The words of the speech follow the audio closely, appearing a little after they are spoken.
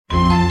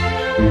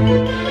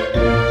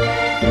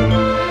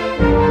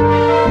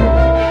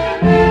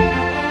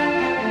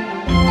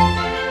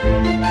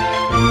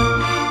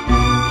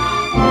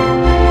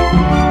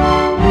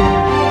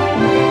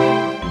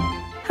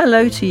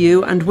hello to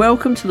you and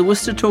welcome to the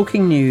Worcester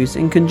Talking News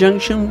in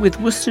conjunction with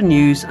Worcester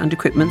News and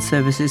Equipment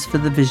Services for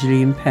the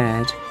Visually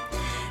Impaired.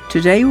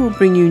 Today we'll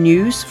bring you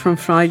news from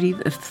Friday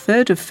the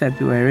 3rd of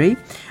February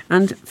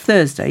and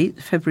Thursday,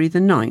 February the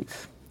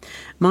 9th.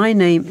 My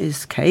name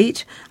is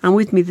Kate and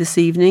with me this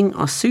evening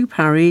are Sue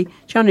Parry,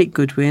 Janet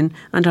Goodwin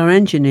and our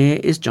engineer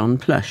is John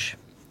Plush.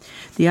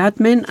 The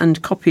admin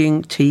and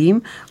copying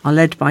team are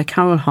led by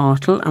Carol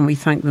Hartle and we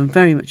thank them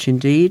very much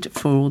indeed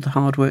for all the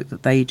hard work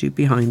that they do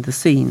behind the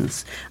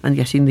scenes and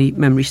getting the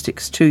memory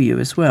sticks to you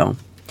as well.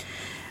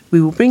 We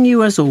will bring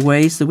you, as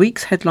always, the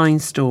week's headline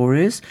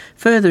stories,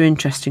 further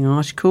interesting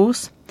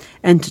articles,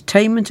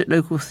 entertainment at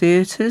local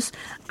theatres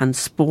and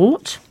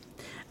sport.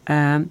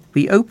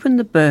 We open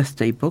the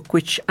birthday book,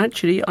 which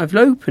actually I've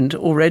opened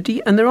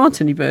already and there aren't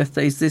any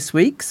birthdays this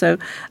week, so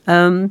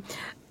they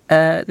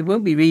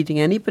won't be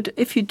reading any. But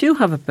if you do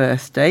have a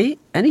birthday,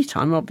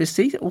 anytime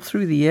obviously, all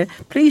through the year,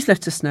 please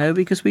let us know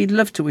because we'd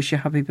love to wish you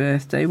a happy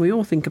birthday. We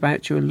all think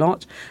about you a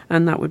lot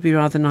and that would be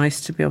rather nice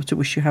to be able to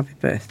wish you a happy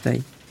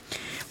birthday.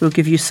 We'll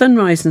give you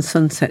sunrise and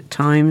sunset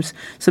times,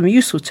 some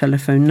useful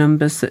telephone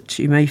numbers that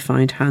you may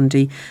find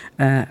handy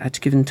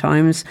at given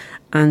times,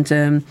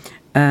 and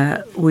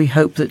we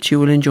hope that you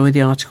will enjoy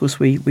the articles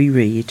we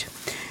read.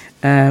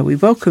 We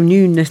welcome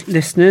new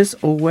listeners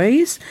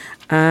always,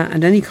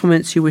 and any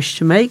comments you wish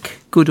to make,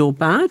 good or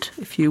bad,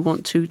 if you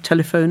want to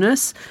telephone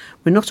us.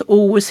 We're not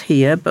always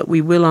here, but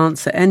we will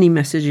answer any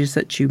messages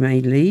that you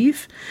may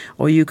leave,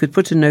 or you could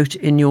put a note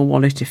in your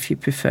wallet if you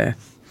prefer.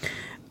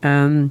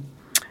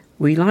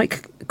 We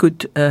like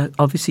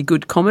obviously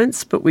good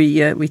comments, but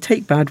we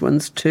take bad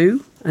ones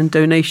too. And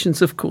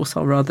donations, of course,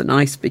 are rather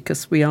nice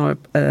because we are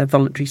a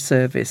voluntary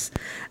service.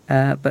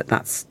 But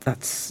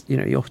that's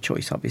your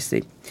choice,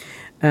 obviously.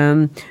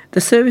 The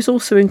service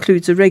also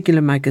includes a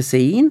regular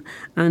magazine,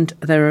 and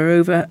there are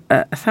over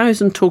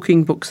 1,000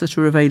 talking books that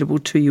are available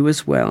to you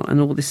as well. And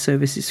all this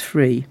service is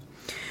free.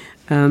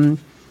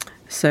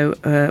 So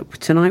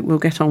tonight we'll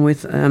get on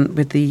with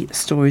the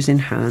stories in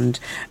hand.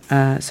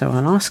 So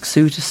I'll ask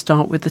Sue to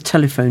start with the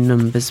telephone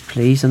numbers,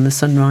 please, and the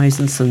sunrise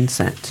and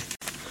sunset.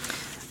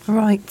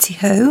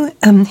 Righty-ho.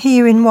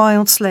 Here in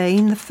Wilds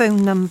Lane, the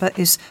phone number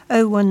is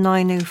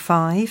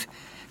 01905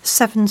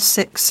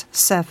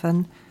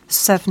 767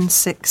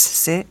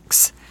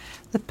 766.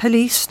 The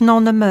police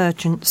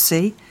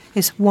non-emergency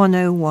is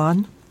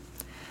 101.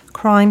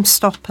 Crime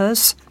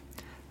Stoppers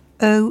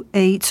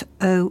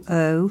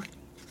 0800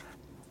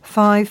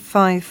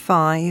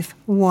 555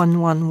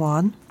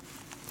 111.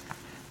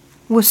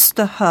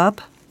 Worcester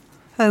Hub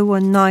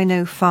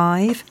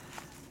 01905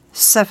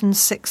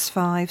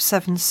 765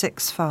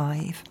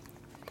 765.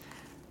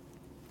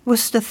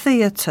 Worcester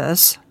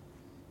Theatres,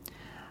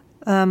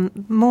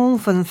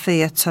 Malvern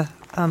Theatre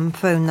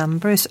phone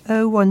number is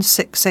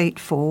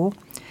 01684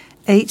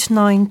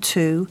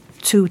 892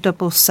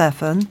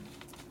 277.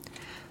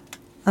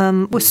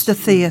 Worcester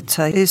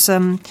Theatre is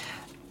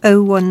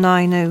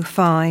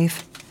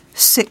 01905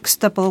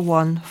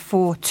 611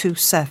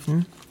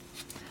 427.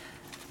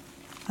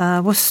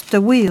 Worcester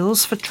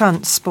Wheels for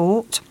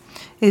Transport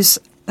is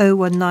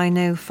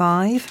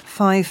 01905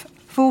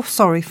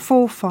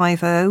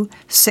 450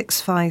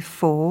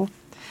 654.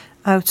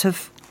 Out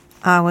of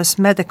hours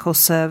medical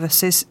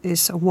services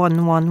is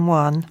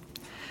 111.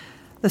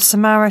 The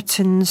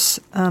Samaritans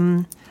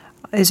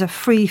is a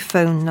free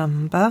phone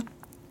number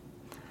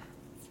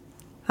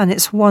and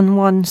it's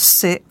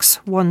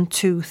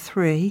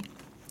 116123.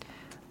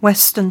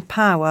 Western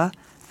Power,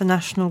 the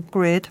National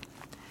Grid,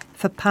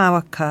 for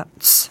power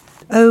cuts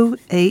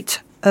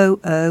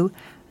 0800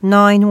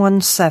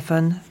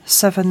 917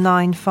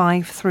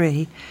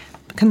 7953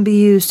 can be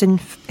used in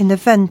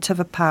event of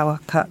a power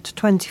cut,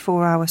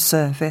 24-hour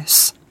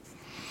service.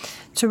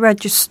 To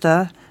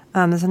register,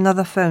 there's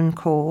another phone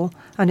call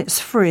and it's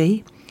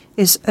free,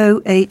 is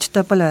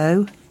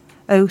 0800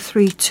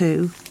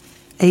 032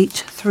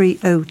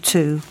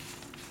 8302.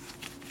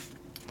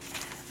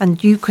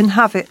 And you can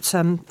have it,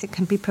 it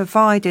can be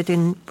provided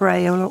in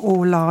Braille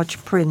or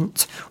large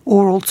print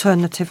or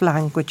alternative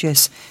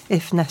languages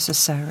if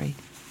necessary.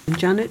 And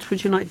Janet,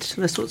 would you like to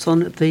tell us what's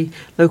on at the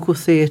local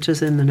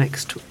theatres in the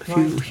next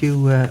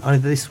few either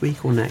this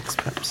week or next,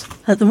 perhaps?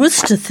 At the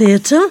Worcester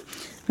Theatre,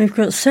 we've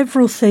got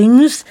several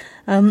things.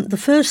 The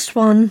first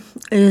one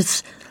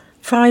is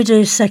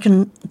Friday,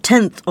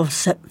 10th of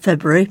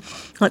February.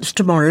 That's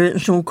tomorrow.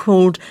 It's all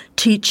called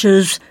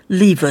Teachers'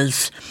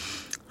 Leavers.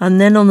 And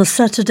then on the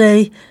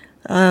Saturday,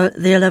 the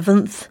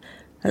 11th,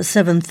 at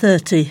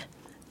 7:30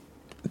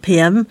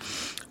 p.m,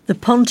 the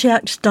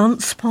Pontiac's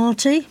Dance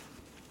Party.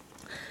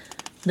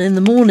 And in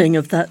the morning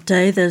of that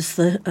day, there's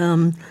the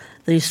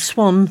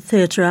Swan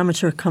Theatre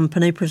Amateur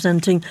Company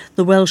presenting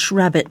The Welsh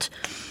Rabbit.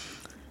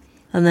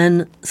 And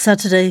then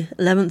Saturday,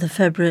 11th of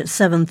February at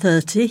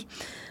 7:30,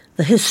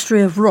 The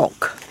History of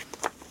Rock.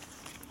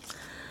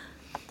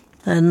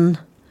 Then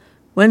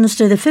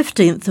Wednesday, the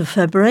 15th of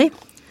February,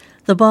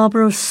 The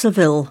Barber of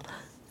Seville,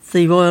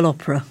 the Royal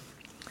Opera.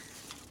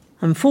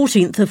 And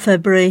 14th of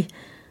February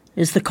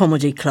is the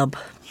Comedy Club.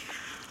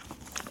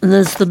 And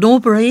there's the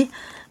Norbury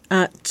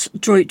at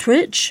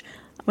Droitwich.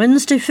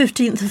 Wednesday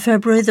 15th of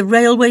February, The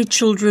Railway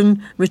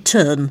Children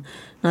Return.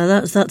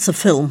 Now that's a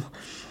film.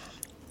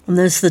 And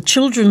there's the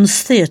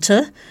Children's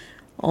Theatre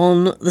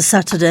on the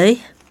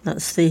Saturday,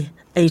 that's the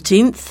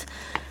 18th.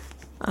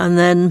 And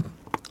then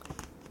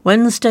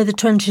Wednesday the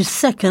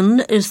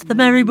 22nd is The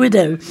Merry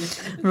Widow.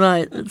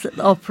 Right, it's an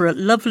opera,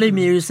 lovely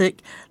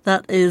music.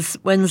 That is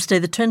Wednesday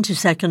the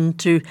 22nd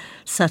to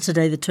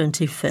Saturday the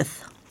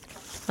 25th.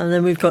 And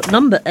then we've got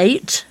number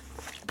 8,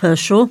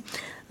 Pershore.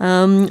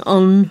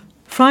 On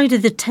Friday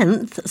the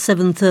 10th at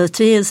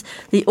 7:30 is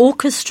the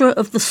Orchestra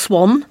of the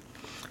Swan,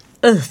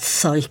 Earth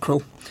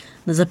Cycle.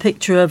 There's a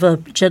picture of a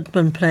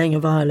gentleman playing a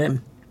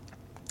violin.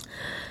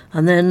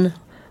 And then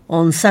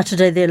on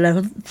Saturday the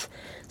 11th,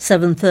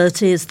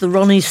 7:30 is the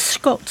Ronnie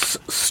Scott's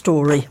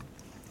Story.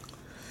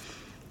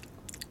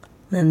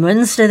 Then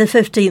Wednesday the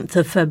 15th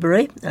of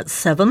February at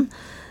 7,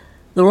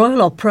 the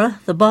Royal Opera,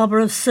 The Barber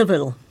of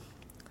Seville.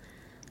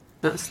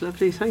 That's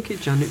lovely. Thank you,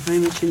 Janet, very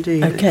much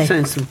indeed. Okay. It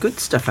sounds some good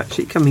stuff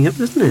actually coming up,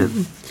 doesn't it?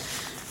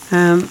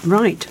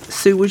 Right.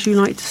 Sue, would you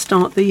like to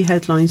start the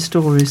headline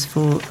stories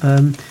for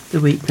the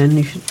week then?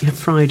 You have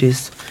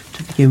Fridays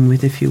to begin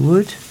with, if you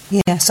would.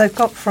 Yes, I've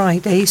got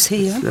Fridays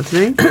here.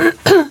 Lovely.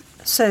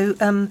 So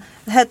the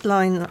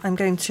headline I'm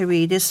going to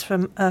read is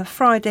from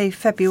Friday,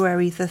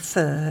 February the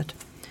 3rd.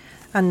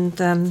 And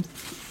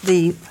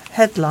the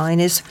headline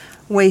is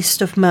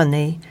Waste of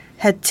Money.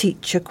 Head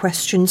teacher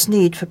questions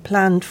need for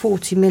planned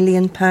 £40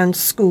 million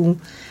school.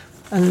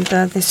 And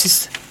this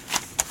is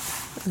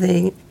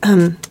the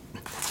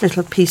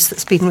little piece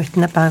that's been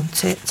written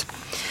about it.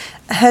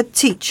 A head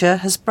teacher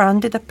has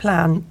branded a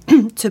plan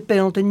to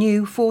build a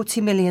new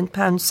 £40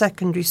 million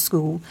secondary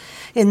school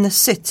in the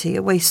city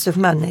a waste of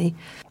money.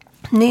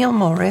 Neil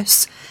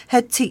Morris,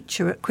 head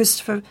teacher at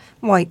Christopher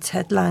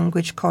Whitehead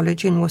Language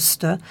College in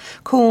Worcester,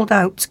 called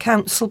out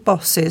council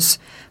bosses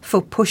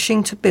for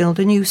pushing to build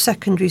a new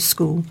secondary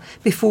school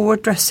before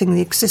addressing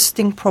the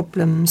existing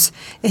problems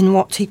in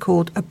what he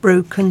called a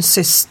broken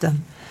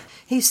system.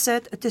 He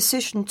said a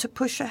decision to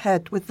push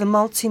ahead with the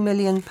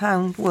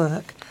multi-million-pound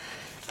work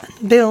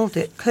and build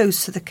it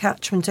close to the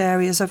catchment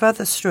areas of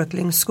other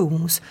struggling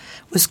schools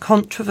was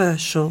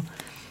controversial,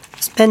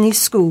 as many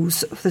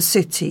schools of the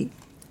city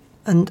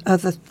and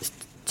other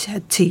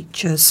head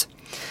teachers.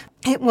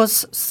 It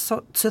was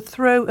to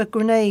throw a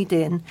grenade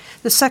in.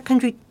 The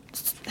secondary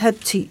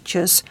head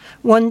teachers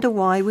wonder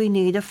why we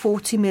need a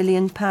 £40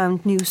 million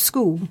new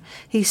school,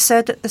 he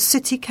said at the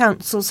City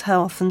Council's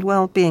Health and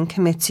Wellbeing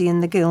Committee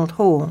in the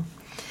Guildhall.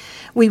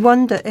 We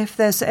wonder if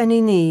there's any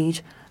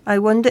need. I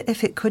wonder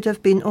if it could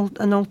have been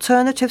an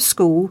alternative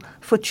school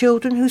for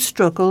children who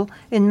struggle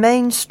in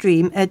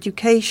mainstream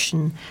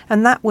education,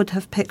 and that would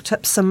have picked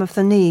up some of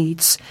the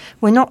needs.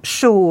 We're not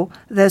sure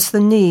there's the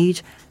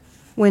need.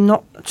 We're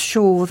not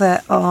sure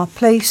there are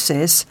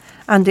places,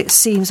 and it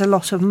seems a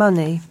lot of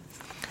money.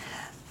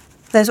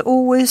 There's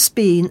always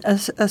been a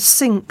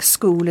sink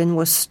school in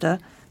Worcester.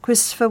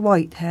 Christopher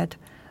Whitehead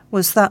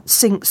was that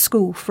sink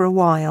school for a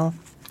while.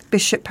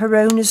 Bishop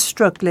Perrone is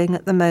struggling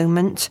at the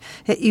moment.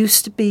 It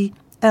used to be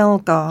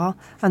Elgar,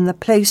 and the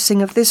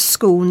placing of this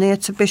school near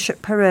to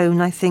Bishop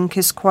Perrone, I think,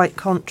 is quite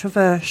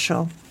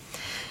controversial.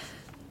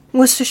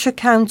 Worcestershire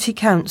County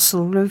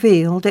Council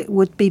revealed it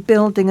would be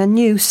building a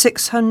new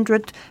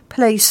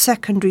 600-place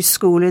secondary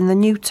school in the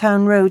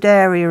Newtown Road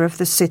area of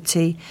the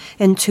city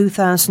in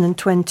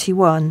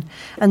 2021,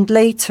 and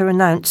later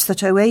announced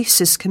that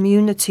Oasis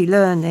Community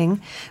Learning,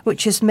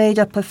 which is made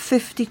up of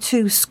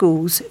 52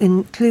 schools,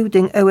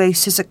 including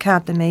Oasis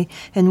Academy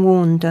in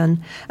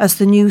Warndon, as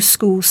the new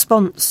school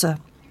sponsor.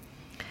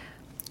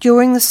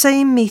 During the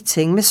same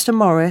meeting, Mr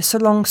Morris,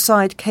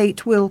 alongside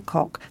Kate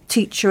Wilcock,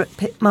 teacher at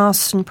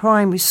Pitmarston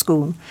Primary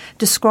School,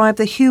 described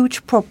the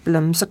huge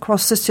problems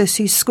across the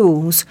city's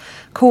schools,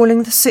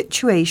 calling the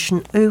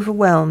situation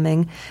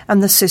overwhelming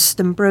and the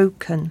system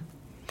broken.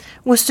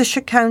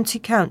 Worcestershire County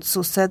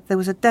Council said there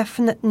was a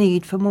definite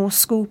need for more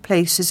school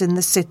places in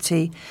the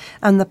city,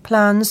 and the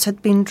plans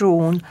had been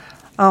drawn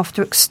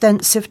after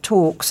extensive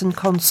talks and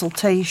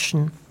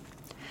consultation.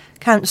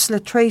 Councillor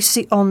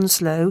Tracy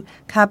Onslow,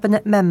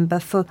 Cabinet Member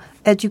for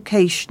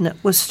Education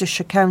at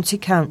Worcestershire County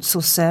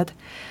Council, said,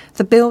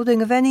 "The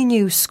building of any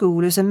new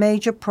school is a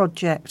major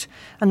project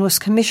and was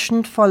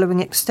commissioned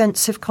following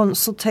extensive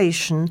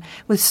consultation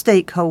with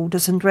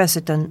stakeholders and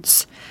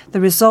residents,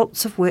 the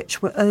results of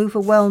which were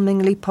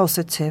overwhelmingly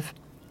positive.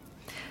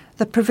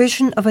 The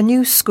provision of a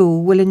new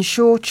school will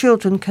ensure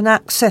children can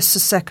access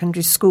a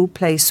secondary school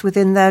place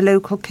within their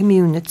local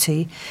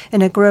community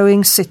in a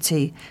growing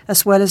city,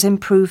 as well as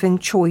improving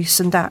choice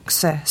and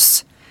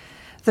access.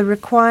 The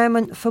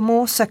requirement for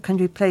more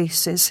secondary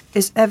places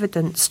is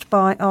evidenced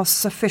by our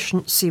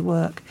sufficiency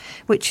work,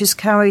 which is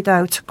carried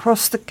out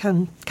across the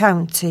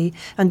county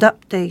and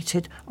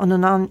updated on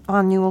an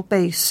annual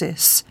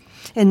basis,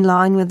 in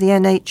line with the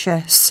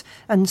NHS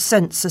and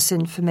census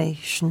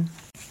information."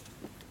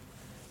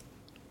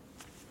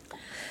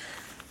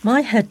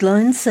 My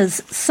headline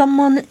says,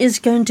 "Someone is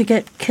going to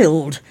get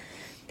killed.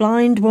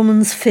 Blind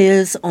woman's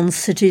fears on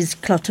city's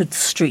cluttered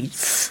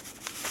streets."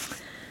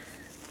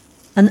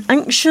 An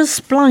anxious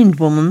blind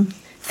woman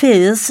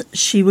fears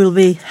she will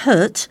be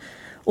hurt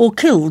or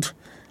killed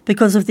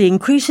because of the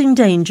increasing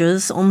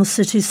dangers on the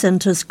city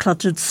centre's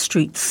cluttered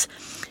streets.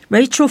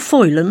 Rachel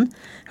Foylan,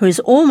 who is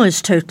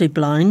almost totally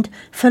blind,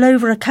 fell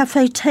over a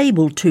cafe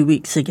table 2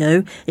 weeks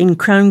ago in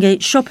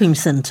Crowngate Shopping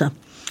Centre.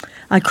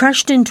 I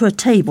crashed into a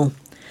table.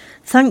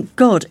 Thank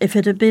God, if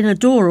it had been a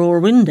door or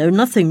a window,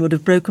 nothing would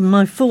have broken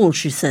my fall,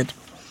 she said.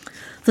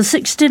 The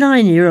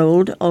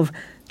 69-year-old of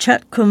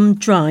Chatcombe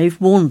Drive,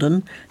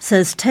 Warndon,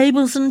 says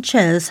tables and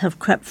chairs have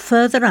crept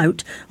further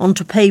out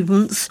onto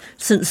pavements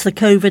since the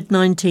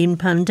COVID-19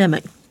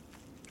 pandemic.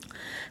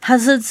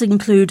 Hazards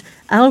include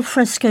al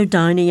fresco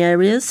dining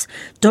areas,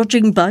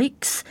 dodging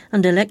bikes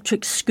and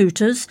electric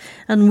scooters,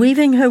 and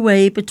weaving her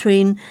way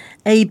between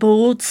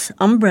A-boards,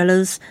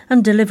 umbrellas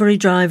and delivery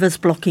drivers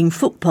blocking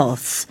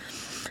footpaths.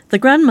 The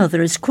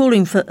grandmother is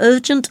calling for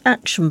urgent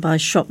action by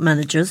shop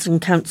managers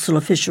and council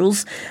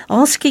officials,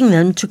 asking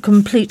them to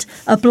complete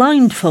a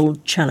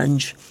blindfold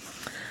challenge.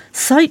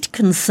 Sight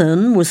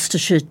Concern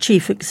Worcestershire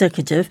Chief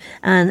Executive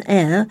Anne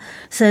Eyre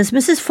says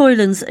Mrs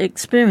Foylan's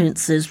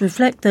experiences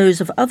reflect those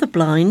of other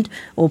blind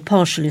or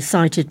partially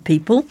sighted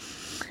people,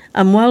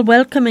 and while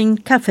welcoming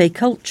cafe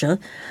culture,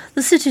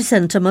 the city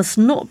centre must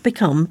not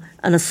become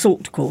an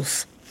assault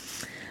course.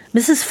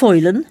 Mrs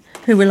Foylan,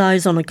 who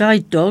relies on a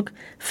guide dog,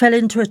 fell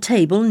into a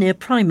table near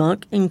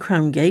Primark in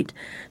Crowngate,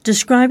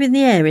 describing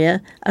the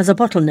area as a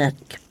bottleneck.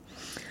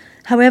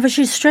 However,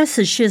 she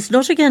stresses she is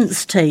not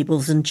against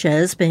tables and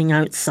chairs being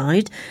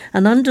outside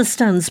and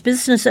understands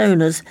business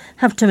owners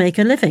have to make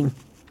a living.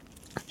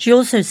 She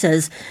also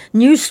says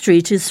New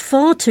Street is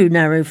far too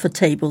narrow for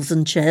tables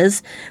and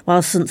chairs,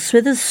 while St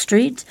Swithers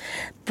Street,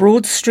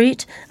 Broad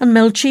Street and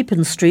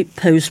Melcheapen Street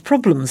pose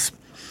problems.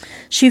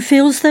 She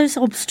feels those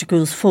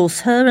obstacles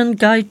force her and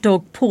guide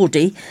dog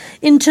Pordy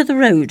into the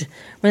road,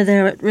 where they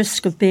are at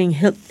risk of being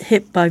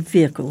hit by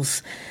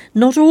vehicles.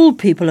 Not all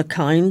people are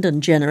kind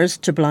and generous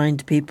to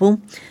blind people.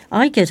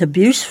 I get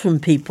abuse from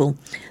people.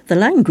 The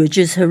language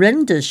is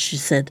horrendous, she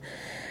said.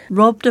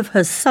 Robbed of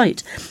her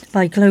sight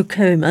by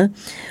glaucoma,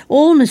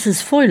 all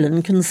Mrs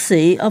Foylan can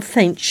see are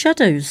faint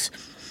shadows.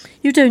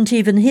 You don't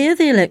even hear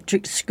the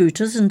electric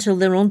scooters until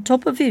they're on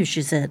top of you,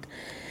 she said.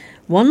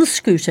 One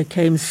scooter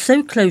came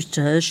so close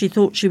to her she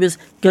thought she was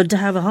going to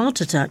have a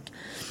heart attack.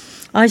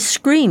 I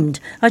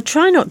screamed. I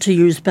try not to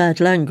use bad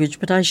language,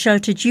 but I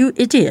shouted, "You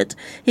idiot!"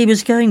 He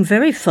was going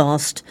very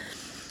fast.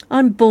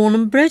 I'm born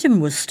and bred in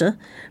Worcester,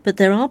 but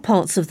there are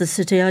parts of the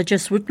city I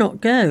just would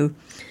not go.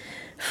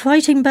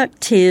 Fighting back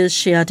tears,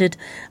 she added,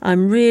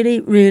 I'm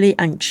really, really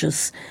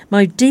anxious.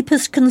 My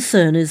deepest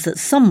concern is that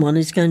someone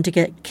is going to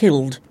get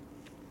killed.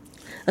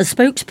 A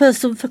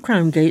spokesperson for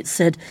Crowngate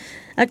said,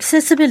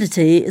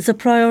 accessibility is a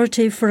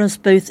priority for us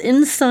both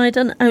inside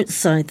and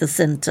outside the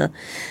centre,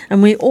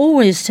 and we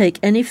always take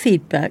any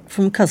feedback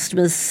from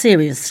customers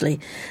seriously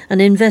and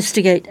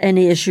investigate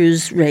any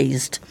issues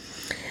raised.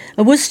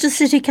 A Worcester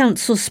City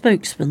Council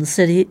spokesman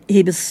said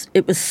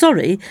it was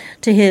sorry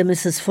to hear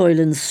Mrs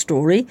Foylan's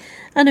story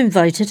and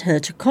invited her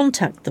to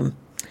contact them.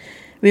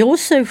 We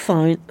also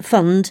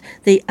fund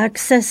the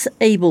Access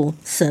Able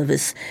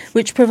service,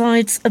 which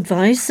provides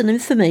advice and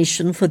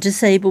information for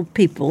disabled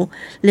people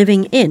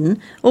living in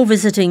or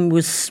visiting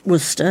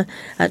Worcester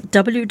at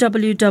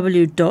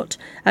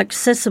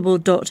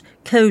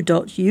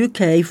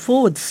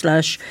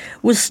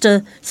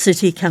www.accessible.co.uk/Worcester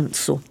City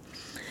Council.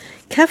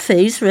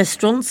 Cafes,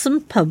 restaurants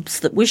and pubs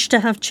that wish to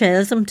have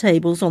chairs and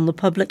tables on the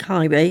public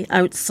highway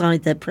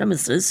outside their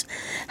premises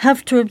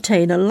have to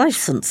obtain a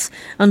licence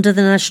under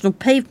the National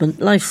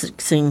Pavement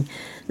Licensing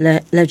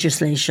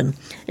legislation,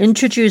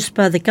 introduced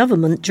by the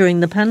government during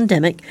the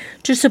pandemic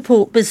to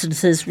support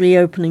businesses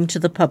reopening to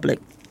the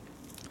public.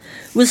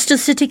 Worcester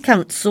City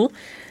Council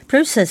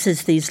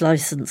processes these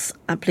licence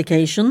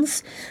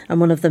applications,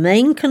 and one of the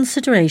main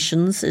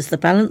considerations is the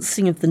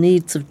balancing of the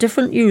needs of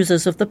different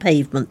users of the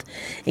pavement,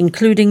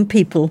 including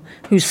people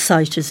whose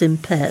sight is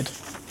impaired.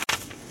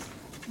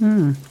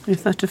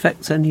 If that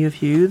affects any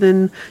of you,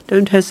 then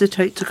don't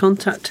hesitate to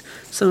contact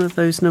some of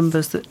those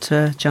numbers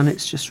that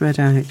Janet's just read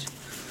out.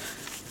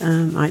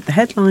 Right, the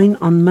headline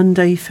on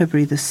Monday,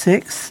 February the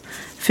 6th,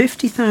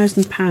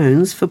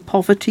 £50,000 for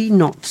poverty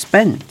not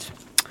spent.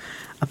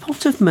 A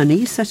pot of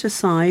money set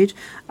aside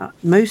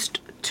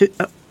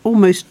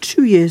almost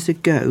 2 years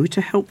ago to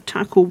help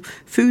tackle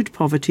food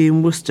poverty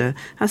in Worcester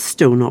has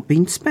still not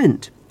been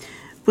spent.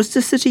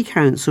 Worcester City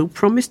Council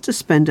promised to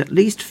spend at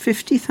least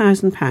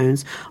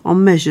 £50,000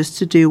 on measures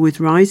to deal with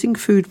rising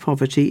food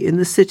poverty in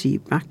the city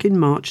back in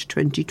March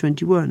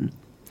 2021.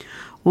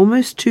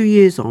 Almost 2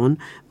 years on,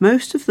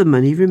 most of the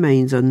money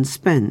remains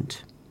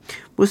unspent.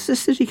 Worcester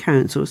City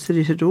Council said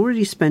it had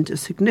already spent a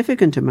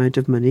significant amount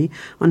of money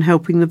on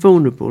helping the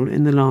vulnerable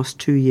in the last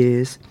 2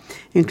 years,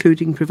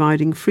 including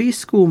providing free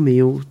school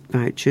meal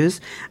vouchers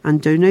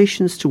and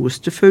donations to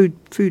Worcester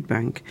Food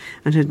Bank,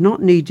 and had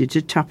not needed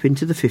to tap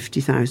into the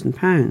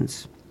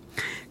 £50,000.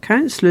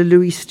 Councillor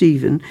Louis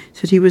Stephen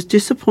said he was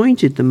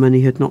disappointed the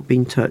money had not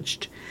been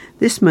touched.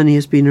 This money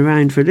has been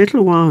around for a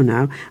little while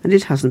now and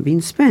it hasn't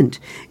been spent.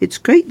 It's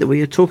great that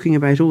we are talking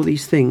about all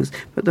these things,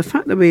 but the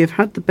fact that we have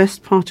had the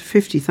best part of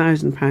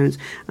 £50,000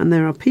 and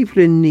there are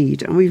people in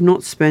need and we've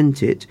not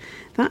spent it,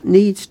 that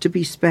needs to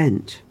be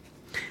spent.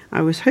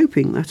 I was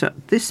hoping that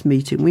at this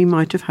meeting we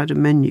might have had a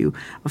menu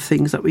of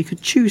things that we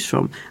could choose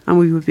from and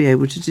we would be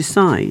able to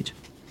decide.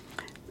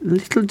 A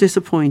little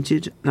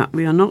disappointed that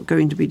we are not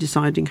going to be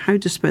deciding how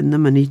to spend the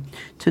money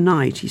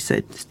tonight, he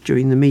said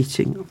during the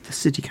meeting of the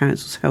City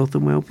Council's Health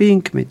and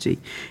Wellbeing Committee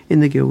in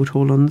the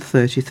Guildhall on the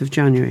 30th of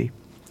January.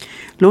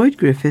 Lloyd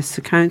Griffiths,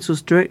 the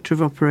Council's Director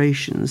of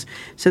Operations,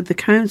 said the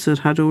Council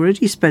had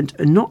already spent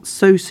a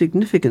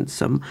not-so-significant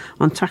sum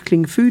on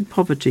tackling food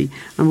poverty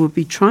and would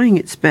be trying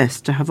its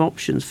best to have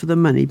options for the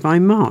money by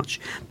March,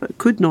 but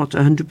could not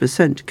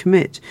 100%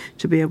 commit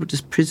to be able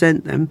to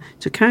present them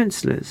to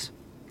councillors.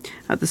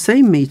 At the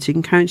same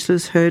meeting,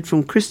 councillors heard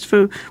from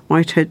Christopher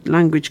Whitehead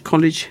Language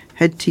College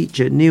head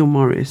teacher Neil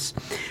Morris,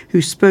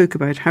 who spoke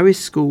about how his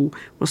school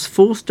was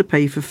forced to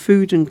pay for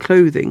food and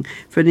clothing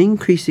for an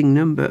increasing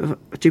number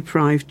of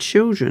deprived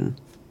children.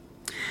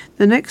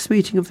 The next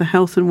meeting of the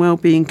Health and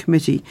Wellbeing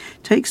Committee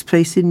takes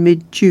place in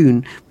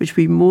mid-June, which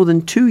will be more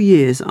than 2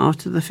 years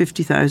after the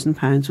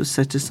 £50,000 was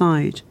set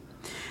aside.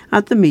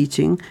 At the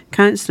meeting,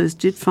 councillors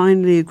did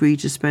finally agree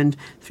to spend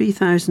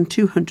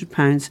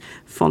 £3,200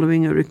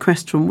 following a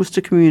request from Worcester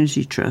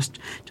Community Trust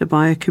to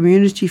buy a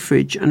community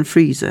fridge and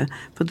freezer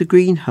for the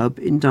Green Hub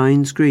in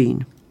Dines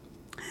Green.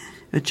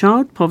 A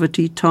child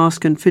poverty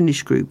task and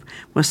finish group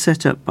was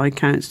set up by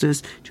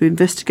councillors to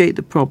investigate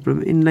the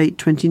problem in late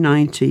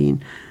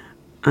 2019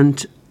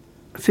 and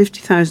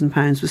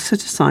 £50,000 was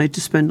set aside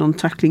to spend on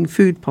tackling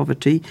food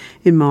poverty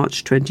in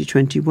March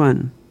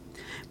 2021.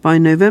 By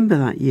November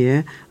that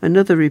year,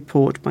 another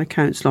report by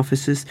council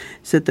officers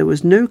said there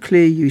was no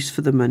clear use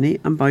for the money,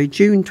 and by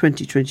June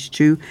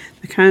 2022,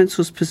 the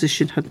council's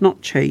position had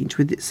not changed,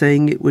 with it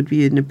saying it would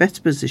be in a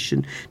better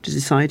position to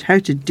decide how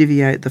to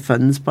divvy out the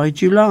funds by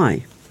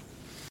July.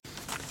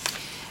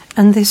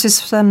 And this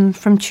is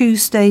from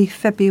Tuesday,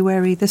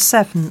 February the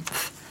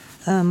 7th,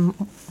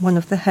 one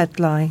of the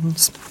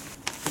headlines.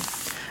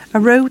 A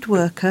road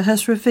worker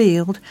has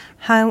revealed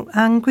how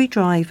angry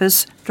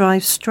drivers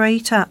drive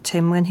straight at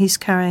him when he's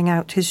carrying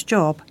out his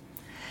job.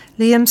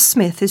 Liam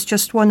Smith is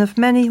just one of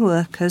many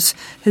workers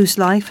whose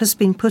life has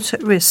been put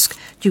at risk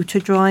due to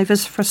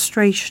drivers'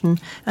 frustration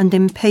and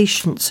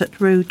impatience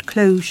at road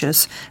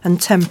closures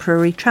and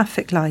temporary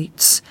traffic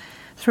lights.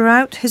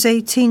 Throughout his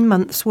 18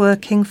 months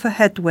working for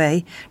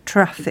Headway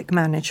Traffic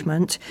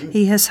Management,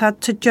 he has had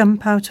to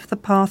jump out of the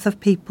path of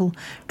people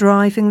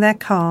driving their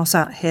cars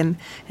at him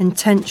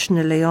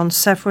intentionally on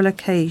several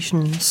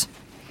occasions.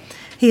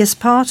 He is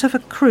part of a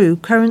crew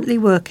currently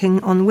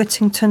working on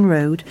Whittington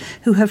Road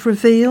who have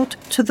revealed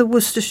to the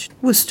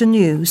Worcester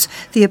News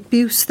the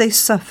abuse they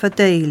suffer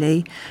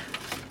daily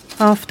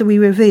after we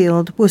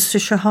revealed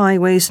Worcestershire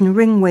Highways and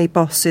Ringway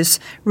bosses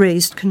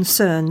raised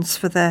concerns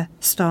for their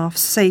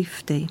staff's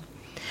safety.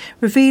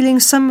 Revealing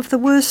some of the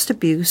worst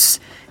abuse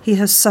he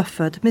has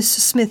suffered, Mr.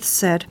 Smith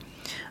said,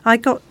 "I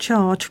got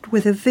charged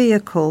with a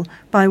vehicle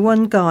by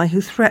one guy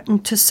who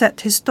threatened to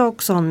set his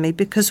dogs on me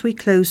because we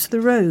closed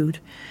the road.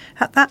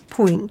 At that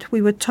point, we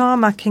were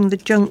tarmacking the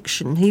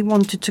junction he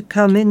wanted to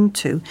come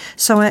into,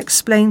 so I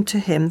explained to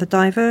him the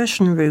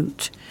diversion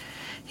route.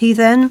 He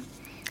then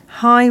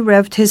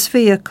high-revved his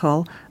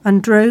vehicle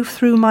and drove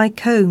through my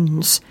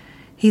cones.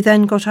 He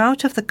then got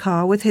out of the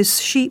car with his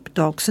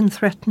sheepdogs and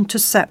threatened to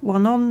set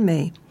one on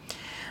me.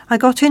 I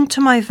got into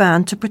my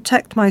van to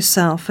protect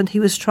myself and he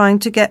was trying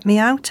to get me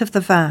out of the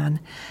van."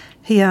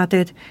 He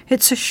added,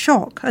 "It's a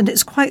shock and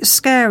it's quite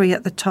scary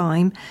at the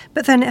time,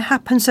 but then it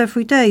happens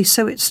every day,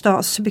 so it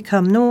starts to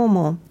become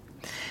normal.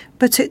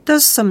 But it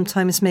does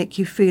sometimes make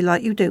you feel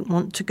like you don't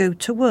want to go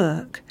to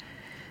work.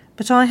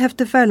 But I have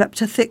developed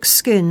a thick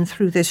skin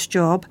through this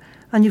job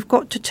and you've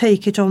got to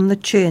take it on the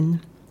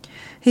chin."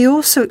 He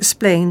also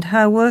explained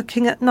how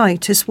working at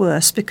night is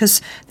worse because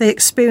they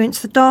experience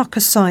the darker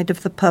side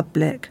of the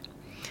public.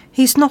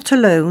 He's not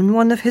alone.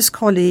 One of his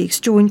colleagues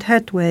joined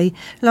Headway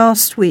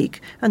last week,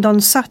 and on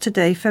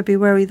Saturday,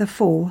 February the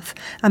 4th,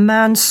 a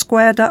man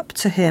squared up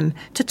to him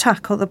to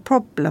tackle the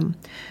problem.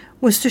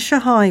 Worcestershire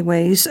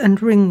Highways and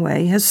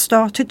Ringway has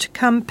started to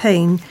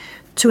campaign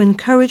to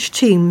encourage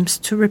teams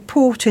to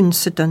report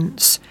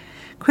incidents.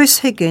 Chris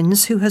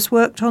Higgins, who has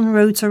worked on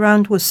roads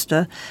around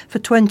Worcester for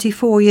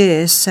 24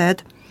 years,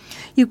 said,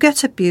 "You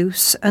get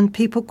abuse and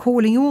people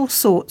calling you all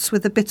sorts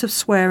with a bit of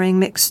swearing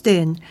mixed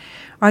in.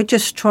 I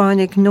just try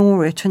and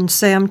ignore it and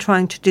say I'm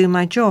trying to do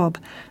my job,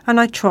 and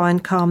I try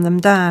and calm them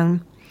down.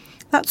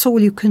 That's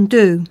all you can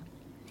do."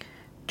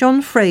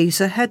 John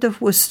Fraser, head of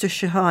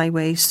Worcestershire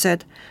Highways,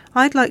 said,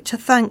 "I'd like to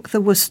thank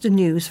the Worcester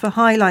News for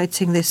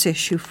highlighting this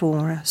issue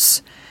for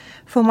us.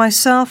 For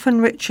myself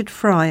and Richard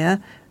Fryer,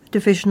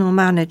 Divisional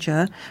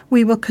Manager,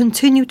 we will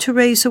continue to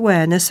raise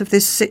awareness of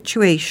this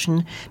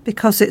situation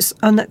because it's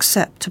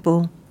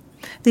unacceptable.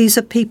 These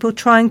are people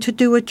trying to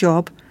do a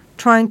job,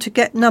 trying to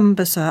get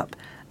numbers up,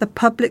 the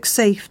public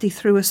safety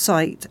through a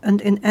site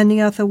and in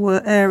any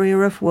other area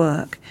of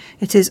work.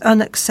 It is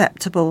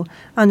unacceptable,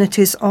 and it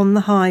is on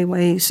the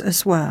highways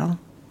as well.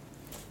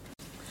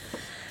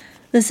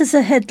 This is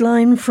a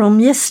headline from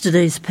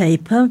yesterday's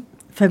paper,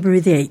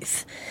 February the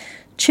 8th.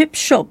 Chip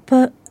shop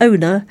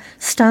owner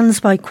stands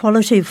by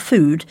quality of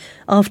food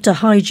after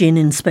hygiene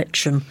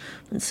inspection.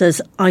 It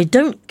says, I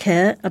don't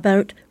care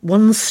about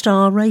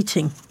 1-star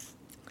rating.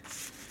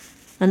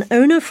 An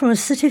owner from a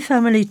City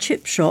Family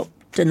chip shop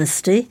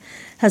dynasty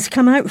has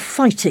come out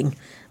fighting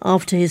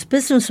after his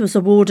business was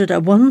awarded a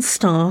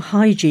 1-star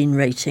hygiene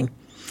rating.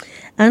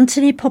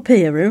 Anthony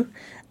Popero,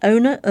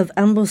 owner of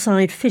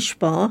Ambleside Fish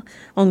Bar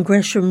on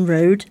Gresham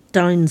Road,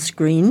 Dines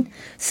Green,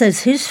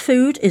 says his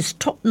food is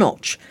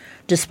top-notch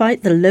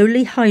despite the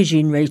lowly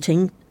hygiene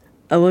rating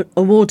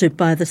awarded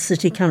by the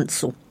City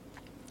Council.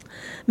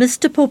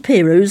 Mr.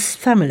 Porpero's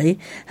family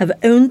have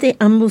owned the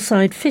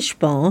Ambleside Fish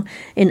Bar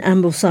in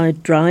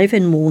Ambleside Drive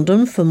in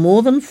Warndon for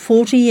more than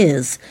 40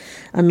 years,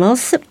 and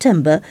last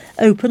September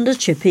opened a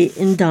chippy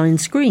in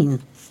Dines Green.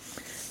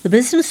 The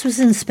business was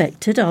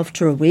inspected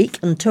after a week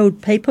and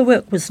told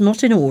paperwork was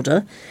not in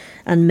order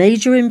and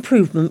major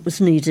improvement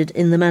was needed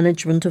in the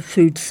management of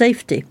food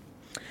safety.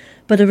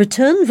 But a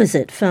return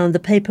visit found the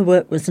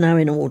paperwork was now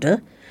in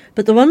order,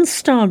 but the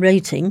 1-star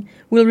rating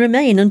will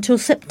remain until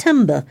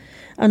September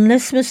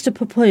unless Mr.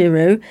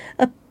 Popero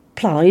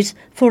applies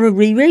for a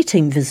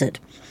re-rating visit.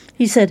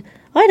 He said,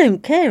 I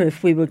don't care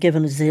if we were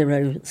given a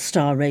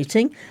 0-star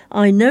rating.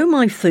 I know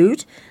my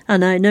food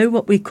and I know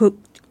what we cook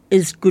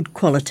is good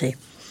quality.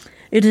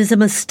 It is a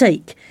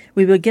mistake.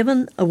 We were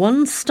given a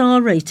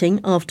 1-star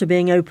rating after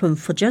being open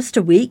for just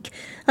a week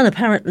and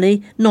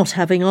apparently not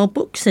having our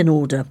books in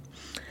order.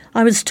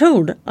 I was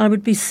told I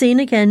would be seen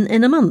again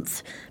in a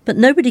month, but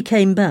nobody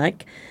came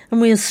back and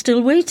we are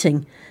still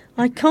waiting.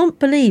 I can't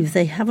believe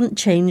they haven't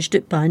changed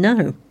it by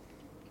now.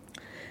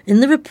 In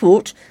the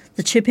report,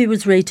 the chippy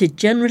was rated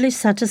generally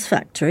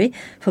satisfactory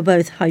for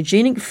both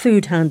hygienic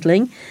food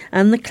handling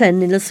and the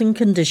cleanliness and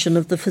condition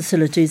of the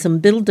facilities and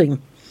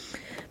building.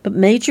 But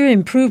major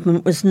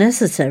improvement was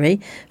necessary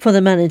for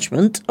the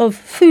management of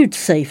food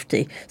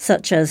safety,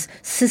 such as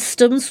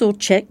systems or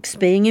checks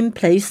being in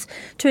place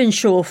to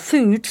ensure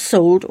food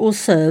sold or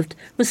served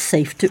was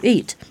safe to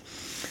eat.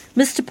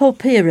 Mr.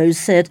 Porpero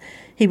said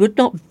he would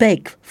not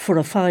beg for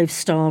a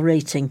 5-star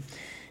rating.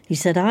 He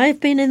said, I've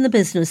been in the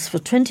business for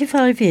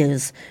 25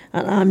 years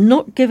and I'm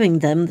not giving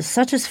them the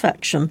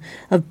satisfaction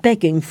of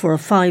begging for a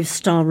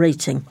 5-star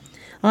rating.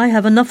 I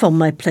have enough on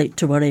my plate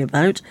to worry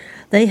about.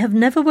 They have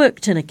never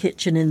worked in a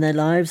kitchen in their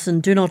lives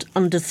and do not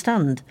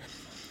understand.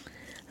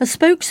 A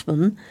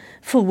spokesman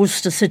for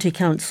Worcester City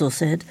Council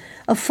said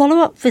a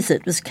follow-up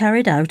visit was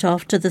carried out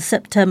after the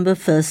September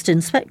 1st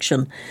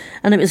inspection,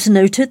 and it was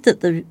noted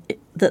that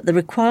the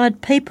required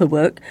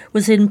paperwork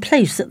was in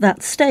place at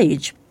that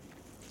stage.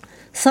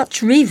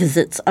 Such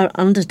revisits are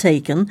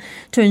undertaken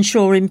to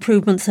ensure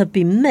improvements have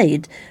been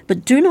made,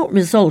 but do not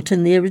result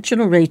in the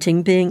original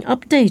rating being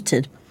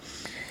updated.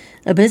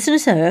 A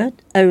business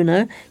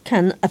owner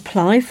can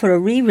apply for a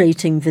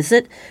re-rating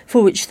visit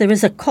for which there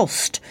is a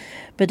cost,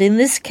 but in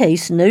this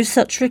case no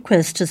such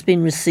request has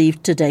been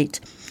received to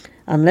date.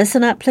 Unless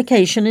an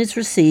application is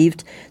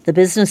received, the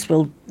business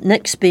will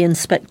next be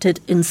inspected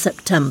in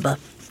September.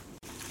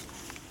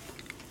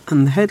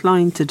 And the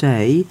headline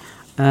today,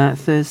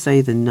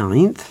 Thursday the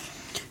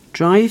 9th,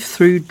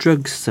 drive-through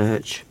drug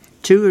search.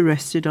 2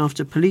 arrested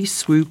after police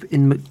swoop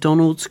in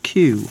McDonald's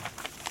queue.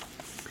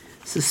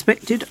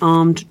 Suspected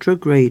armed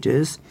drug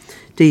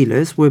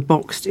dealers were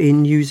boxed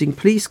in using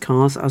police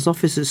cars as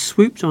officers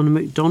swooped on a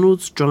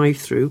McDonald's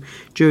drive-through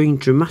during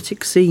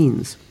dramatic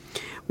scenes.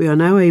 We are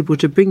now able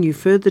to bring you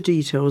further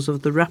details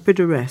of the rapid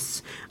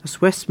arrests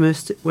as West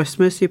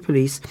Mercia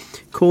Police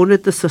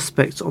cornered the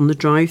suspects on the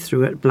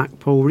drive-through at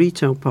Blackpool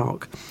Retail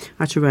Park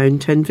at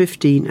around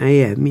 10:15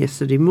 a.m.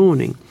 yesterday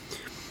morning.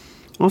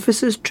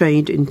 Officers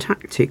trained in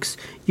tactics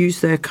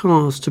used their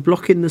cars to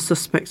block in the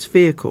suspect's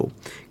vehicle,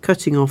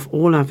 cutting off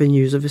all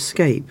avenues of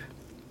escape.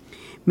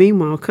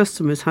 Meanwhile,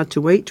 customers had to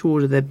wait to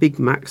order their Big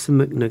Macs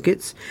and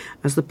McNuggets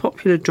as the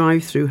popular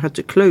drive-through had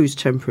to close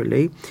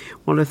temporarily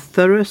while a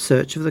thorough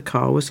search of the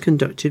car was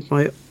conducted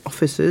by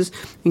officers,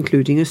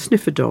 including a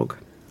sniffer dog.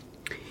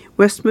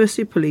 West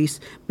Mercia Police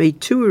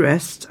made 2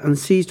 arrests and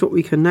seized what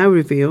we can now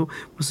reveal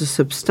was a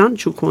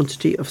substantial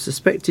quantity of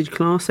suspected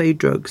Class A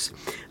drugs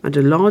and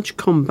a large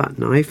combat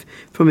knife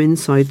from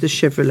inside the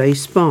Chevrolet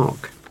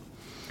Spark.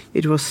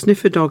 It was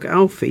sniffer dog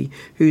Alfie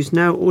who's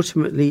now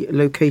ultimately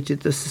located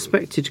the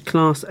suspected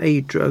Class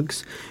A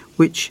drugs,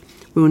 which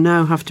will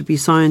now have to be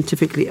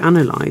scientifically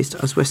analysed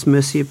as West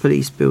Mercia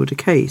Police build a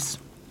case.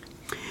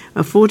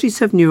 A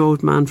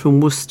 47-year-old man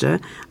from Worcester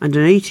and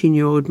an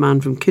 18-year-old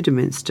man from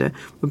Kidderminster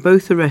were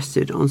both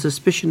arrested on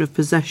suspicion of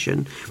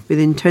possession with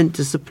intent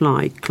to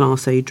supply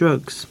Class A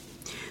drugs.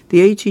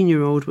 The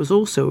 18-year-old was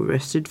also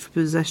arrested for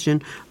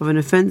possession of an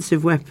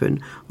offensive weapon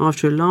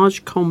after a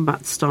large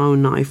combat-style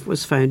knife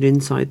was found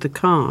inside the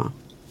car.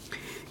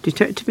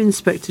 Detective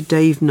Inspector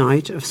Dave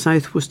Knight of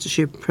South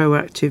Worcestershire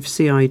Proactive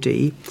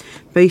CID,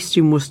 based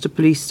in Worcester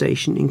Police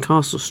Station in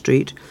Castle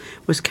Street,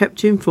 was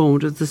kept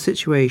informed of the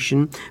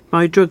situation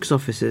by drugs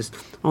officers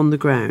on the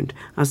ground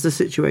as the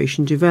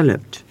situation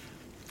developed.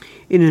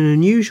 In an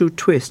unusual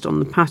twist on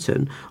the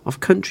pattern of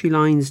country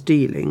lines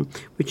dealing,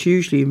 which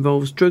usually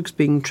involves drugs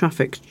being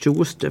trafficked to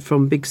Worcester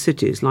from big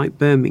cities like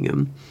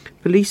Birmingham,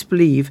 police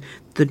believe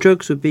the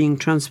drugs were being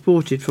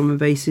transported from a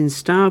base in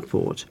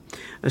Stourport,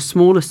 a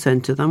smaller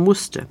centre than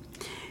Worcester.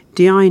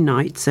 DI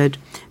Knight said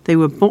they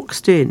were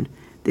boxed in.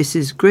 This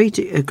is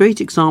a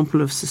great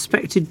example of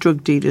suspected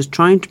drug dealers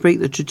trying to break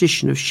the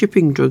tradition of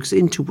shipping drugs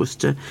into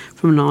Worcester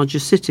from larger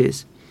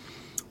cities.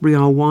 We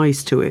are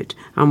wise to it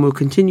and will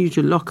continue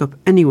to lock up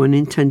anyone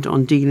intent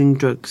on dealing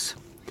drugs.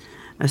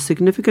 A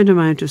significant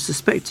amount of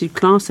suspected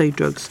Class A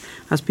drugs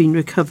has been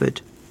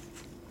recovered.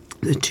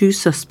 The 2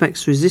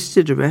 suspects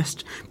resisted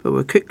arrest but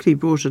were quickly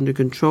brought under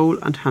control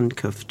and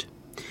handcuffed.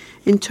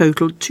 In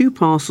total, 2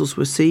 parcels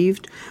were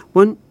seized,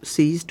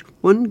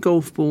 one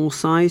golf ball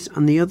sized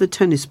and the other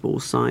tennis ball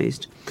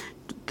sized.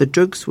 The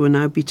drugs will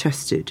now be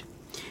tested.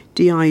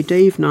 DI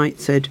Dave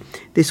Knight said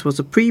this was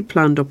a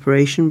pre-planned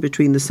operation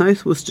between the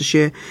South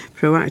Worcestershire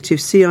Proactive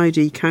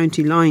CID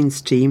County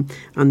Lines team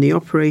and the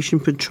Operation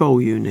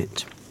Patrol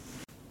Unit.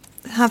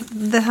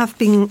 There have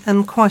been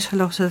quite a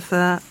lot of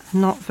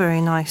not very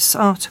nice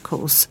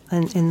articles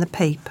in the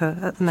paper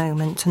at the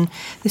moment, and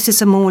this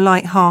is a more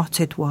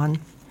light-hearted one.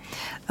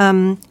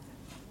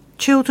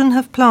 Children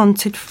have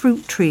planted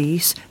fruit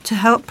trees to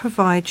help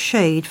provide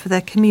shade for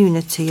their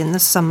community in the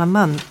summer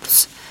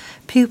months.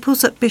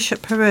 Pupils at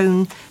Bishop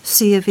Perrone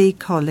C of E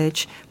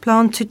College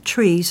planted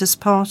trees as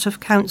part of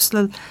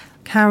Councillor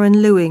Karen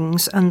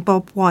Lewings and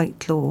Bob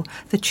Whitelaw,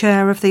 the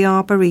chair of the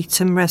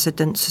Arboretum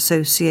Residents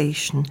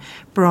Association,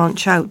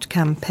 Branch Out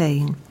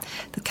campaign.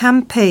 The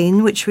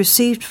campaign, which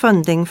received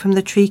funding from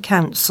the Tree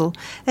Council,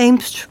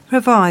 aims to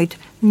provide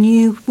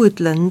new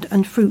woodland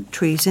and fruit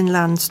trees in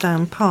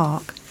Lansdowne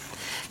Park.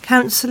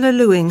 Councillor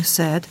Lewings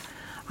said,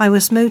 "I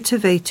was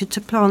motivated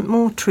to plant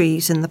more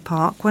trees in the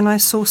park when I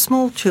saw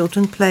small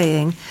children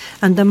playing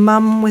and a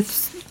mum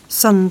with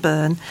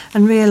sunburn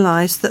and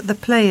realised that the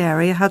play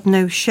area had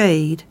no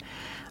shade.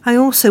 I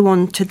also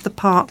wanted the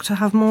park to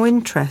have more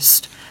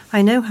interest.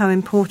 I know how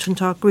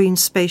important our green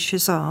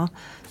spaces are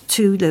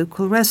to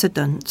local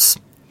residents."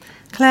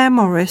 Claire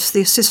Morris,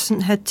 the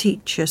assistant head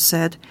teacher,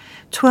 said,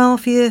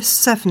 12 Year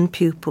 7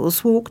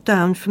 pupils walked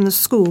down from the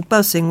school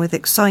buzzing with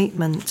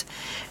excitement.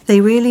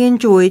 They really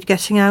enjoyed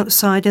getting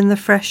outside in the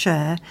fresh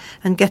air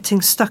and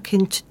getting stuck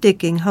into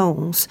digging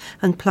holes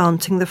and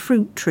planting the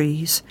fruit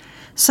trees.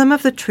 Some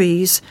of the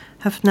trees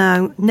have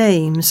now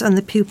names and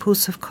the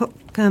pupils have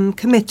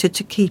committed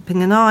to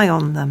keeping an eye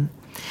on them.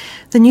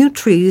 The new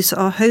trees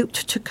are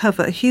hoped to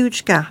cover a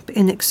huge gap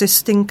in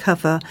existing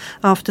cover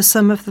after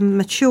some of the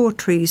mature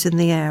trees in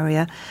the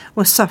area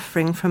were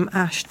suffering from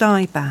ash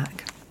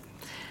dieback.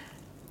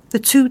 The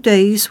 2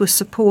 days were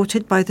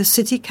supported by the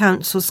City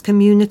Council's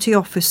community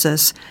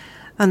officers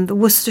and the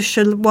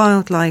Worcestershire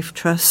Wildlife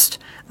Trust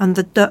and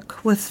the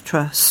Duckworth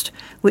Trust,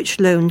 which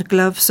loaned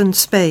gloves and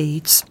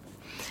spades.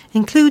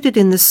 Included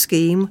in the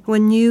scheme were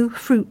new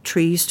fruit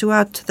trees to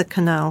add to the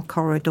canal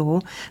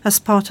corridor as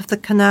part of the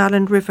Canal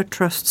and River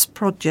Trust's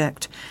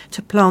project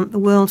to plant the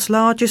world's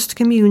largest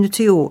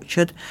community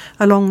orchard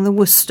along the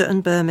Worcester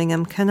and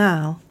Birmingham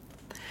Canal.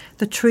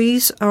 The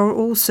trees are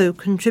also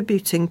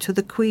contributing to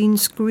the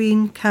Queen's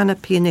Green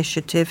Canopy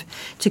initiative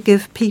to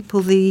give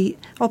people the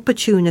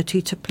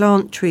opportunity to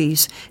plant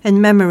trees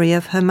in memory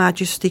of Her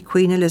Majesty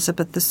Queen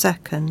Elizabeth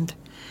II.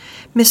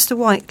 Mr.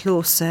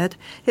 Whitelaw said,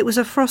 "It was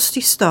a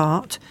frosty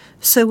start,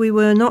 so we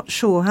were not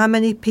sure how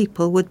many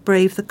people would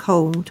brave the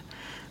cold,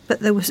 but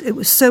it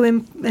was so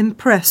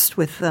impressed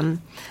with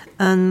them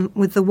and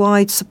with the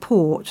wide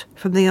support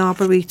from the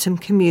Arboretum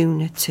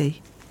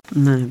community."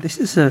 No, this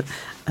is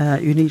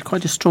you need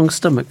quite a strong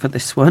stomach for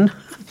this one.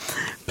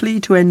 Plea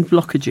to end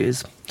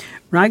blockages.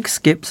 Rag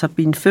skips have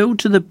been filled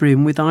to the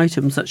brim with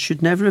items that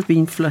should never have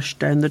been flushed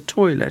down the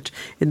toilet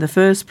in the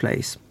first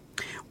place.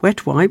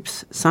 Wet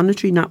wipes,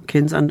 sanitary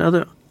napkins and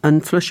other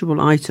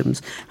unflushable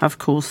items have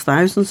caused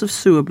thousands of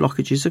sewer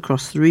blockages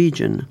across the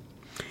region.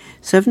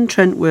 Severn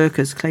Trent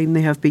workers claim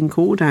they have been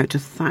called out to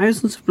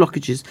thousands of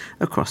blockages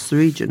across the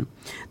region.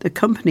 The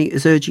company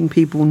is urging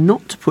people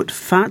not to put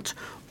fat,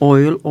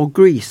 oil or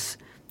grease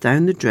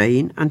down the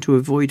drain and to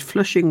avoid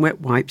flushing wet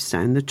wipes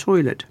down the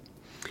toilet.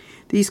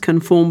 These can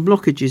form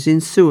blockages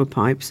in sewer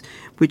pipes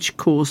which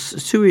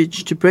cause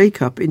sewage to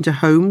break up into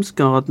homes,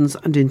 gardens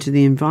and into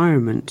the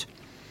environment.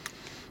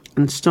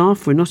 And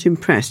staff were not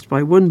impressed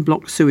by one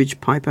blocked sewage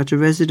pipe at a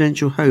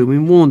residential home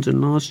in Warndon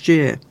last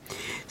year.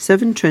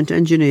 Severn Trent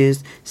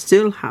engineers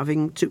still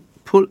having to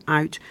pull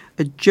out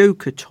a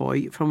Joker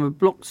toy from a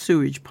blocked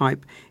sewage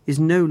pipe is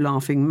no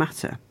laughing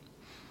matter.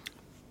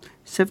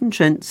 Severn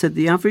Trent said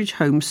the average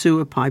home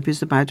sewer pipe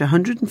is about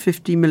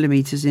 150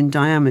 millimetres in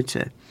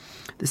diameter,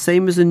 the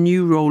same as a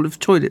new roll of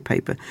toilet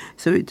paper,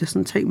 so it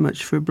doesn't take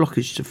much for a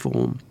blockage to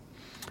form.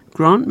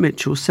 Grant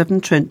Mitchell,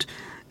 Severn Trent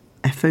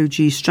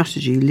FOG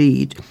strategy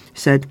lead,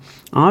 said,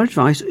 "Our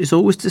advice is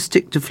always to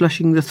stick to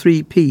flushing the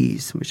 3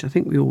 Ps, which I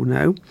think we all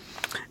know,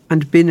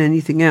 and bin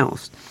anything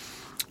else.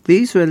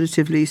 These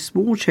relatively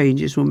small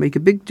changes will make a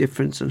big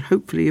difference and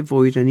hopefully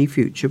avoid any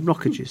future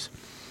blockages."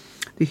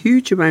 The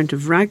huge amount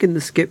of rag in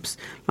the skips,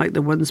 like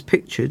the ones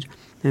pictured,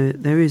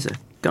 there is a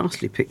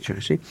ghastly picture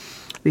actually,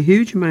 the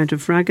huge amount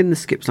of rag in the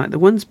skips, like the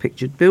ones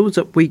pictured, builds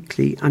up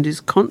weekly and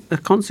is a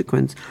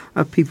consequence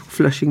of people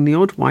flushing the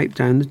odd wipe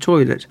down the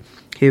toilet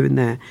here and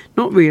there,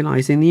 not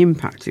realising the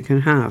impact it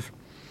can have.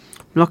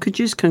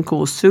 Blockages can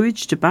cause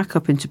sewage to back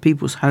up into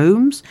people's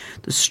homes,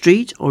 the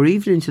street, or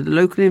even into the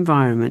local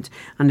environment,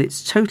 and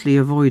it's totally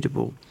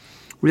avoidable.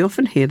 We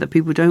often hear that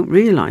people don't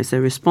realise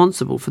they're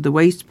responsible for the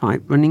waste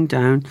pipe running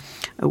down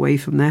away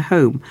from their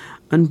home.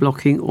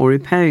 Unblocking or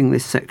repairing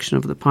this section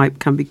of the pipe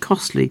can be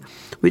costly,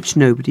 which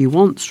nobody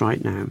wants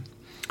right now.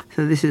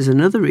 So this is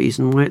another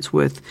reason why it's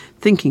worth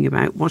thinking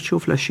about what you're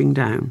flushing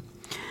down.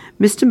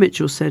 Mr.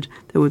 Mitchell said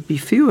there would be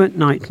fewer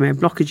nightmare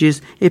blockages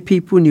if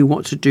people knew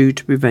what to do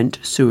to prevent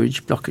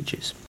sewage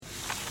blockages.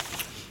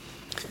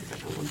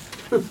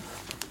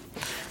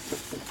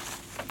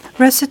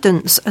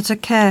 Residents at a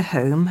care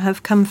home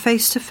have come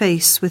face to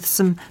face with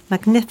some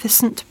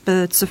magnificent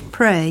birds of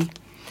prey.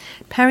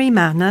 Perry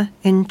Manor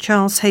in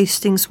Charles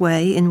Hastings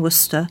Way in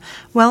Worcester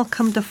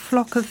welcomed a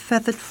flock of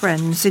feathered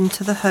friends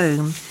into the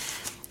home,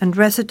 and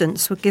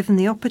residents were given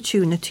the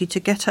opportunity to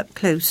get up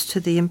close to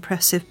the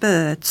impressive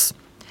birds.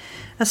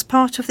 As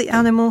part of the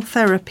animal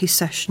therapy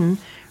session,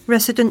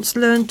 residents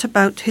learnt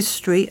about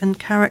history and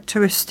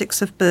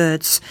characteristics of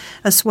birds,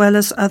 as well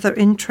as other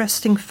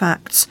interesting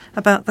facts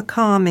about the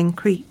calming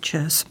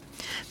creatures.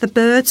 The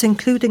birds,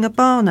 including a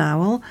barn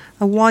owl,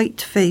 a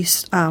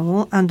white-faced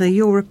owl and a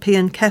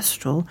European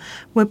kestrel,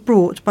 were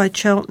brought by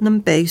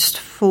Cheltenham-based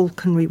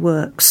Falconry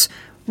Works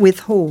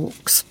with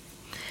hawks.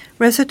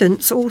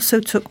 Residents also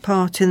took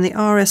part in the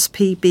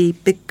RSPB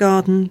Big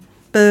Garden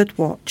Bird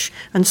Watch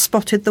and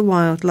spotted the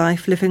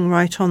wildlife living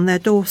right on their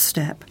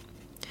doorstep.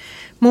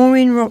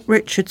 Maureen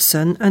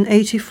Richardson, an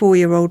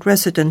 84-year-old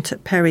resident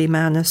at Perry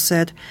Manor,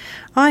 said,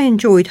 "I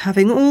enjoyed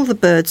having all the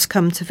birds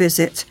come to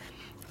visit.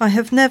 I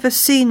have never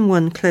seen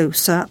one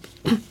close up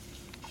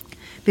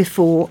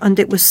before, and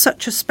it was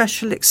such a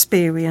special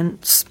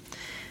experience."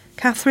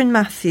 Catherine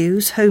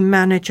Matthews, home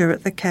manager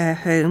at the care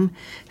home,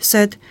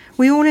 said,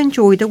 "We all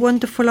enjoyed a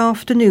wonderful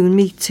afternoon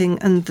meeting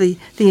and the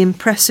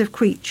impressive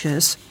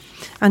creatures,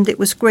 and it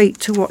was great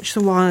to watch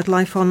the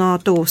wildlife on our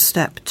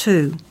doorstep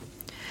too.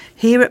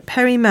 Here at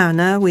Perry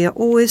Manor, we are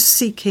always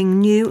seeking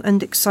new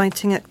and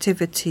exciting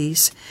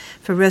activities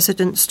for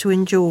residents to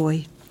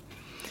enjoy.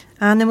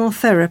 Animal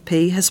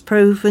therapy has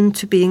proven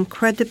to be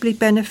incredibly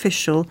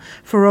beneficial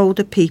for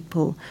older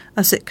people,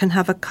 as it can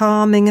have a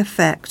calming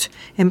effect,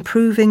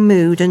 improving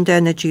mood and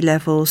energy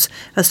levels,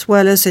 as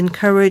well as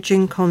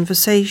encouraging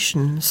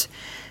conversations.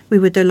 We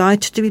were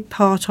delighted to be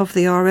part of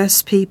the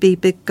RSPB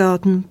Big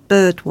Garden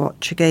Bird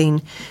Watch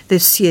again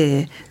this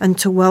year and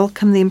to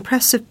welcome the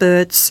impressive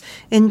birds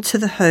into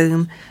the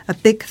home. A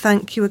big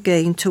thank you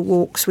again to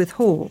Walks with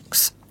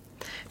Hawks."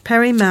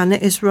 Perry Manor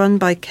is run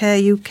by Care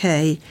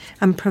UK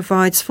and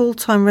provides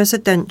full-time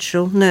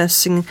residential,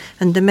 nursing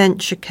and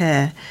dementia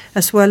care,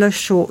 as well as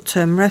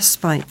short-term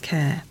respite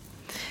care.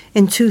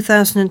 In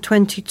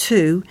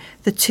 2022,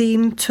 the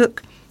team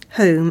took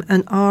home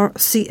an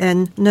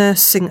RCN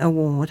Nursing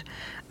Award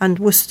and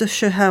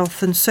Worcestershire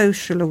Health and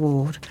Social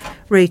Award,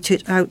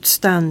 rated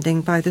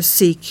outstanding by the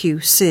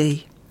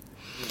CQC.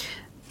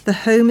 The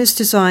home is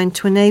designed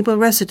to enable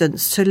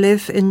residents to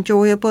live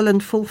enjoyable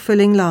and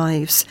fulfilling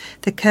lives.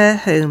 The care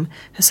home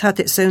has had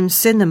its own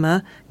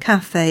cinema,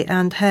 cafe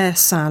and hair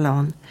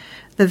salon.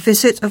 The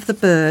visit of the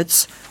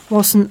birds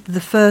wasn't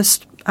the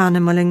first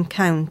animal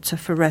encounter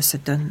for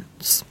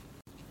residents.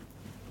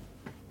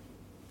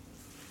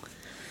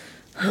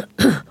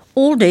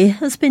 Aldi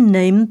has been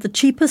named the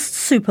cheapest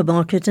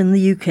supermarket in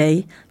the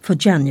UK for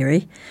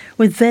January,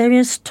 with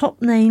various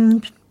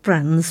top-named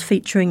brands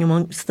featuring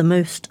amongst the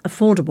most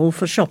affordable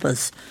for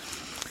shoppers.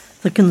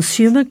 The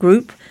consumer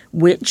group,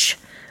 which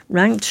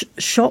ranked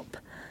shop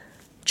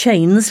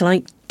chains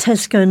like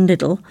Tesco and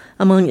Lidl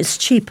among its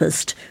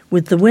cheapest,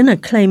 with the winner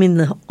claiming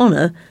the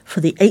honour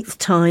for the 8th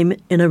time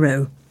in a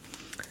row.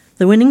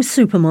 The winning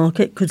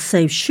supermarket could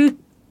save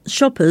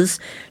shoppers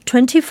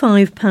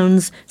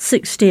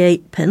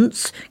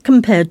 £25.68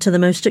 compared to the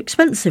most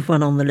expensive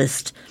one on the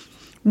list,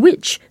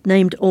 which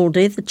named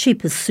Aldi the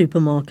cheapest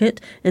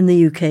supermarket in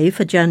the UK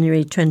for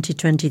January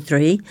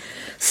 2023,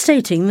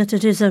 stating that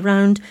it is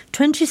around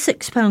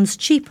 £26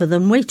 cheaper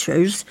than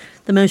Waitrose,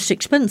 the most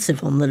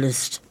expensive on the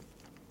list.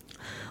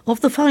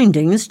 Of the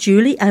findings,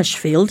 Julie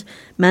Ashfield,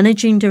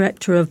 Managing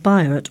Director of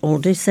Buyer at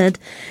Aldi, said,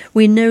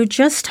 "We know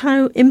just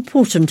how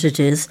important it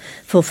is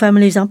for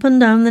families up and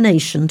down the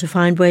nation to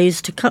find ways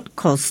to cut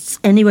costs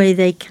any way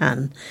they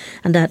can.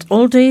 And at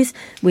Aldi's,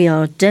 we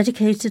are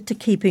dedicated to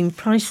keeping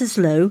prices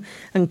low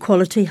and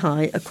quality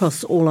high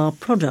across all our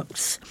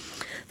products."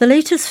 The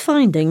latest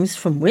findings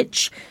from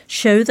which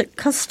show that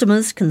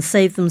customers can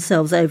save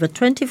themselves over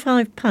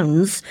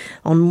 £25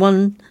 on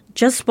one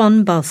just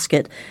one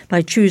basket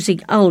by choosing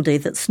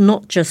Aldi that's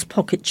not just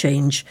pocket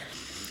change.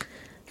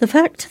 The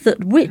fact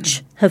that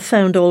Which have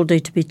found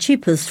Aldi to be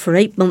cheapest for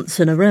 8 months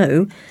in a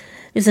row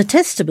is a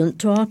testament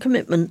to our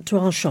commitment to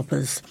our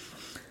shoppers.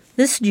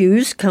 This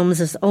news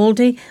comes as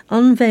Aldi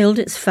unveiled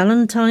its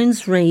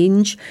Valentine's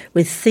range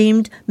with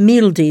themed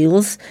meal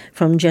deals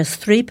from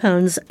just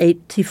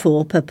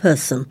 £3.84 per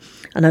person,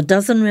 and a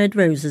dozen red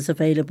roses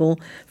available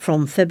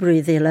from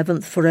February the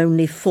 11th for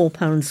only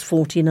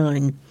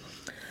 £4.49.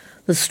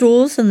 The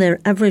stores and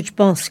their average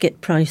basket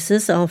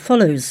prices are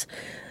follows.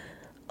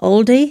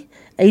 Aldi,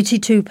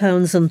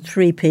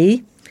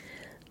 £82.03,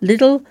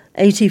 Lidl,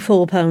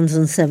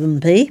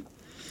 £84.07,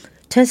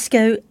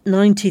 Tesco,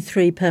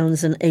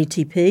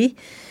 £93.80,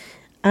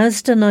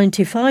 Asda,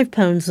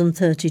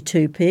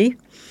 £95.32,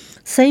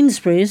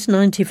 Sainsbury's,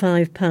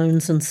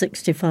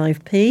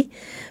 £95.65,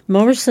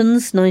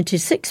 Morrison's,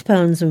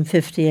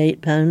 £96.58,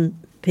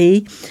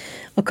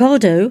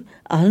 Ocado,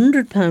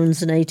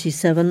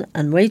 £100.87,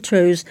 and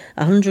Waitrose,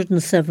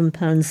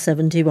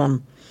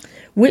 £107.71,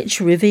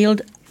 which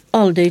revealed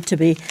Aldi to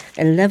be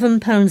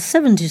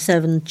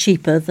 £11.77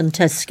 cheaper than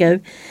Tesco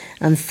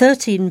and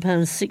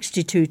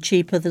 £13.62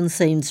 cheaper than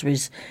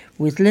Sainsbury's,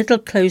 with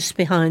Lidl close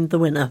behind the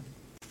winner.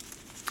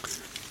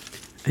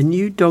 A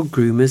new dog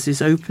groomers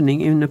is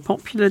opening in a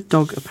popular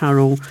dog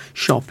apparel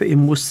shop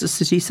in Worcester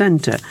city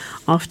centre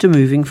after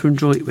moving from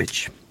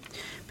Droitwich.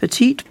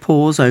 Petite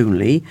Paws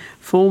Only,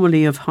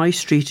 formerly of High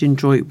Street in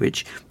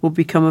Droitwich, will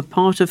become a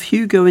part of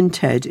Hugo and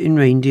Ted in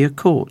Reindeer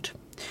Court.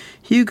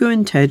 Hugo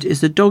and Ted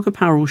is a dog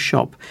apparel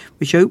shop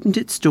which opened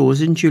its doors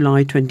in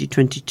July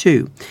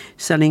 2022,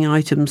 selling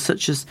items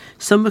such as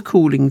summer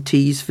cooling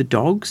tees for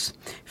dogs,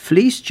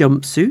 fleece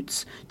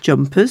jumpsuits,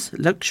 jumpers,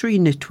 luxury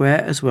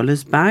knitwear, as well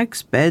as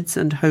bags, beds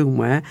and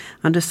homeware,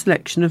 and a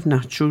selection of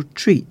natural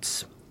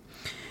treats.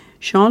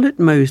 Charlotte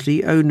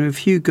Mosley, owner of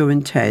Hugo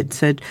and Ted,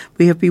 said,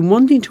 "We have been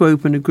wanting to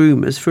open a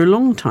groomers for a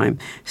long time,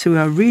 so we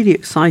are really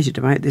excited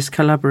about this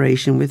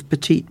collaboration with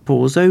Petite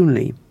Paws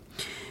Only."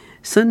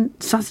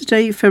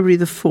 Saturday, February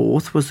the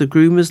 4th, was the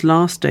groomer's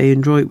last day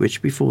in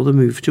Droitwich before the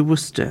move to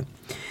Worcester.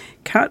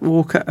 Kat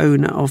Walker,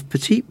 owner of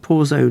Petite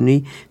Paws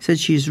Only, said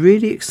she is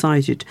really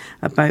excited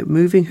about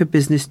moving her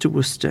business to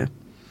Worcester.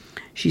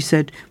 She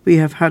said, "We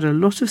have had a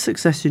lot of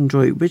success in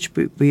Droitwich,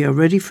 but we are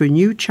ready for a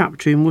new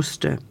chapter in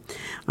Worcester.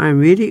 I am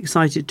really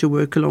excited to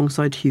work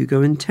alongside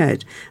Hugo and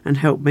Ted and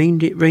help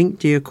make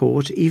Reindeer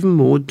Court even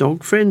more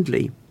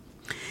dog-friendly.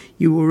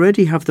 You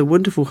already have the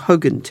wonderful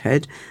Hug and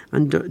Ted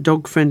and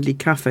dog-friendly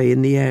cafe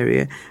in the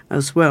area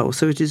as well,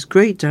 so it is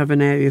great to have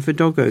an area for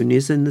dog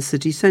owners in the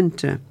city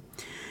centre.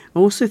 I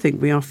also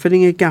think we are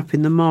filling a gap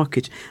in the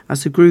market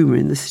as a groomer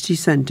in the city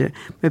centre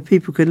where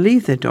people can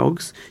leave their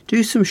dogs,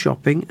 do some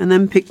shopping and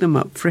then pick them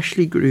up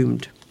freshly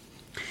groomed."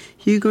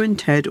 Hugo and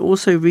Ted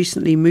also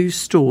recently moved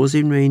stores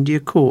in Reindeer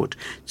Court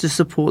to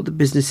support the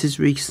business's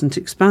recent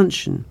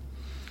expansion.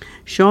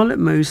 Charlotte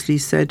Mosley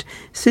said,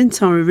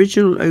 "Since our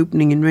original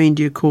opening in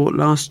Reindeer Court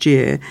last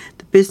year,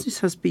 the business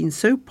has been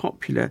so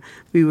popular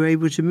we were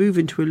able to move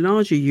into a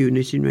larger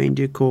unit in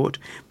Reindeer Court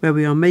where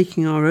we are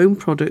making our own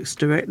products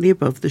directly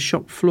above the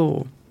shop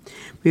floor.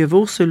 We have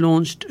also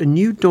launched a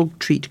new dog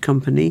treat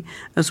company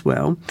as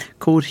well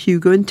called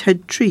Hugo and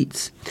Ted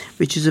Treats,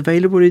 which is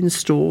available in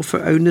store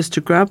for owners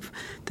to grab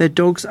their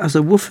dogs as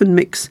a woof and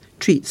mix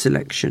treat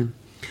selection.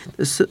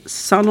 The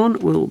salon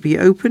will be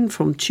open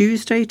from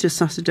Tuesday to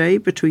Saturday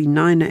between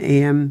 9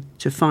 a.m.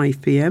 to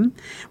 5 p.m,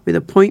 with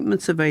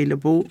appointments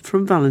available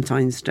from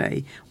Valentine's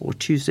Day or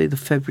Tuesday,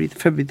 February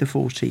the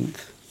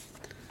 14th.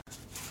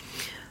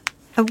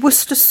 A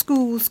Worcester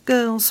Schools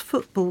girls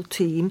football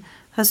team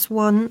has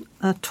won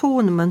a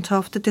tournament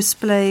after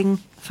displaying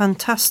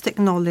fantastic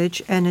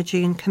knowledge,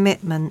 energy and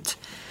commitment.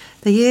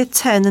 The Year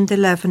 10 and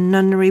 11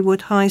 Nunnery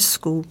Wood High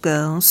School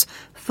girls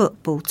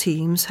football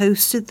teams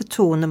hosted the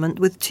tournament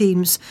with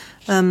teams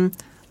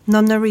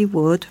Nunnery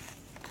Wood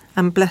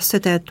and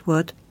Blessed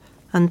Edward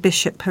and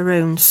Bishop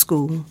Perrone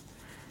School.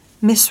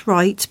 Miss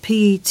Wright,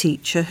 PE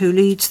teacher who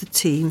leads the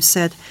team,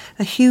 said,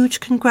 "A huge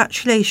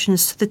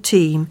congratulations to the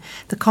team.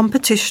 The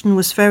competition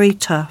was very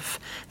tough.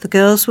 The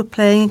girls were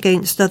playing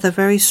against other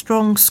very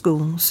strong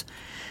schools.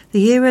 The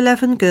Year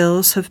 11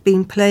 girls have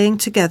been playing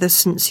together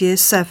since Year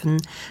 7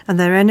 and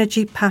their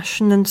energy,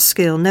 passion and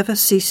skill never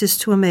ceases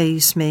to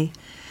amaze me.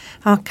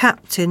 Our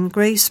captain,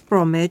 Grace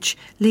Bromwich,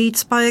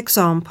 leads by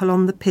example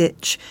on the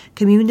pitch,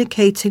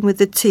 communicating with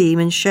the team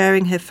and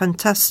sharing her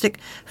fantastic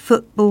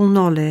football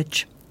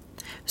knowledge.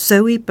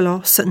 Zoe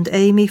Bloss and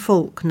Amy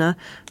Faulkner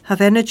have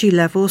energy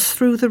levels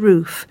through the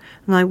roof,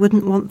 and I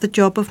wouldn't want the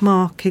job of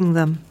marking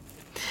them.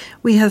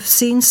 We have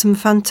seen some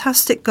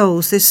fantastic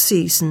goals this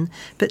season,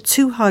 but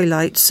 2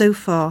 highlights so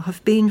far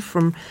have been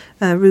from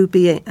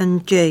Ruby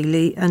and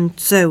Jaylee and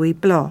Zoe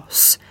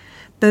Bloss,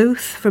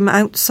 both from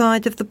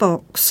outside of the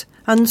box.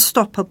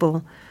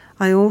 Unstoppable.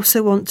 I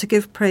also want to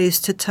give praise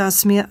to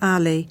Tasmia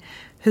Ali,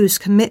 whose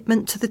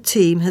commitment to the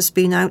team has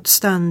been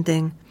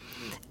outstanding.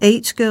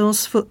 8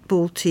 girls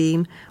football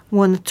team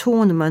won a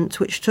tournament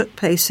which took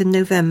place in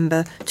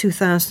November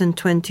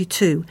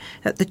 2022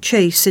 at the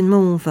Chase in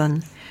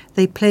Malvern.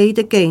 They played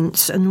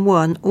against and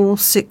won all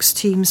 6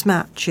 teams'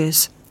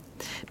 matches.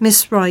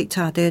 Miss Wright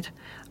added,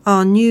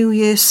 "Our new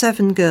Year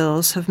 7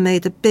 girls have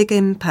made a big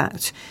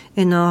impact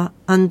in our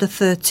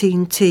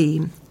under-13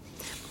 team."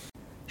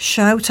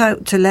 Shout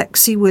out to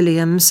Lexi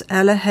Williams,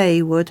 Ella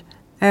Haywood,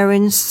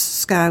 Erin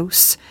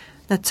Scouse,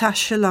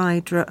 Natasha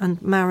Lydra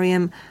and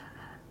Mariam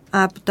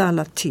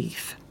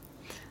Abdallatif.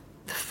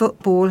 The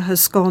football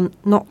has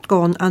not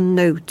gone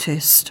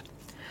unnoticed.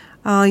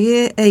 Our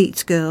Year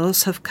 8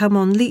 girls have come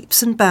on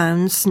leaps and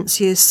bounds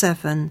since Year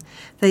 7.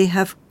 They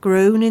have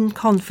grown in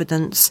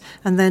confidence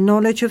and their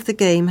knowledge of the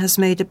game has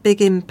made a big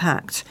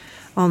impact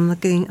on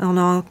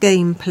our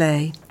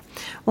gameplay.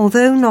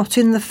 Although not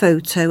in the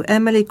photo,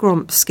 Emily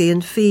Gromsky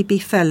and Phoebe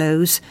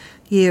Fellows,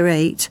 Year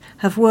 8,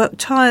 have worked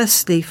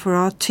tirelessly for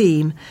our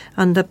team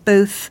and are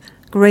both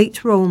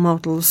great role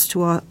models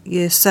to our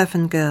Year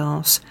 7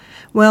 girls.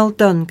 Well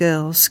done,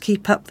 girls.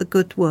 Keep up the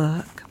good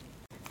work.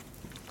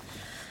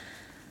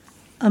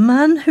 A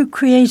man who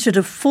created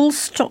a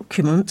false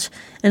document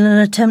in an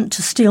attempt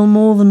to steal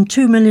more than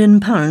 £2 million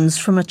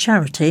from a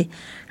charity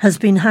has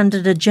been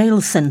handed a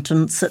jail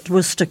sentence at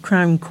Worcester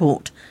Crown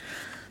Court.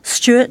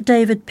 Stuart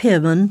David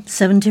Pearman,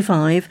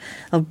 75,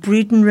 of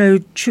Breedon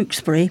Road,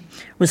 Tewkesbury,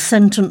 was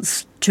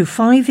sentenced to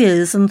 5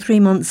 years and 3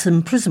 months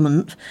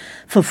imprisonment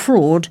for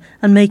fraud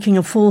and making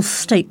a false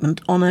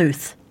statement on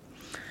oath.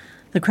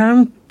 The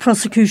Crown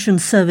Prosecution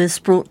Service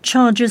brought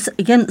charges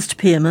against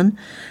Pearman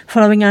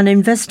following an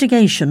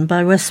investigation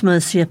by West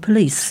Mercia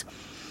Police.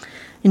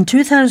 In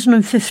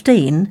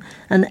 2015,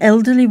 an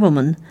elderly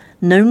woman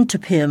known to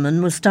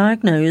Pearman was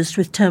diagnosed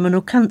with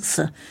terminal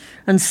cancer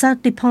and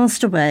sadly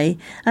passed away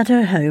at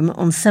her home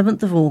on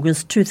 7th of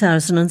August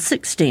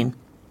 2016.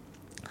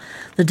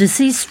 The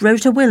deceased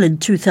wrote a will in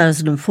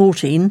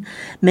 2014,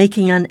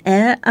 making an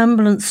air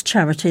ambulance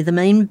charity the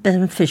main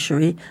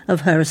beneficiary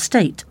of her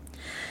estate.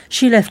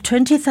 She left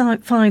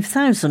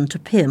 $25,000 to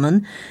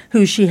Pearman,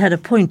 who she had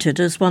appointed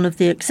as one of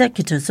the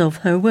executors of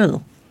her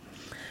will.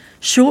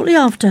 Shortly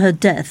after her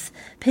death,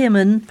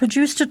 Pearman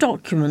produced a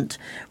document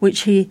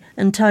which he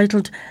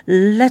entitled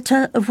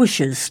Letter of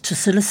Wishes to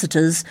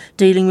solicitors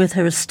dealing with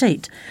her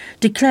estate,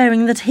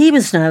 declaring that he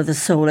was now the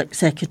sole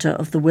executor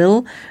of the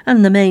will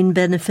and the main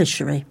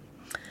beneficiary.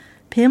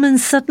 Pearman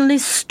suddenly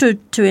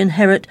stood to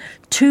inherit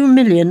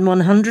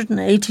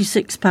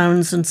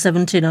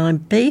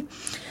 £2,186.79,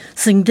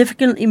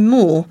 significantly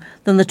more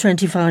than the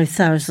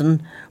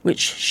 $25,000 which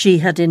she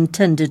had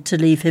intended to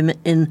leave him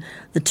in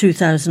the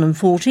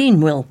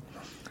 2014 will.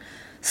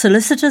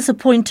 Solicitors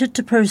appointed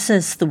to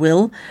process the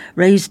will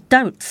raised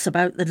doubts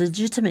about the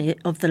legitimacy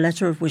of the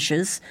letter of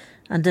wishes,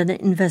 and an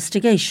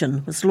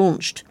investigation was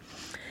launched.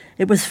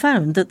 It was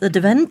found that the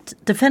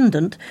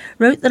defendant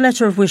wrote the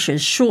letter of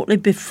wishes shortly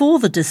before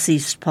the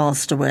deceased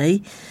passed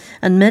away,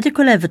 and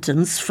medical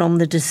evidence from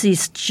the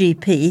deceased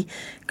GP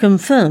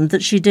confirmed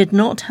that she did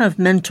not have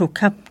mental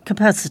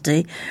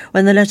capacity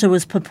when the letter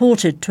was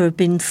purported to have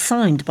been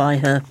signed by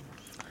her.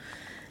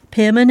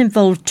 Pearman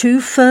involved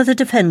 2 further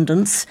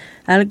defendants,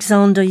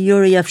 Alexander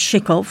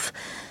Yuriev-Shikov,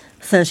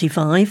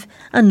 35,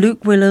 and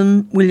Luke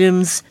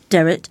Williams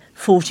Derritt,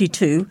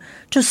 42,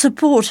 to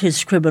support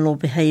his criminal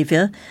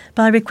behaviour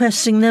by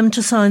requesting them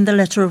to sign the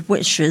letter of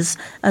wishes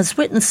as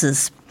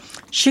witnesses.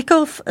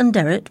 Shikov and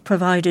Derritt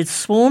provided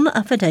sworn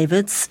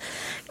affidavits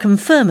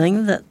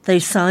confirming that they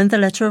signed the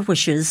letter of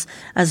wishes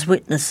as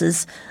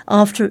witnesses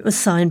after it was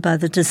signed by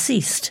the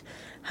deceased.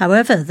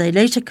 However, they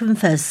later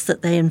confessed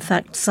that they in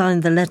fact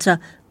signed the letter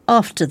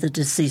after the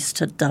deceased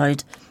had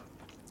died.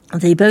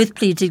 They both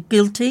pleaded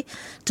guilty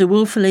to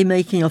wilfully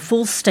making a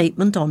false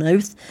statement on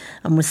oath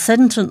and were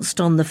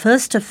sentenced on the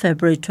 1st of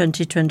February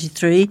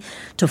 2023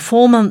 to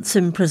 4 months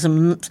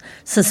imprisonment,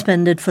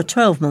 suspended for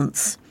 12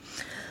 months.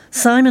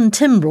 Simon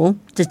Timbrell,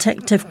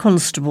 Detective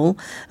Constable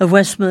of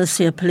West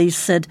Mercia Police,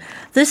 said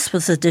this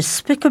was a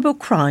despicable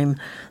crime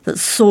that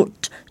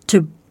sought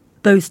to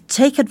both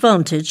take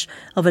advantage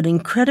of an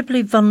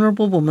incredibly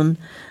vulnerable woman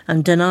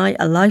and deny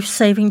a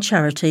life-saving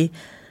charity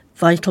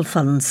vital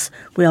funds.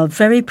 We are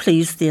very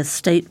pleased the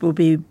estate will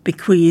be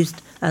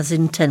bequeathed as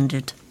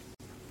intended.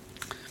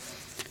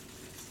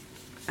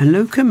 A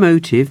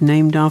locomotive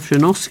named after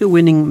an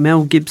Oscar-winning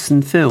Mel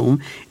Gibson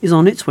film is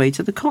on its way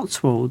to the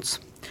Cotswolds.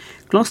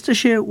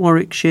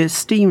 Gloucestershire-Warwickshire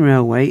Steam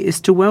Railway is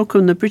to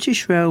welcome the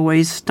British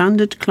Railways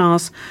Standard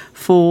Class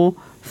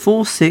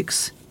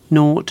 4460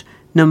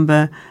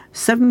 number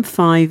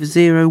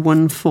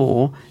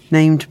 75014,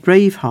 named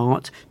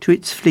Braveheart, to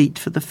its fleet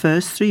for the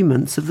first 3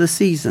 months of the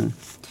season.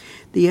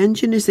 The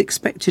engine is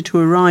expected to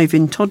arrive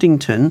in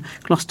Toddington,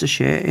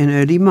 Gloucestershire, in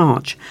early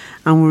March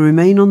and will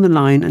remain on the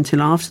line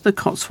until after the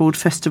Cotswold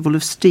Festival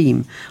of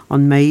Steam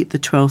on May the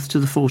 12th to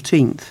the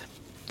 14th.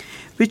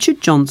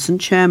 Richard Johnson,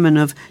 chairman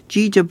of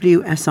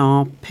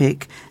GWSR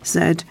PIC,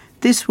 said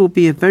This will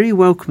be a very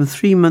welcome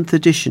 3-month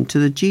addition to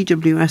the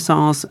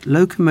GWSR's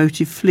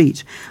locomotive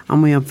fleet,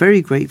 and we are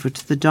very grateful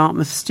to the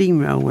Dartmouth Steam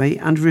Railway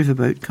and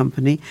Riverboat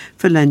Company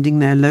for lending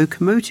their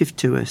locomotive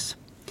to us.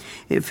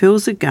 It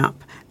fills a gap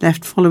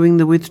left following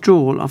the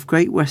withdrawal of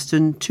Great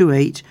Western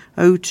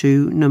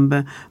 2802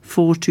 number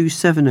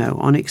 4270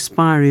 on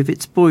expiry of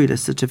its boiler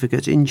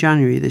certificate in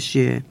January this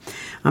year,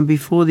 and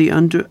before the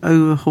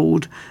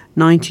overhauled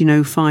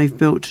 1905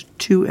 built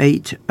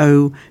 280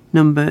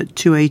 number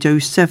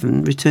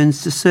 2807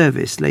 returns to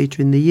service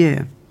later in the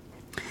year.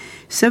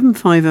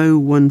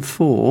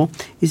 75014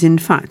 is in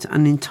fact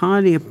an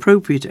entirely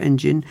appropriate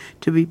engine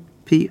to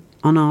be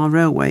on our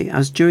railway,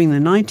 as during the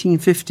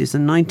 1950s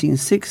and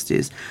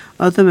 1960s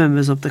other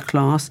members of the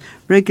class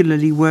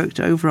regularly worked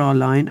over our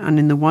line and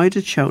in the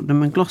wider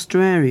Cheltenham and Gloucester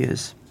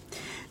areas.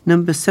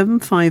 Number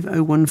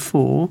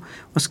 75014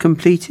 was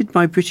completed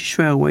by British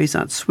Railways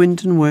at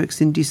Swindon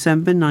Works in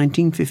December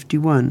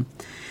 1951,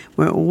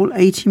 where all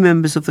 80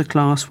 members of the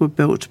class were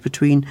built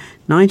between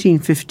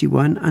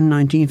 1951 and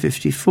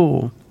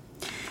 1954.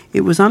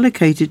 It was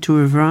allocated to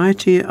a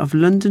variety of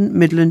London,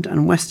 Midland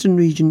and Western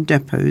Region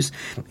depots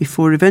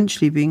before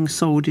eventually being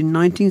sold in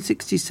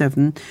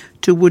 1967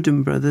 to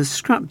Woodham Brothers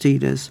scrap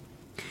dealers.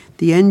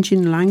 The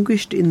engine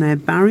languished in their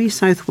Barry,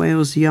 South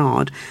Wales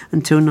yard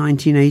until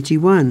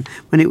 1981,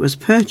 when it was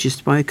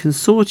purchased by a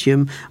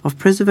consortium of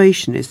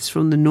preservationists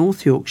from the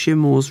North Yorkshire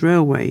Moors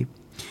Railway.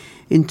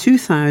 In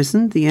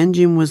 2000, the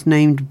engine was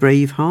named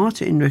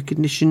Braveheart in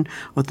recognition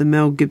of the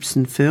Mel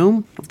Gibson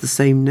film of the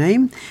same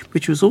name,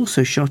 which was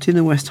also shot in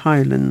the West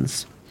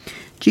Highlands.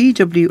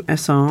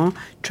 GWSR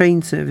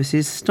train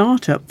services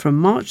start up from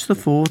March the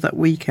 4th at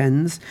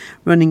weekends,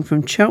 running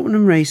from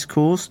Cheltenham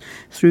Racecourse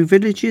through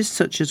villages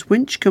such as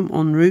Winchcombe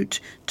en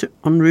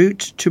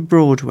route to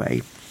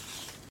Broadway.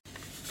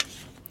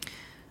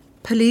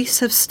 Police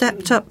have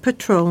stepped up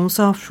patrols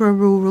after a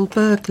rural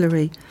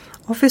burglary.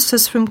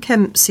 Officers from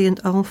Kempsey and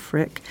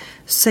Alfric,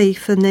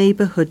 Safer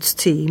Neighbourhoods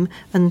team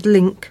and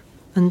Link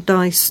and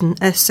Dyson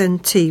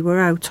SNT were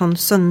out on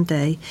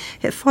Sunday.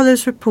 It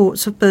follows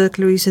reports of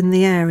burglaries in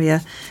the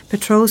area.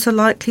 Patrols are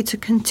likely to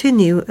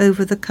continue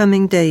over the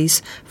coming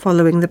days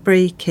following the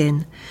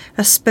break-in.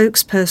 A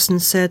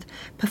spokesperson said,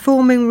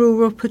 performing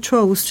rural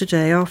patrols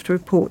today after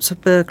reports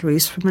of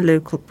burglaries from a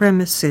local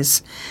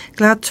premises.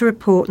 Glad to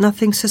report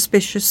nothing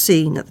suspicious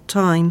seen at the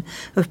time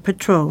of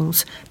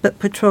patrols, but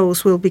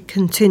patrols will be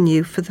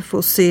continued for the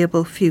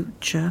foreseeable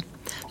future.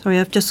 Sorry,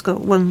 I've just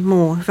got one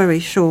more, very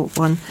short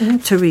one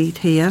to read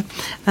here.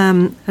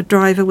 A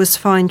driver was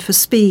fined for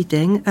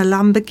speeding. A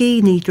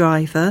Lamborghini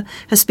driver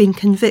has been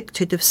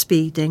convicted of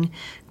speeding.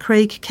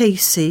 Craig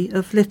Casey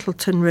of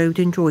Littleton Road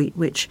in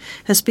Droitwich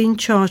has been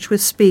charged with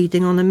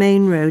speeding on a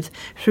main road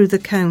through the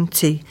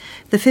county.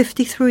 The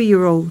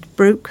 53-year-old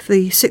broke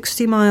the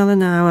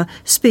 60-mile-an-hour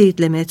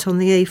speed limit on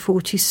the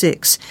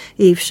A46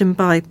 Evesham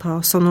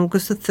bypass on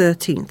August the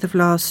 13th of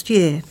last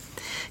year.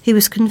 He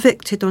was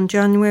convicted on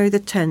January the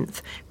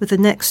 10th, with the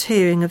next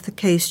hearing of the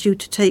case due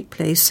to take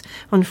place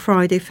on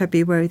Friday,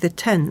 February the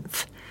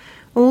 10th.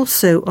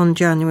 Also on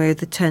January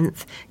the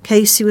 10th,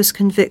 Casey was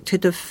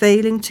convicted of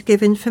failing to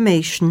give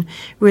information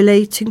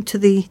relating to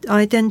the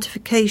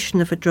identification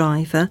of a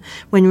driver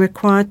when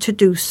required to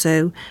do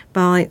so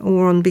by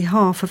or on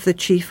behalf of the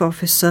Chief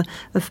Officer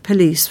of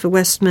Police for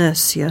West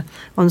Mercia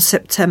on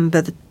September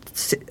the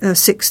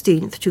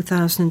 16th,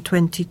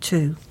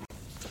 2022.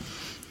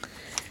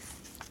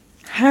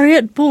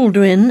 Harriet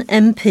Baldwin,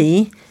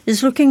 MP,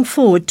 is looking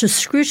forward to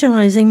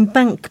scrutinising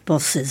bank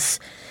bosses.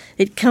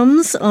 It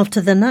comes after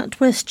the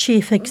NatWest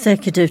Chief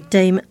Executive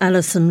Dame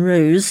Alison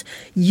Rose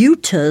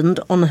U-turned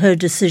on her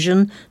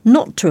decision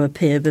not to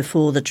appear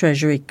before the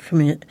Treasury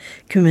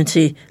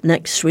Committee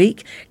next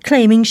week,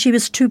 claiming she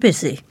was too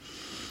busy.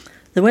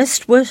 The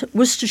West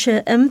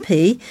Worcestershire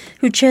MP,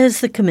 who chairs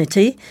the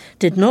committee,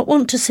 did not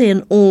want to see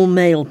an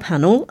all-male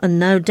panel, and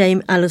now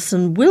Dame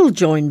Alison will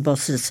join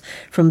bosses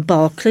from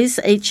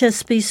Barclays,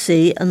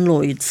 HSBC and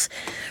Lloyds.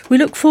 We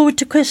look forward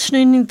to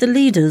questioning the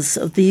leaders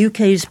of the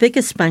UK's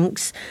biggest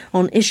banks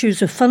on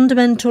issues of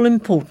fundamental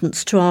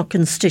importance to our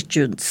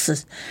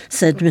constituents,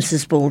 said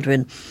Mrs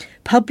Baldwin.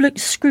 Public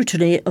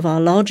scrutiny of our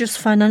largest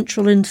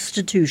financial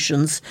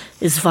institutions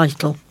is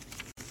vital.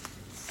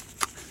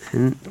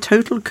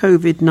 Total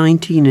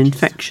COVID-19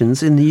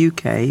 infections in the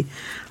UK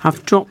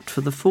have dropped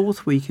for the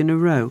fourth week in a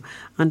row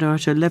and are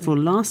at a level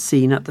last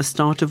seen at the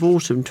start of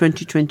autumn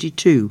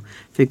 2022,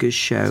 figures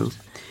show.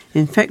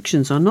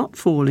 Infections are not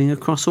falling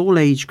across all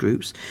age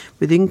groups,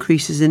 with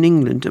increases in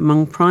England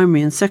among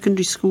primary and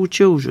secondary school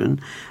children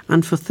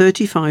and for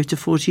 35 to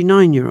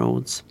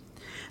 49-year-olds.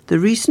 The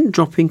recent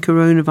drop in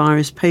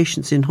coronavirus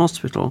patients in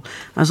hospital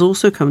has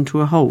also come to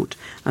a halt,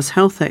 as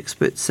health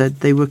experts said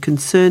they were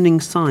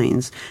concerning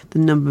signs the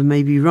number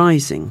may be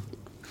rising.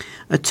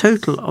 A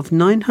total of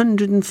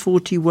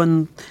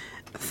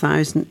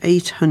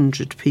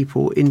 941,800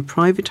 people in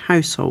private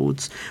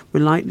households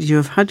were likely to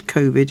have had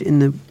COVID in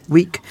the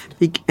week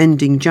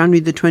ending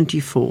January the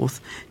 24th,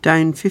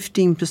 down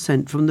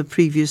 15% from the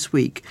previous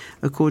week,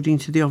 according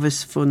to the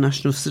Office for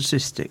National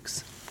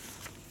Statistics.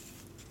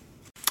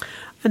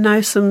 And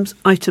now some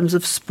items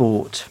of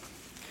sport.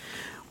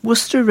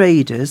 Worcester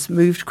Raiders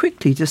moved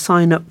quickly to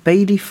sign up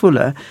Bailey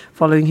Fuller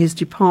following his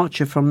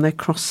departure from their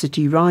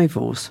cross-city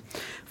rivals.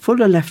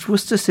 Fuller left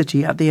Worcester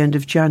City at the end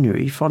of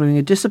January following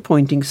a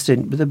disappointing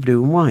stint with the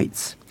Blue and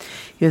Whites.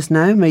 He has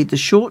now made the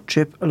short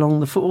trip along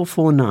the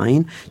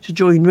 449 to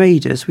join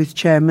Raiders with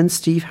chairman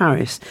Steve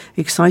Harris,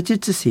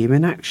 excited to see him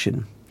in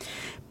action.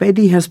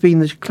 Bailey has been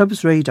the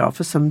club's radar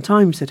for some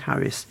time, said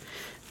Harris.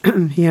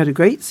 He had a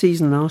great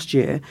season last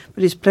year,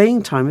 but his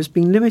playing time has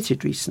been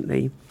limited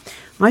recently.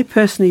 I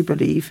personally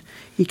believe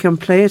he can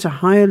play at a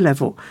higher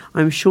level.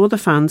 I'm sure the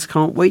fans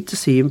can't wait to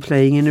see him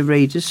playing in a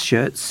Raiders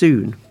shirt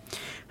soon.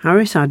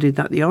 Harris added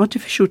that the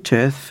artificial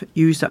turf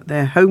used at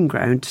their home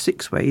ground,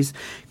 Sixways,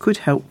 could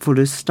help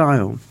Fuller's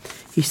style.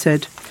 He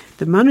said,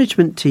 the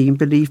management team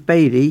believe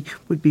Bailey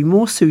would be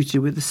more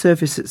suited with the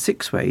surface at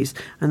Sixways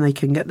and they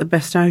can get the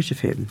best out of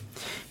him.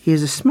 He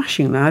is a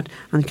smashing lad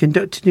and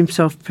conducted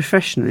himself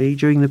professionally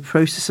during the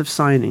process of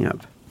signing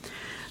up.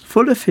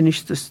 Fuller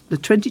finished the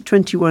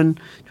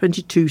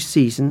 2021-22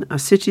 season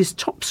as City's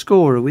top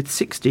scorer with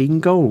 16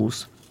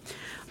 goals.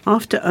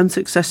 After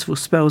unsuccessful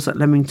spells at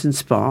Leamington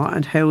Spa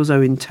and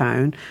Halesowen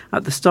Town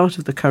at the start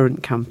of the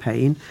current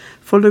campaign,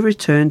 Fuller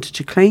returned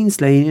to Claines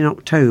Lane in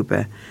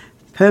October,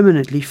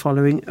 permanently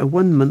following a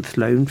 1-month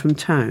loan from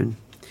town.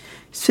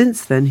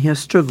 Since then he has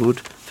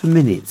struggled for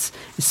minutes,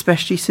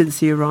 especially since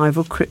the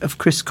arrival of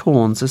Chris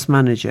Corns as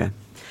manager.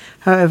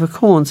 However,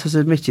 Corns has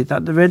admitted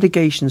that the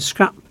relegation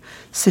Scrap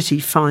City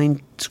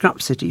find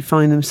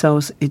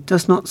themselves, it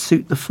does not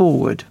suit the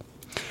forward.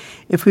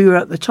 If we were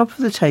at the top of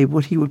the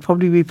table, he would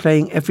probably be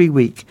playing every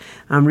week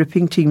and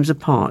ripping teams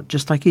apart,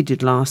 just like he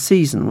did last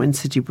season when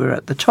City were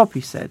at the top,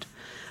 he said.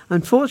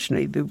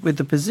 Unfortunately, with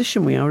the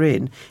position we are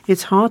in,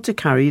 it's hard to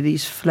carry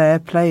these flair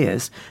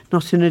players,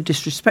 not in a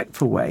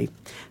disrespectful way.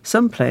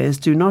 Some players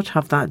do not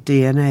have that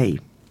DNA.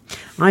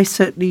 I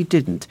certainly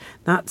didn't.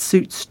 That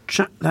suits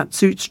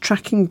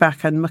tracking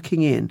back and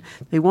mucking in.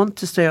 They want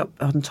to stay up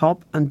on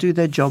top and do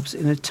their jobs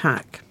in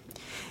attack.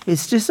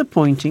 It's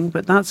disappointing,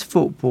 but that's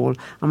football,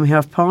 and we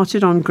have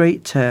parted on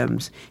great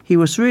terms. He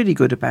was really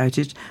good about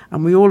it,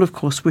 and we all, of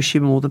course, wish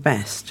him all the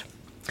best.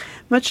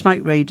 Much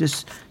like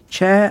Raiders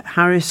Chair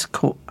Harris,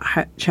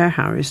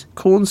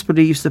 Corns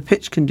believes the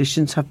pitch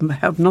conditions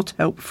have not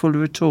helped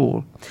Fuller at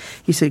all.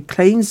 He said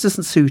Claines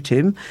doesn't suit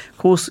him,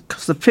 because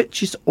the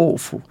pitch is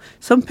awful.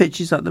 Some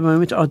pitches at the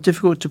moment are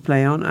difficult to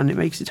play on, and it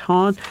makes it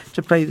hard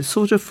to play the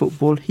sort of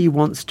football he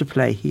wants to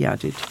play, he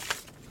added.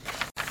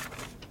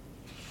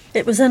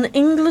 It was an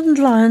England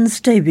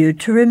Lions debut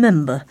to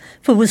remember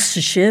for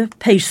Worcestershire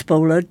pace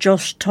bowler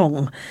Josh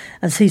Tong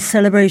as he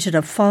celebrated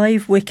a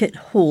 5-wicket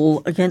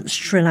haul against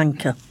Sri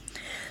Lanka.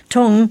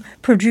 Tong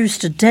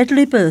produced a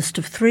deadly burst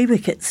of 3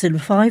 wickets in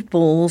 5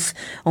 balls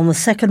on the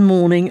second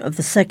morning of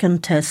the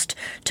second test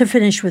to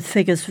finish with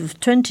figures of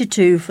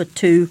 22 for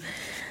 2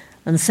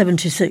 and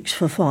 76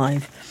 for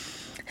 5.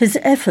 His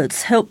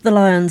efforts helped the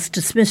Lions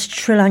dismiss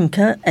Sri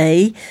Lanka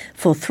A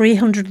for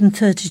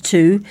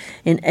 332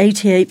 in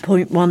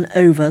 88.1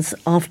 overs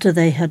after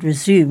they had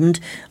resumed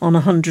on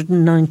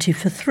 190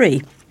 for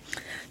 3.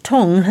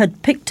 Tong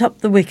had picked up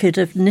the wicket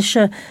of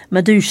Nisha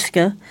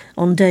Maduska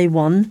on day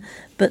 1,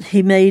 but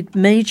he made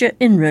major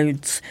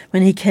inroads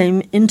when he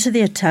came into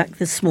the attack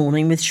this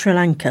morning with Sri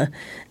Lanka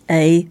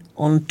A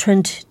on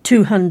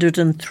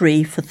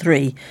 203 for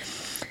 3.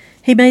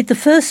 He made the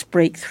first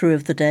breakthrough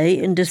of the day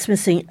in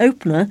dismissing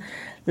opener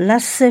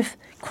Lasith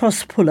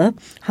Crosspuller,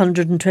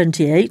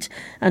 128,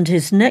 and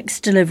his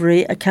next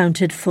delivery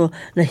accounted for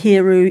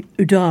Lahiru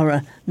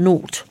Udara,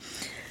 0.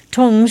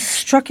 Tong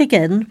struck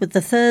again with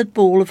the third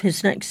ball of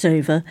his next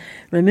over,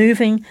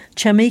 removing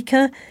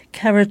Chamika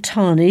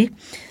Karatani,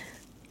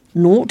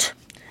 0,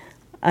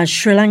 as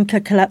Sri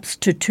Lanka collapsed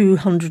to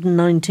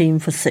 219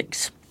 for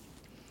 6.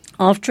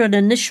 After an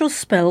initial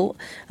spell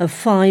of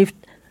 5-1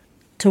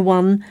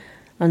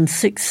 and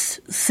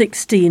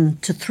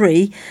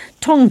 16-3,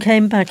 Tong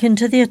came back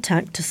into the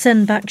attack to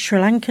send back Sri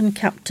Lankan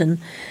captain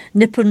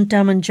Nipun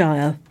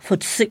Damanjaya for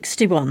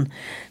 61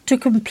 to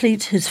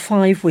complete his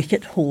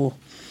 5-wicket haul.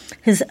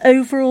 His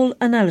overall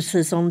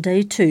analysis on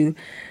day 2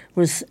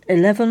 was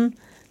 11,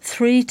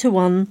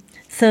 3-1,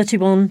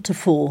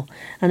 31-4,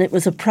 and it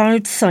was a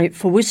proud sight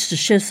for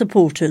Worcestershire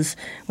supporters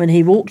when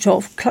he walked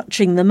off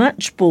clutching the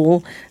match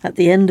ball at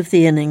the end of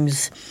the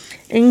innings.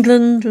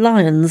 England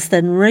Lions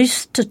then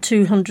raced to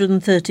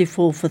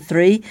 234 for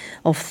 3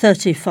 of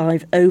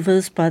 35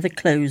 overs by the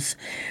close,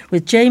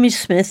 with Jamie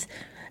Smith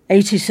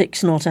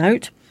 86 not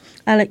out,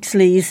 Alex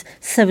Lees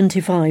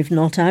 75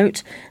 not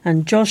out,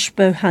 and Josh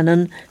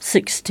Bohannon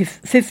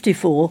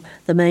 54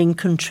 the main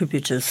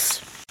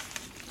contributors.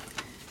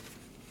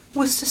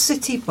 Worcester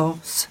City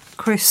boss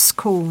Chris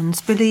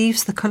Corns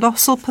believes the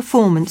colossal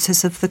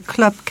performances of the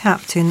club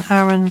captain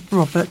Aaron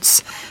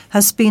Roberts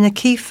has been a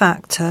key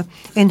factor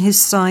in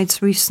his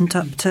side's recent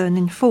upturn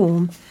in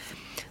form.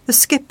 The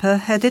skipper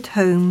headed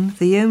home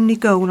the only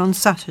goal on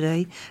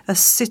Saturday as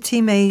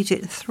City made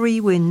it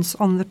 3 wins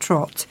on the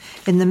trot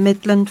in the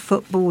Midland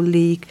Football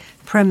League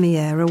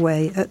Premier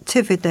away at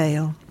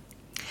Tividale.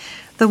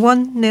 The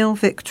 1-0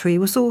 victory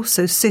was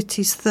also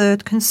City's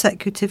third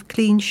consecutive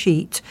clean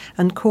sheet,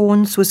 and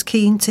Corns was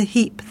keen to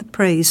heap the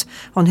praise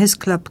on his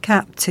club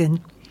captain.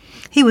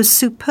 "He was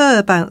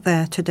superb out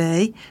there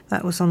today,"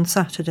 that was on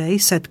Saturday,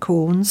 said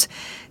Corns.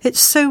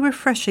 "It's so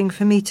refreshing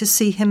for me to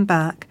see him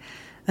back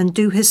and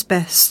do his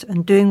best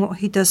and doing what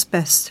he does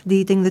best,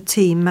 leading the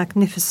team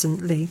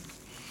magnificently.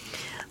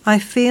 I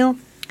feel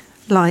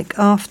like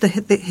after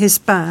his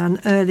ban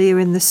earlier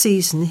in the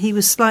season, he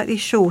was slightly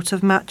short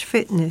of match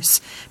fitness,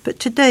 but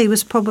today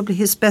was probably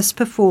his best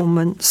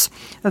performance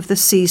of the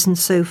season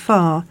so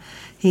far.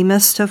 He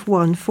must have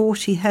won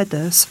 40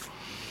 headers."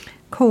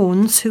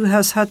 Corns, who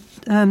has had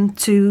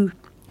to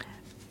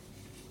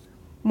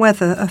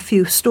weather a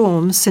few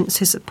storms since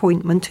his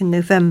appointment in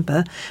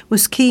November,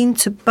 was keen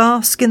to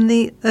bask in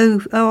the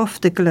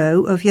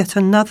afterglow of yet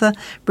another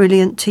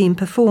brilliant team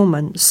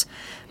performance.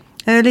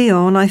 "Early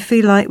on, I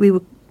feel like we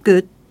were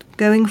good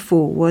going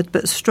forward,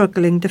 but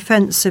struggling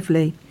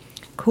defensively,"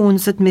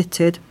 Corns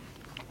admitted.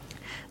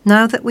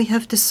 "Now that we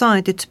have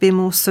decided to be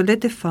more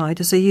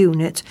solidified as a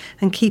unit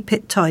and keep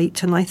it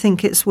tight, and I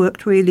think it's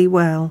worked really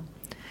well."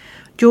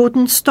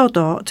 Jordan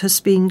Stoddart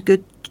has been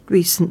good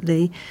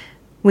recently.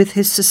 With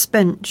his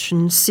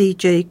suspension,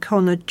 CJ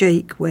Connor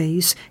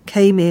Jakeways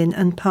came in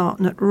and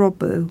partnered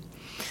Robbo,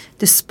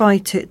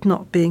 despite it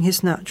not being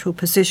his natural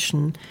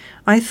position.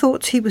 "I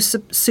thought he was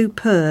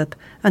superb,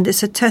 and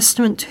it's a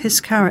testament to his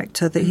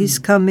character that he's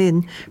come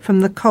in from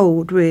the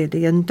cold,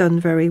 really, and done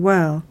very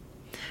well."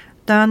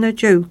 Dan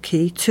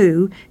Ajoki,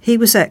 too, he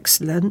was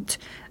excellent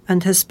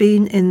and has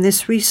been in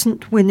this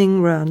recent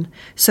winning run,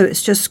 so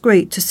it's just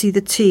great to see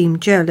the team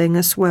gelling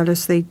as well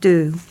as they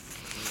do.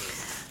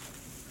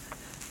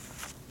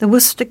 The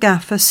Worcester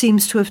gaffer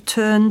seems to have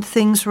turned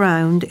things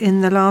round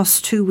in the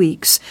last 2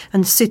 weeks,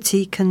 and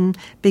City can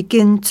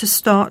begin to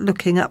start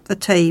looking up the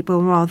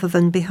table rather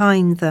than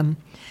behind them.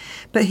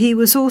 But he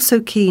was also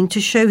keen to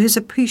show his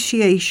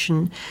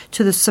appreciation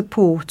to the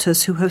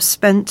supporters who have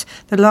spent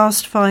the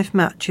last 5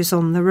 matches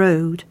on the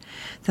road.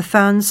 The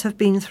fans have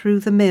been through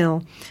the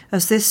mill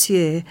as this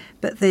year,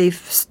 but they've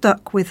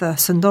stuck with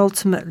us, and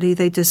ultimately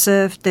they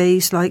deserve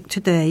days like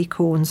today,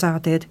 Corns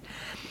added.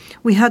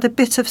 "We had a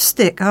bit of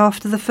stick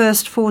after the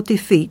first 4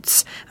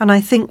 defeats, and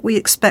I think we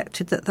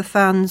expected that the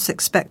fans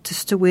expect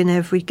us to win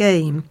every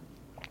game.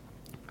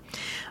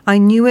 I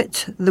knew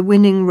it, the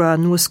winning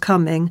run was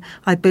coming.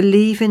 I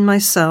believe in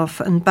myself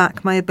and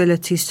back my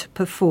abilities to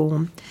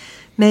perform.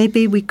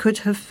 Maybe we could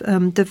have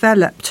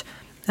developed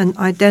an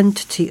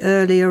identity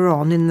earlier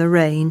on in the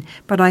reign,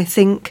 but I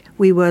think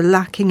we were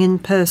lacking in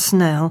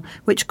personnel,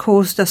 which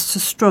caused us to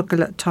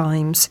struggle at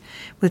times.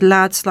 With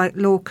lads like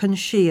Lorcan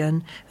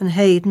Sheehan and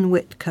Hayden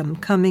Whitcomb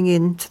coming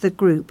into the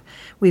group,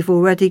 we've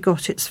already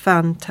got it's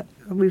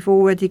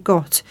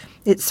fantastic.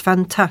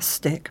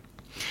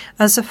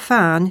 As a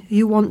fan,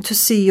 you want to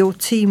see your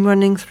team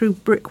running through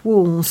brick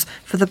walls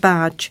for the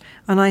badge,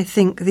 and I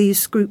think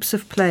these groups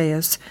of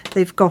players,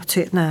 they've got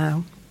it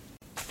now."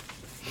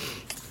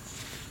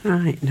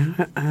 Right, now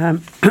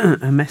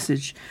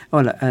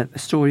a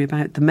story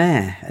about the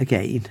mayor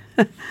again,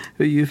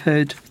 who you've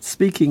heard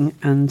speaking,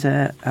 and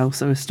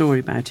also a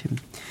story about him.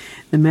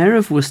 The Mayor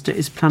of Worcester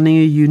is planning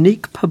a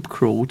unique pub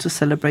crawl to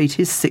celebrate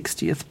his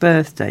 60th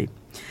birthday.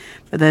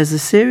 But there's a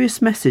serious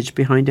message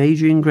behind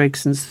Adrian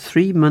Gregson's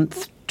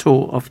 3-month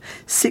tour of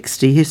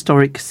 60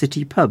 historic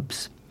city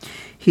pubs.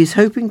 He is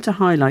hoping to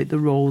highlight the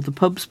role the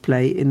pubs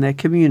play in their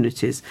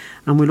communities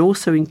and will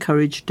also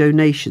encourage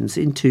donations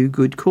in 2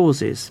 good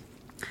causes.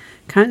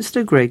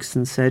 Councillor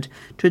Gregson said,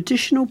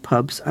 "Traditional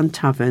pubs and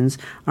taverns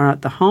are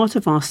at the heart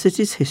of our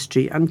city's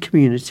history and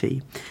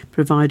community,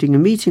 providing a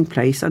meeting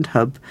place and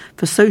hub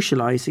for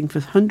socialising for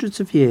hundreds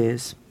of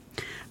years.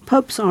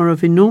 Pubs are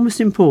of enormous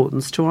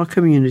importance to our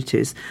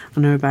communities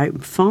and are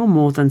about far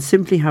more than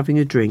simply having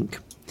a drink.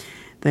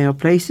 They are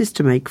places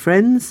to make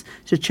friends,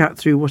 to chat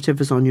through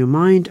whatever's on your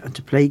mind, and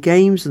to play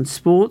games and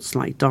sports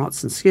like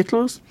darts and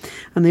skittles,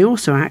 and they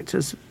also act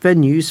as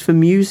venues for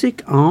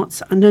music,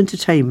 arts and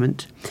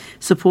entertainment,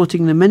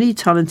 supporting the many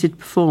talented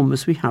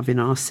performers we have in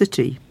our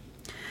city.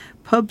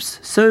 Pubs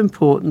so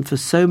important for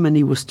so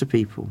many Worcester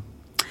people.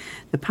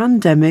 The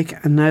pandemic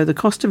and now the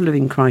cost of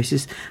living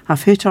crisis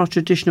have hit our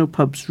traditional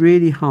pubs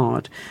really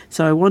hard,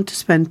 so I want to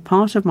spend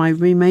part of my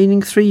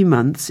remaining 3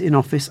 months in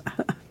office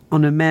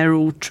on a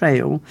mayoral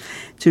trail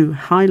to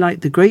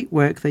highlight the great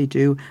work they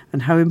do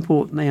and how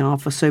important they are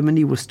for so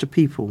many Worcester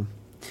people.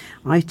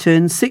 I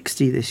turned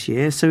 60 this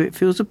year, so it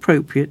feels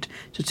appropriate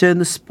to turn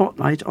the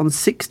spotlight on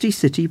 60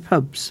 city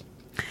pubs.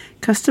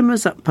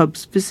 Customers at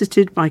pubs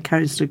visited by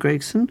Councillor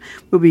Gregson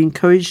will be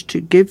encouraged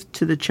to give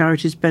to the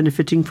charities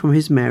benefiting from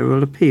his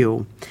mayoral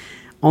appeal.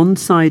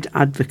 On-side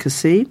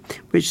advocacy,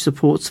 which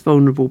supports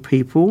vulnerable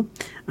people,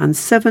 and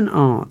 7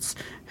 Arts,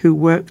 who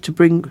work to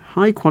bring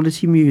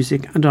high-quality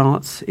music and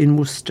arts in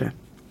Worcester.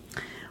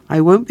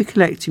 I won't be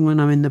collecting when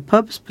I'm in the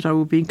pubs, but I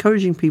will be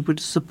encouraging people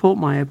to support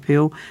my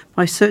appeal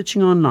by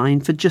searching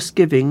online for Just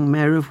Giving,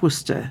 Mayor of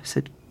Worcester,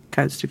 said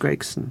Councillor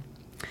Gregson.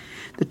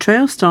 The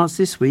trail starts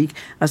this week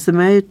as the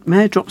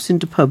mayor drops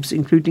into pubs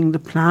including the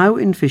Plough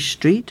in Fish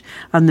Street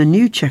and the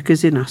New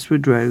Checkers in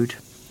Aswood Road,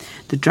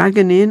 the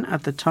Dragon Inn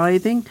at the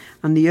Tithing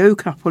and the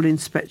Oak Apple in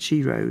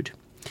Spetchey Road.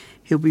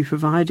 He'll be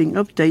providing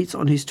updates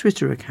on his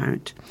Twitter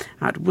account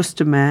at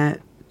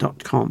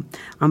worcestermayor.com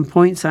and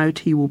points out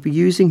he will be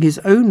using his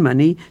own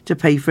money to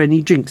pay for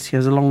any drinks he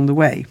has along the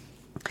way.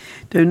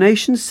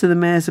 Donations to the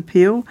Mayor's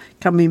Appeal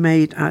can be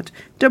made at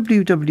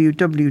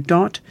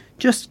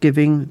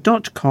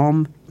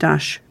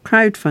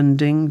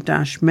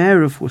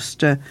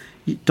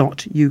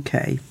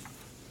www.justgiving.com/crowdfunding-mayorofworcester.uk.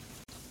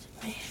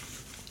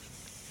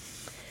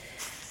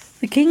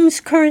 The King's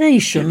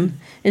coronation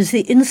is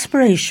the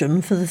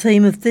inspiration for the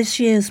theme of this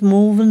year's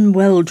Malvern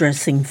Well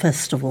Dressing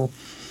Festival.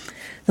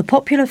 The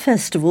popular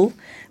festival,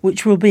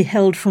 which will be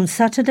held from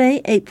Saturday,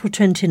 April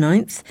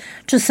 29th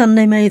to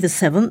Sunday, May the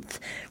 7th,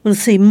 will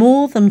see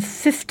more than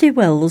 50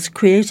 wells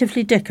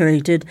creatively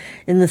decorated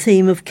in the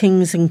theme of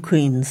kings and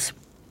queens.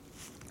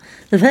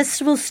 The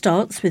festival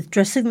starts with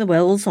dressing the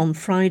wells on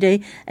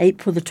Friday,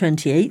 April the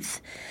 28th.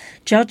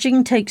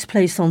 Judging takes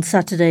place on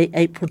Saturday,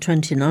 April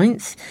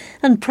 29th,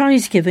 and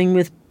prize giving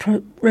with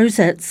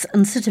rosettes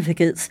and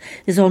certificates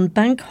is on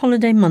Bank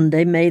Holiday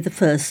Monday, May the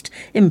 1st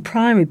in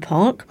Priory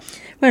Park,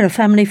 where a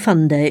family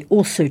fun day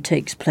also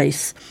takes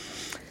place.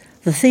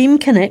 The theme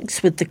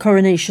connects with the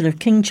coronation of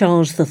King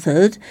Charles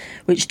III,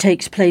 which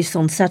takes place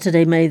on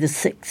Saturday, May the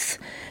 6th.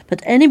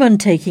 But anyone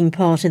taking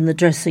part in the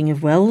dressing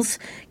of wells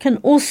can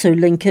also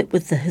link it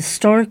with the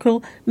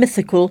historical,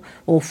 mythical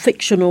or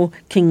fictional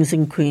kings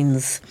and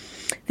queens.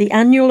 The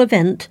annual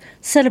event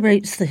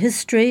celebrates the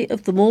history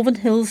of the Malvern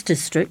Hills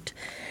district,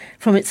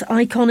 from its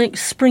iconic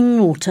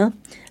spring water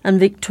and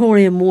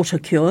Victorian water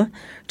cure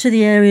to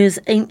the area's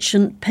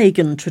ancient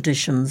pagan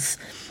traditions.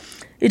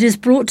 It is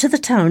brought to the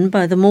town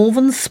by the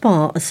Malvern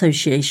Spa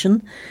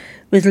Association,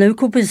 with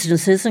local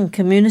businesses and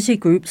community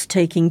groups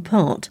taking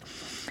part.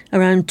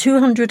 Around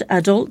 200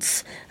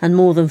 adults and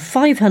more than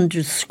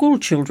 500 school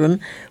children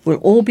will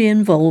all be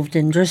involved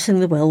in dressing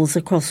the wells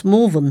across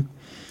Malvern.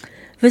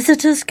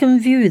 Visitors can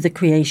view the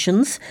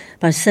creations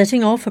by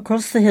setting off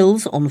across the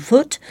hills on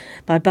foot,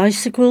 by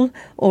bicycle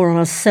or on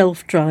a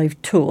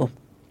self-drive tour.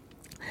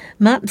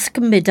 Maps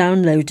can be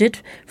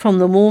downloaded from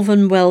the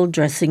Malvern Well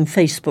Dressing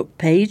Facebook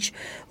page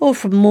or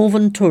from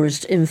Malvern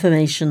Tourist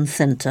Information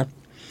Centre.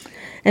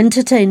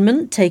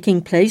 Entertainment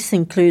taking place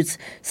includes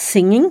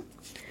singing,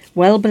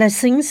 well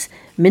blessings,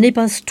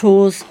 minibus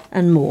tours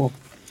and more.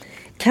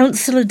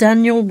 Councillor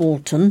Daniel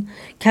Walton,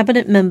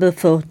 Cabinet Member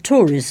for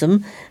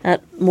Tourism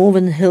at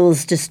Malvern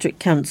Hills District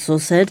Council,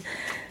 said,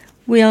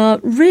 "We are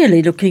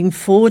really looking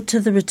forward to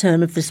the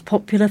return of this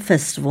popular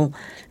festival.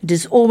 It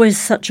is always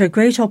such a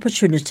great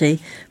opportunity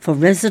for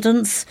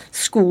residents,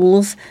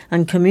 schools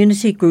and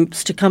community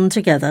groups to come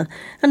together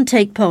and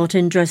take part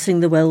in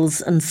dressing the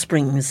wells and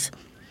springs."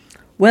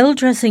 Well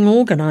dressing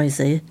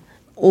organiser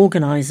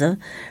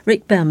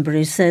Rick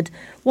Banbury said,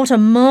 "What a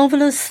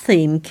marvellous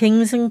theme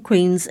Kings and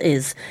Queens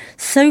is,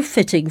 so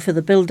fitting for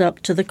the build-up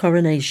to the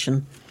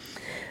coronation."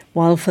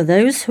 While for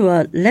those who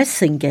are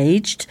less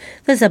engaged,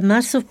 there's a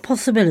mass of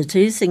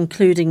possibilities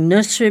including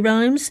nursery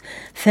rhymes,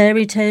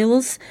 fairy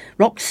tales,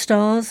 rock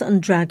stars and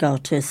drag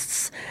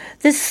artists.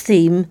 This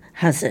theme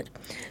has it,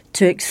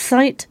 to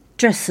excite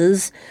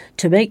dressers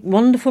to make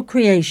wonderful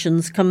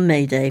creations come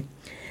May Day.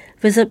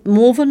 Visit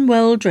Malvern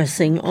Well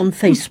Dressing on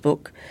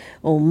Facebook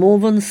or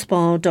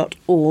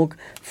malvernspa.org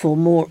for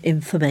more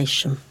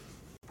information.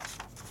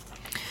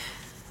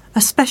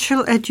 A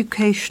special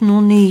educational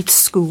needs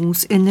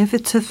school's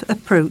innovative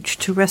approach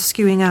to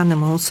rescuing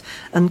animals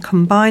and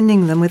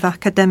combining them with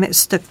academic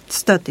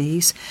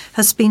studies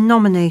has been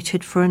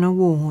nominated for an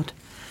award.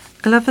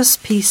 Glover's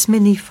Peace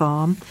Mini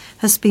Farm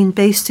has been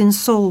based in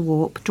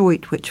Solwarp,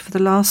 Droitwich for the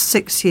last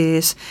 6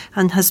 years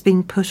and has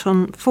been put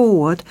on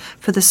forward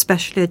for the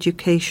Special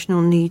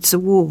Educational Needs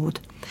Award.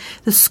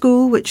 The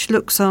school, which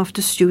looks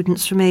after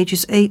students from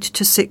ages 8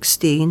 to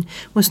 16,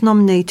 was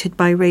nominated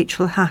by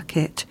Rachel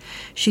Hackett.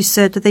 She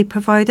said they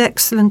provide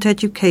excellent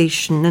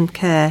education and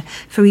care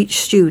for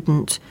each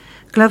student.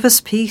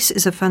 Glover's Peace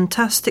is a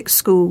fantastic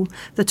school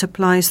that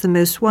applies the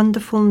most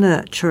wonderful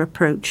nurture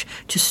approach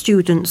to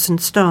students and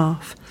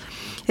staff.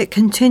 It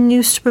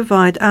continues to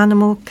provide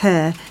animal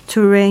care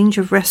to a range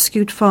of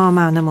rescued farm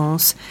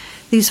animals.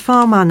 These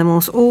farm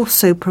animals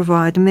also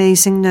provide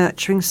amazing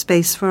nurturing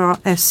space for our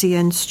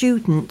SEN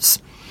students.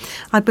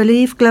 I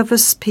believe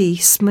Glover's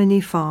Peace Mini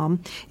Farm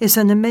is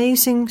an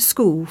amazing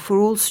school for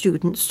all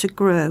students to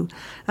grow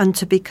and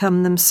to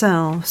become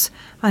themselves.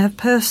 I have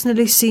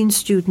personally seen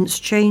students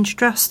change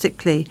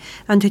drastically,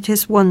 and it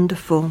is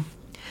wonderful.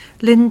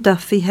 Lynn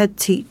Duffy, head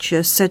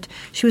teacher, said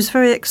she was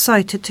very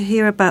excited to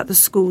hear about the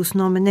school's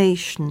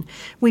nomination.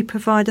 We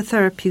provide a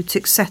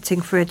therapeutic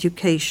setting for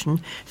education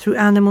through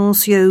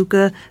animals,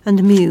 yoga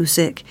and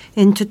music,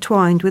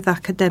 intertwined with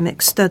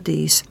academic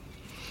studies.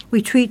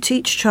 We treat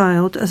each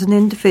child as an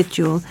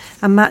individual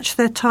and match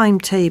their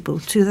timetable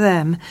to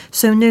them,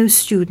 so no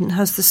student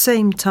has the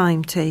same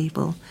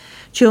timetable.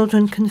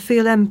 Children can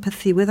feel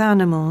empathy with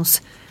animals.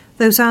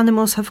 Those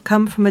animals have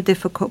come from a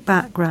difficult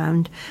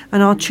background,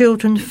 and our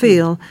children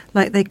feel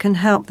like they can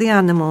help the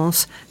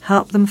animals,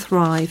 help them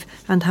thrive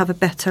and have a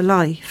better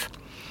life.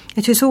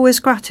 It is always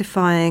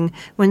gratifying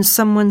when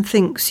someone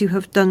thinks you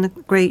have done a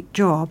great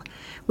job.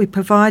 We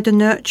provide a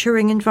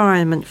nurturing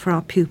environment for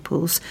our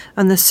pupils,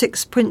 and the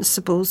 6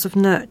 principles of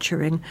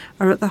nurturing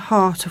are at the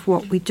heart of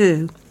what we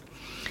do.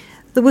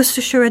 The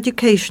Worcestershire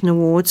Education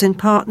Awards, in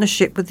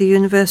partnership with the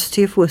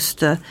University of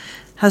Worcester,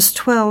 has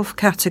 12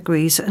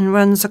 categories and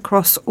runs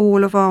across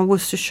all of our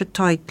Worcestershire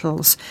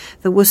titles: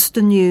 the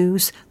Worcester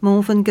News,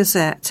 Malvern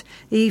Gazette,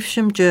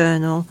 Evesham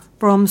Journal,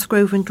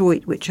 Bromsgrove and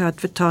Droitwich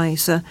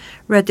Advertiser,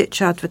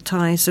 Redditch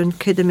Advertiser and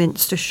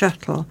Kidderminster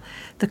Shuttle.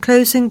 The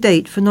closing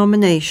date for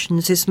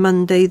nominations is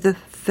Monday,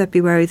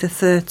 February the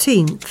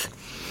 13th.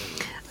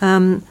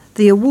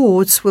 The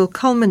awards will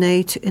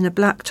culminate in a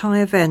black tie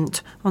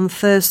event on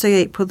Thursday,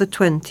 April the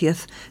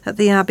 20th at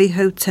the Abbey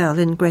Hotel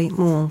in Great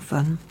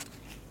Malvern.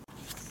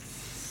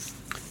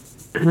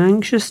 An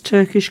anxious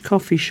Turkish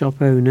coffee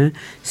shop owner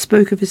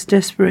spoke of his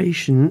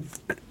desperation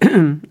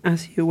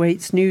as he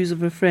awaits news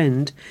of a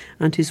friend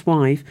and his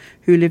wife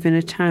who live in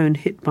a town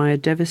hit by a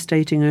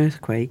devastating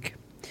earthquake.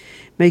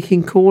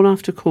 Making call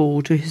after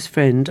call to his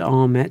friend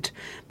Ahmet,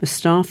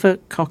 Mustafa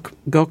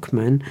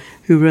Gokman,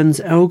 who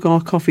runs Elgar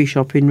Coffee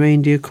Shop in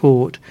Reindeer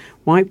Court,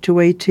 wiped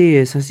away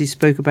tears as he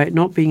spoke about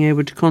not being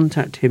able to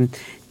contact him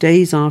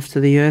days after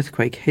the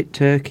earthquake hit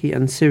Turkey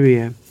and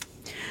Syria.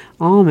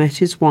 Ahmet,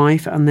 his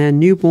wife and their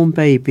newborn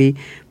baby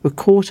were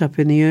caught up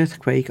in the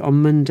earthquake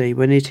on Monday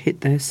when it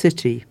hit their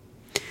city.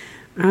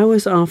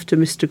 Hours after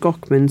Mr.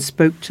 Gokman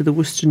spoke to the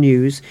Worcester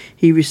News,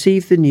 he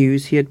received the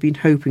news he had been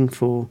hoping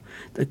for.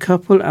 The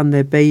couple and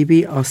their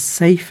baby are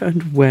safe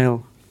and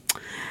well.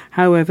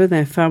 However,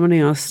 their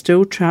family are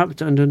still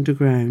trapped and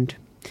underground.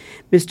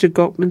 Mr.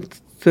 Gokman,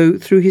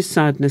 through his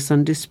sadness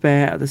and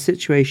despair at the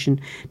situation,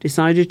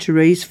 decided to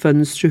raise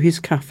funds through his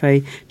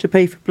cafe to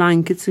pay for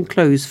blankets and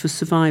clothes for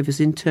survivors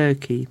in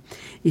Turkey.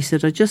 He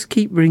said, "I just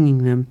keep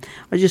ringing them.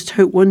 I just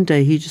hope one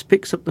day he just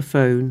picks up the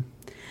phone."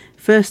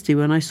 Firstly,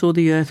 when I saw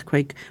the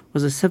earthquake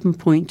was a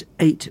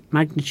 7.8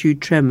 magnitude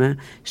tremor,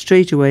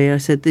 straight away I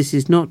said, "This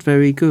is not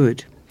very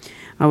good."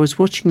 I was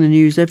watching the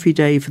news every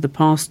day for the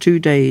past 2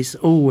 days,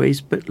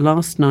 always, but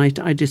last night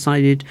I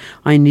decided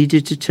I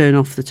needed to turn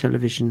off the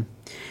television.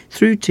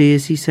 Through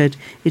tears, he said,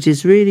 "It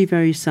is really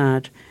very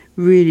sad,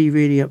 really,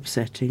 really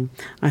upsetting.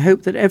 I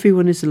hope that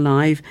everyone is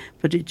alive,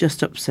 but it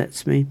just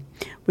upsets me.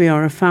 We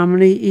are a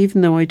family,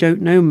 even though I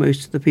don't know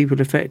most of the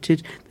people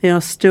affected, they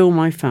are still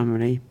my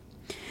family."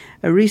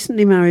 A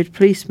recently married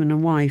policeman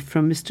and wife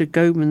from Mr.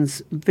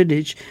 Gokman's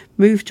village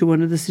moved to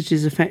one of the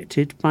cities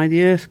affected by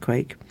the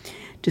earthquake.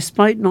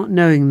 Despite not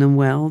knowing them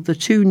well, the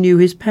two knew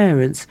his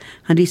parents,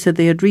 and he said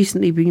they had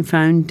recently been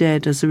found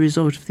dead as a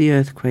result of the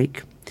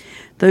earthquake.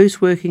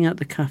 Those working at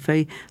the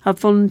cafe have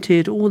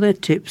volunteered all their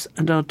tips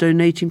and are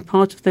donating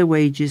part of their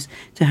wages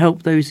to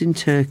help those in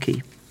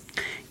Turkey.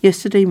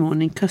 Yesterday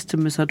morning,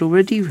 customers had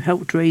already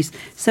helped raise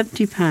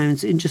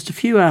 £70 in just a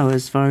few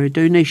hours via a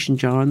donation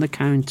jar on the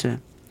counter.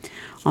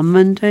 On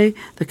Monday,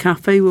 the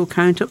cafe will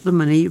count up the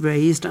money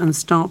raised and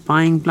start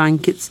buying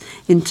blankets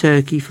in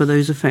Turkey for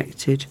those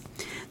affected.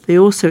 They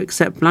also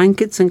accept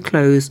blankets and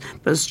clothes,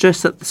 but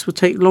stress that this will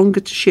take longer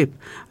to ship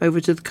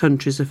over to the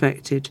countries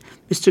affected.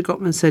 Mr.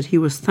 Gokman said he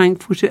was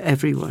thankful to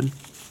everyone.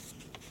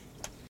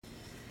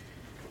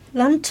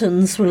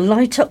 Lanterns will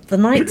light up the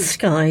night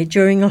sky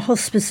during a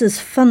hospice's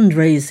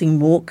fundraising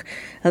walk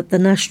at the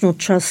National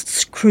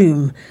Trust's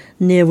Croom,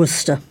 near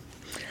Worcester.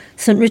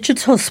 St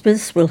Richard's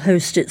Hospice will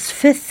host its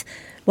 5th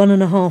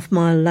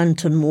 1.5-mile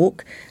lantern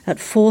walk at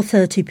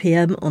 4:30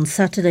 p.m. on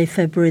Saturday,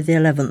 February the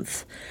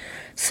 11th.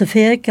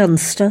 Sophia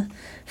Gunster,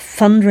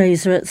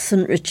 fundraiser at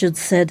St Richard's,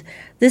 said,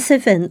 "This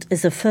event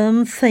is a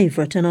firm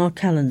favourite in our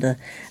calendar,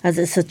 as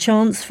it's a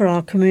chance for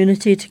our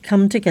community to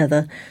come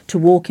together to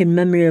walk in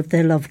memory of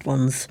their loved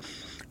ones.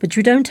 But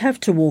you don't have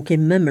to walk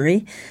in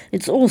memory.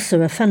 It's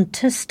also a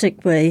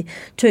fantastic way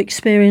to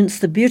experience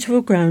the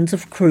beautiful grounds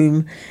of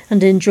Croom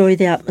and enjoy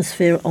the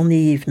atmosphere on the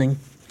evening."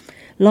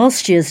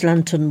 Last year's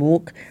lantern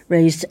walk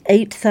raised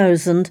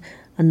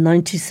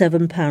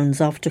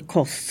 £8,097 after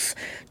costs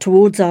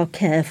towards our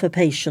care for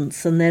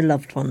patients and their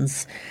loved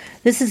ones.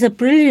 This is a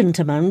brilliant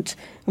amount,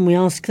 and we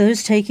ask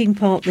those taking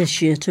part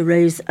this year to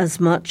raise as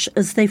much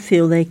as they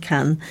feel they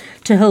can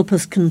to help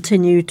us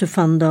continue to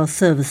fund our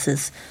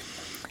services.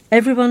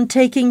 Everyone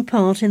taking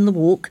part in the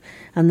walk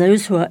and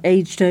those who are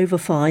aged over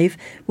 5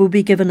 will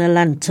be given a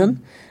lantern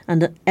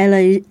and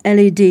an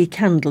LED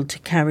candle to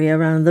carry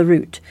around the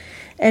route.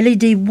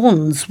 LED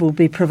wands will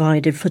be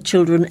provided for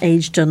children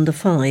aged under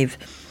 5.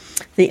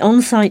 The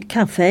on-site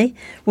cafe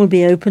will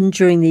be open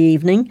during the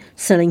evening,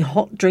 selling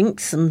hot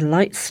drinks and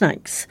light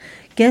snacks.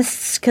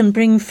 Guests can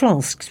bring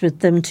flasks with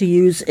them to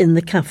use in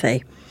the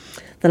cafe.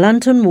 The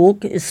Lantern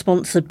Walk is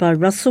sponsored by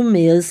Russell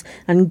Mears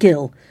and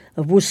Gill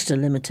of Worcester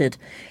Limited.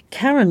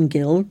 Karen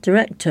Gill,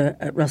 director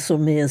at Russell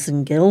Mears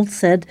and Gill,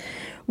 said,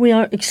 "We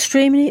are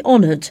extremely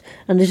honoured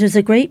and it is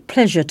a great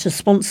pleasure to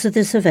sponsor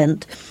this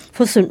event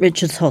for St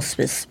Richard's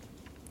Hospice.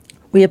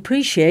 We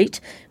appreciate,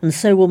 and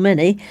so will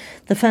many,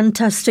 the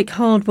fantastic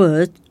hard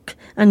work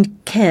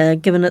and care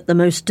given at the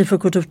most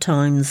difficult of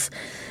times.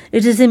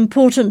 It is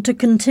important to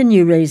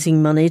continue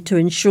raising money to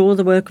ensure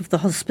the work of the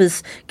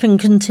hospice can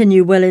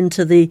continue well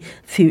into the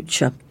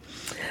future.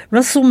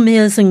 Russell,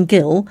 Mears and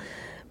Gill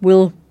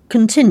will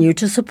continue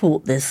to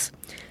support this.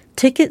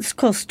 Tickets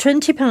cost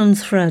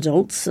 £20 for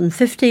adults and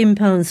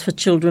 £15 for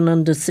children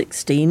under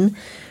 16,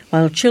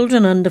 while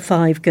children under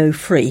 5 go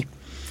free.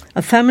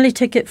 A family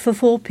ticket for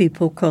 4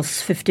 people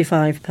costs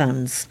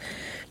 £55.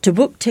 To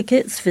book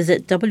tickets,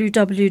 visit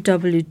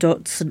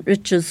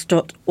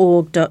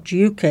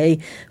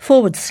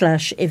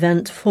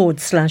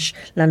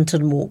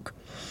www.stritchards.org.uk/event/Lantern Walk.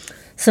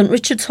 St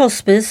Richard's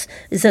Hospice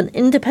is an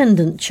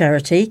independent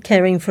charity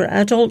caring for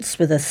adults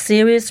with a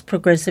serious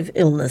progressive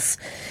illness,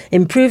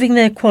 improving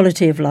their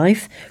quality of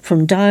life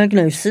from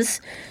diagnosis,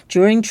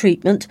 during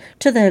treatment,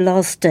 to their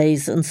last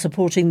days, and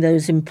supporting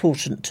those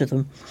important to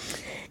them.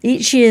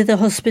 Each year the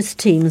hospice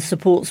team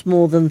supports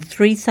more than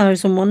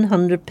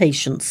 3,100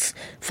 patients,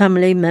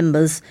 family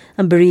members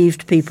and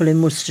bereaved people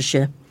in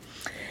Worcestershire.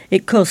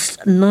 It costs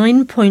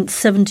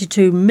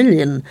 £9.72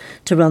 million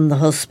to run the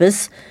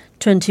hospice,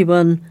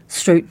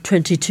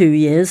 21/22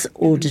 years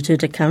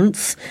audited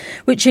accounts,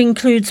 which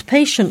includes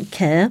patient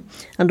care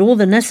and all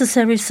the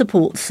necessary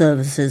support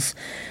services.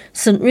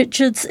 St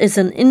Richard's is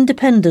an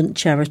independent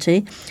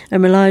charity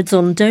and relies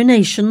on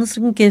donations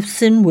and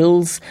gifts in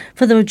wills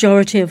for the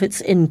majority of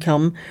its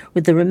income,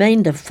 with the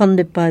remainder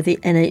funded by the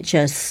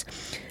NHS.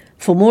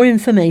 For more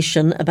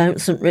information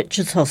about St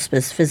Richard's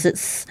Hospice, visit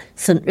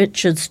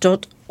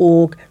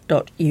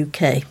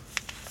strichards.org.uk.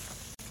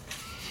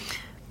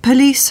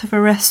 Police have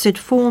arrested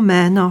 4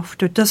 men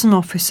after a dozen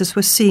officers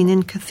were seen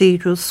in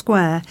Cathedral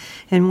Square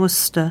in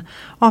Worcester.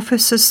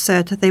 Officers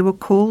said they were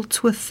called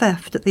to a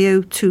theft at the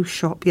O2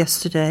 shop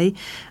yesterday,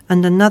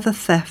 and another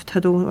theft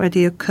had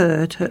already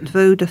occurred at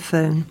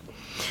Vodafone.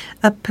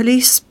 A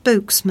police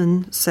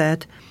spokesman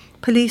said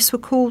police were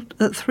called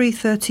at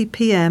 3:30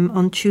 p.m.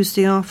 on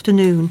Tuesday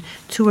afternoon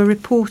to a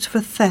report of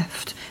a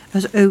theft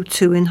at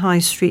O2 in High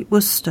Street,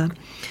 Worcester.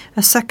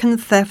 A second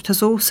theft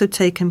has also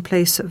taken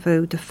place at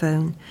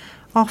Vodafone.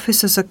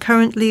 Officers are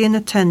currently in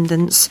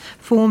attendance.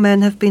 4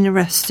 men have been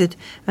arrested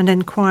and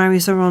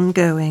enquiries are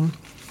ongoing.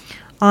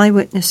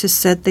 Eyewitnesses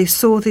said they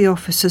saw the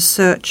officers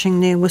searching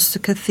near Worcester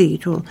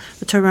Cathedral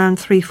at around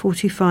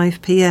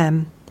 3:45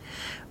 p.m.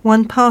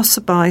 One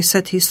passerby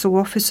said he saw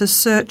officers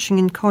searching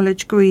in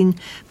College Green,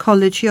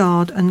 College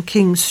Yard and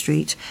King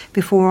Street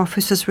before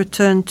officers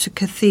returned to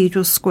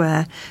Cathedral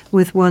Square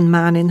with 1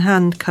 man in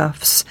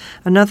handcuffs.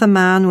 Another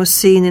man was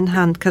seen in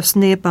handcuffs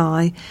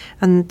nearby,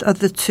 and the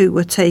other 2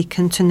 were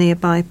taken to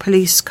nearby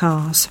police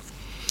cars.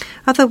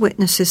 Other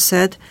witnesses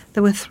said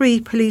there were 3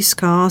 police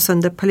cars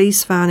and a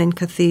police van in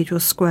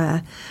Cathedral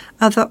Square.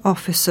 Other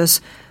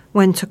officers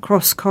went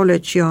across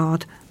College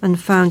Yard and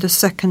found a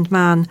second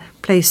man,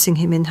 placing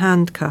him in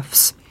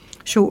handcuffs.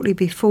 Shortly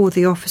before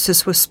the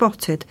officers were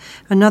spotted,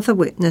 another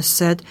witness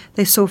said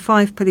they saw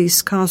 5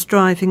 police cars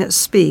driving at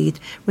speed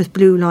with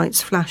blue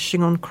lights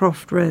flashing on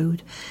Croft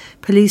Road.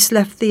 Police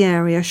left the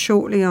area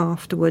shortly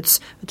afterwards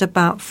at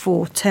about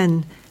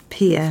 4:10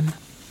 p.m.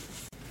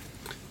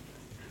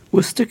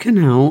 Worcester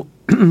Canal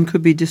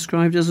could be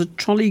described as a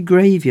trolley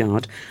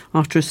graveyard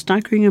after a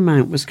staggering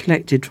amount was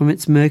collected from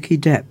its murky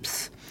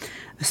depths.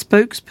 A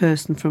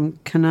spokesperson from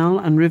Canal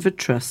and River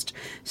Trust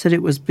said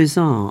it was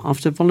bizarre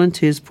after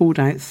volunteers pulled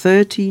out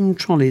 13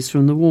 trolleys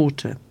from the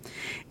water.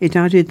 It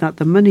added that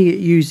the money it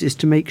uses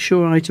to make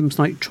sure items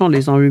like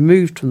trolleys are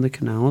removed from the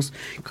canals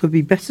could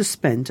be better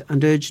spent,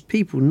 and urged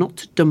people not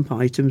to dump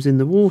items in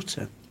the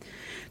water.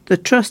 The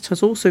Trust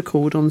has also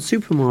called on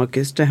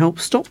supermarkets to help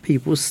stop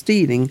people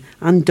stealing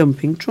and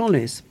dumping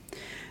trolleys.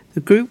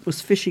 The group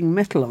was fishing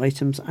metal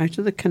items out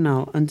of the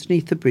canal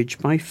underneath the bridge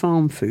by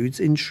Farm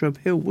Foods in Shrub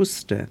Hill,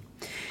 Worcester.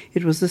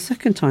 It was the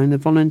second time the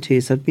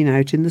volunteers had been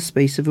out in the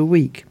space of a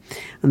week,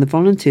 and the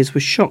volunteers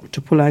were shocked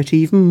to pull out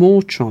even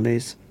more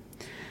trolleys.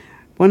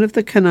 One of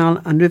the Canal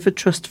and River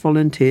Trust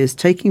volunteers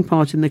taking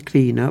part in the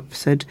clean-up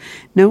said,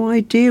 "No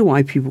idea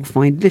why people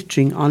find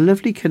littering our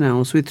lovely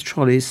canals with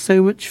trolleys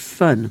so much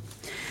fun.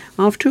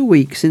 After a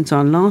week since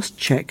our last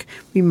check,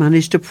 we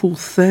managed to pull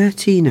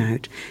 13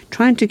 out,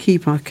 trying to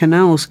keep our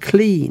canals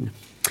clean."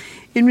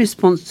 In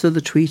response to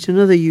the tweet,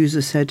 another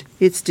user said,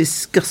 "It's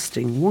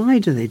disgusting. Why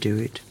do they do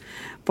it?"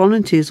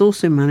 Volunteers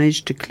also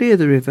managed to clear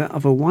the river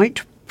of a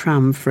white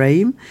pram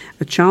frame,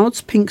 a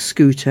child's pink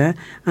scooter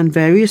and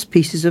various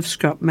pieces of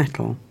scrap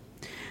metal.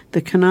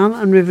 The Canal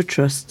and River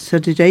Trust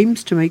said it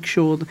aims to make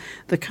sure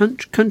the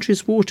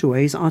country's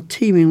waterways are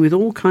teeming with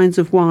all kinds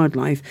of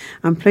wildlife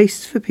and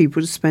places for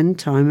people to spend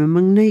time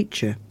among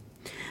nature.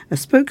 A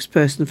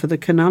spokesperson for the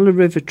Canal and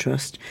River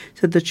Trust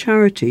said the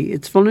charity,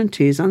 its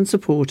volunteers and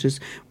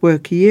supporters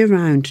work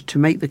year-round to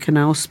make the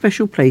canals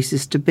special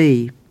places to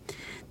be.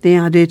 They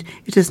added,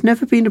 "It has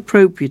never been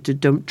appropriate to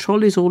dump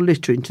trolleys or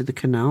litter into the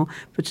canal,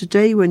 but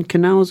today when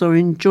canals are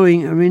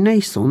enjoying a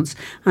renaissance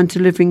and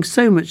delivering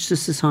so much to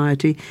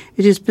society,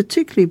 it is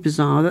particularly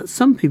bizarre that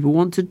some people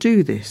want to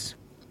do this."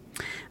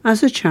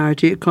 As a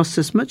charity, it costs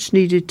us much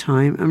needed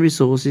time and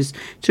resources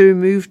to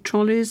remove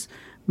trolleys,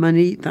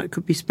 money that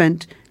could be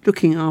spent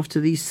looking after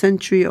these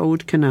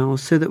century-old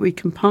canals so that we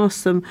can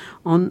pass them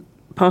on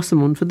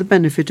for the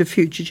benefit of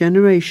future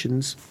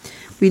generations.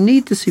 We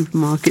need the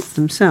supermarkets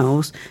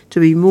themselves to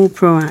be more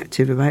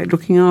proactive about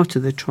looking after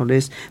the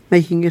trolleys,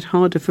 making it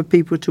harder for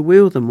people to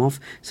wheel them off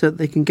so that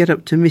they can get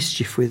up to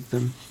mischief with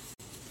them.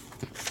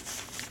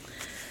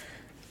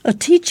 A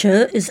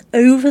teacher is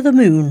over the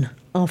moon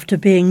after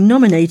being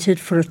nominated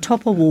for a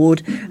top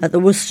award at the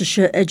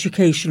Worcestershire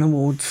Education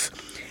Awards.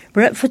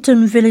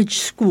 Bretforton Village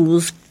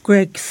School's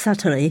Greg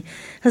Satterley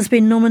has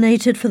been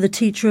nominated for the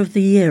Teacher of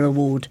the Year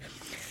award.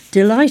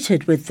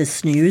 Delighted with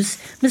this news,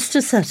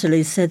 Mr.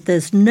 Satterley said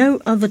there's no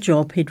other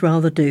job he'd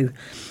rather do.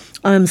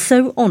 I am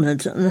so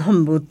honoured and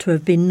humbled to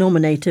have been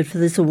nominated for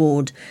this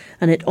award,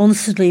 and it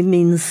honestly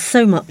means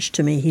so much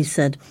to me, he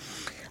said.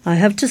 I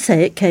have to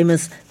say it came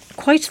as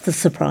quite the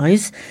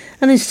surprise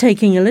and is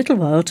taking a little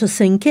while to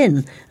sink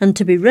in, and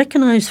to be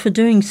recognised for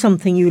doing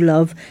something you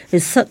love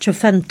is such a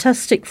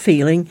fantastic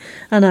feeling,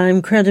 and I am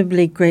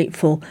incredibly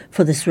grateful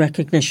for this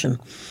recognition.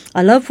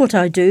 I love what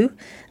I do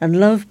and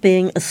love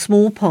being a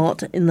small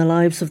part in the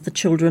lives of the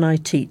children I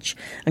teach,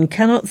 and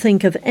cannot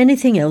think of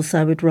anything else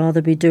I would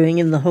rather be doing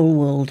in the whole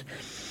world.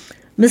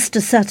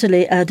 Mr.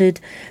 Satterley added,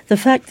 the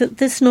fact that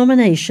this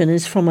nomination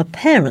is from a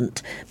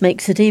parent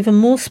makes it even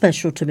more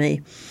special to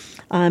me.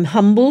 I am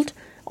humbled,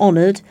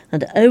 honoured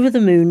and over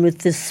the moon with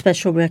this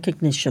special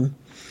recognition.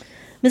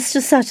 Mr.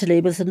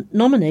 Satterley was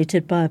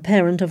nominated by a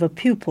parent of a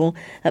pupil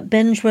at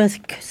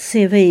Bengeworth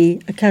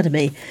CV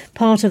Academy,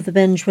 part of the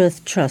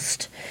Bengeworth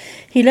Trust.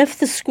 He left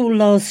the school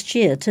last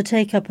year to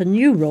take up a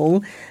new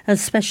role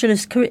as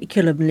Specialist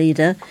Curriculum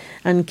Leader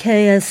and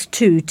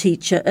KS2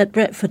 teacher at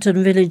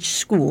Bretforton Village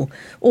School,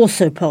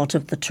 also part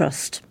of the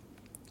Trust.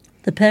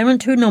 The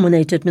parent who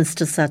nominated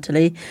Mr.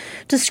 Satterley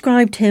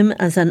described him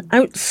as an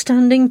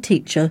outstanding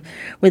teacher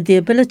with the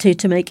ability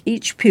to make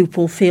each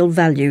pupil feel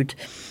valued.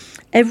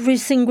 Every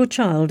single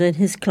child in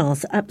his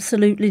class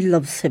absolutely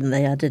loves him,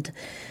 they added.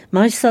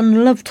 My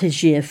son loved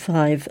his Year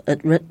 5 at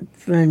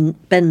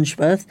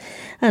Bengeworth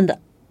and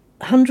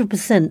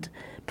 100%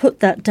 put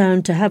that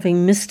down to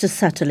having Mr.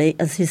 Satterley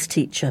as his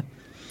teacher.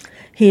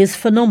 He is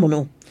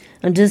phenomenal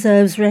and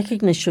deserves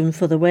recognition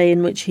for the way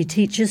in which he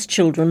teaches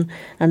children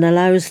and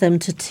allows them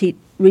to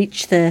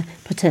reach their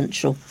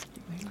potential.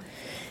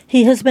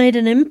 He has made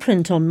an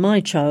imprint on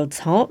my child's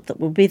heart that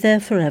will be there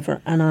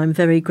forever, and I'm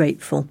very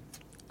grateful.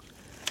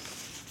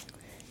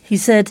 He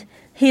said,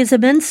 he is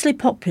immensely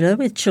popular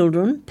with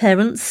children,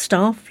 parents,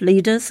 staff,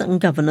 leaders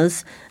and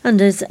governors, and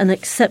is an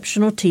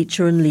exceptional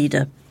teacher and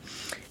leader.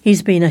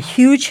 He's been a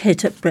huge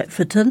hit at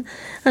Bretforton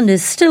and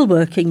is still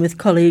working with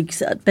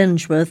colleagues at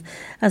Bengeworth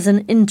as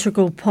an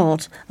integral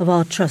part of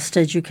our Trust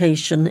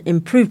Education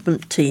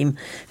Improvement Team,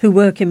 who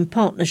work in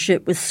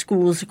partnership with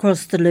schools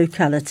across the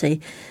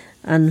locality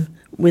and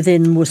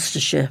within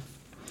Worcestershire.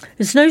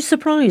 It's no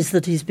surprise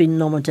that he's been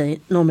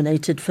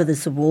nominated for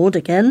this award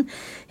again.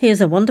 He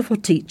is a wonderful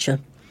teacher.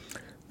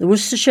 The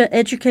Worcestershire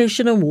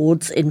Education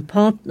Awards, in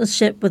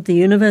partnership with the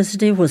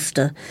University of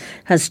Worcester,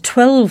 has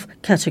 12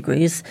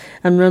 categories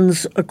and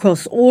runs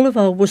across all of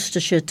our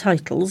Worcestershire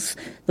titles: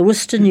 the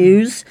Worcester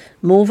News,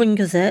 Malvern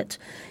Gazette,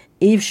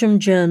 Evesham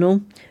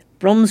Journal,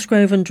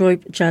 Bromsgrove and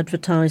Droitwich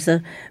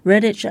Advertiser,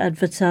 Redditch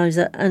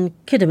Advertiser and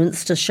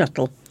Kidderminster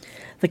Shuttle.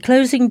 The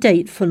closing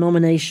date for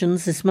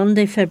nominations is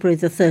Monday, February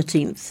the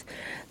 13th.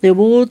 The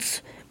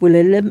awards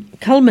will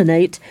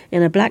culminate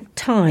in a black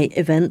tie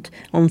event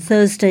on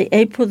Thursday,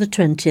 April the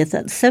 20th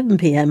at 7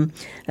 p.m.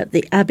 at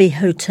the Abbey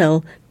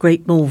Hotel,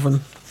 Great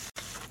Malvern.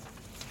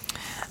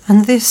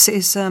 And this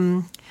is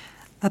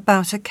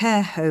about a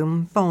care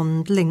home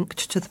bond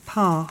linked to the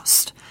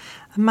past.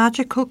 A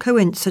magical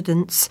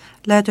coincidence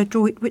led a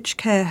Droitwich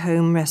care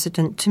home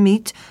resident to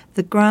meet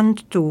the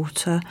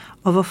granddaughter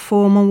of a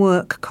former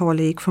work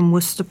colleague from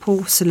Worcester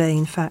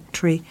Porcelain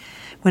Factory.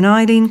 When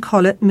Eileen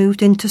Collett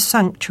moved into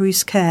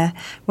Sanctuary's Care,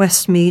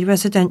 Westmead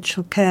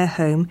Residential Care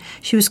Home,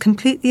 she was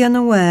completely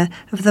unaware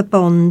of the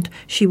bond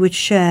she would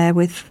share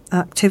with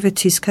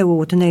activities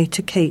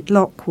coordinator Kate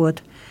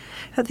Lockwood.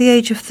 At the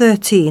age of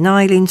 13,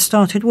 Eileen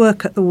started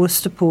work at the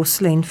Worcester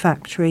Porcelain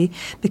Factory,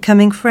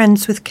 becoming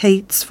friends with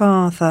Kate's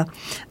father,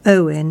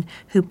 Owen,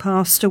 who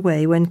passed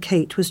away when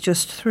Kate was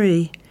just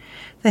 3.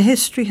 Their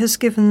history has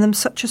given them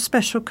such a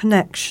special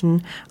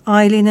connection.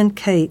 Eileen and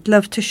Kate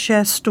loved to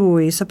share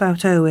stories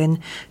about Owen,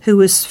 who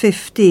was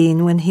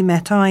 15 when he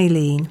met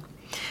Eileen.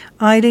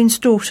 Eileen's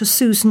daughter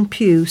Susan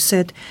Pugh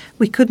said,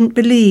 "We couldn't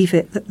believe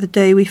it that the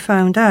day we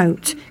found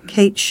out,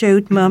 Kate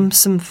showed Mum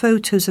some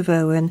photos of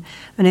Owen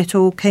and it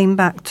all came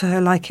back to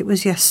her like it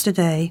was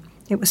yesterday.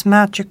 It was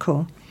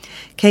magical."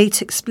 Kate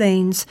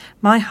explains,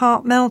 "My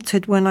heart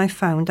melted when I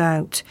found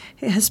out.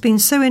 It has been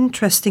so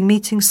interesting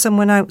meeting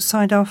someone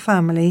outside our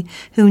family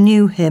who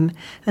knew him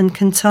and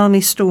can tell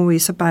me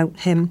stories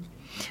about him.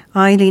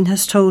 Eileen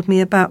has told me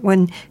about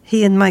when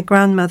he and my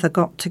grandmother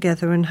got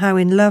together and how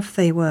in love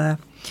they were.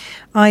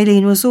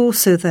 Eileen was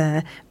also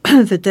there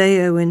the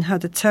day Owen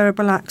had a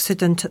terrible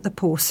accident at the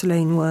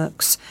porcelain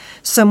works.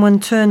 Someone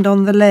turned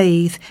on the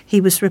lathe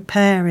he was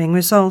repairing,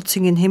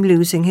 resulting in him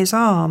losing his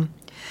arm.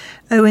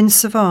 Owen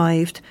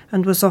survived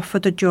and was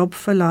offered a job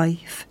for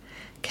life.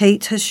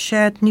 Kate has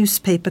shared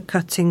newspaper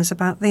cuttings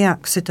about the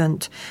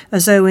accident,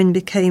 as Owen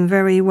became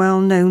very well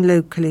known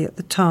locally at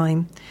the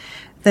time.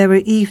 There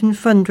were even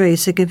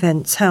fundraising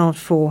events held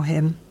for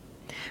him.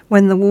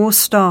 When the war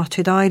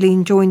started,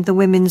 Eileen joined the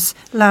Women's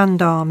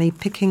Land Army,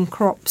 picking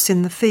crops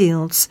in the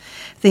fields.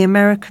 The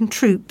American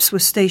troops were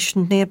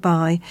stationed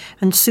nearby,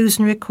 and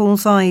Susan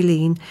recalls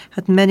Eileen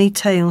had many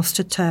tales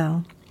to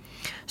tell.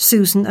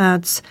 Susan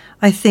adds,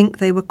 "I think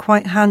they were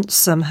quite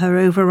handsome. Her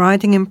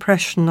overriding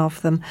impression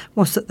of them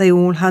was that they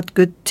all had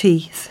good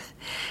teeth.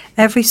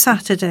 Every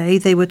Saturday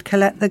they would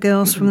collect the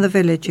girls from the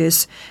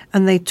villages,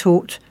 and they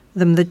taught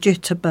them the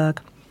jitterbug.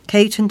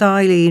 Kate and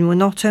Eileen will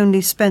not only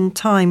spend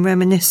time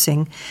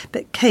reminiscing,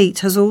 but Kate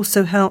has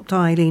also helped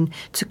Eileen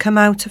to come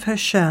out of her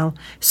shell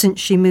since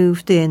she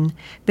moved in,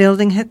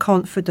 building her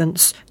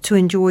confidence to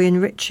enjoy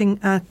enriching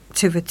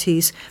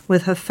activities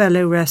with her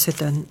fellow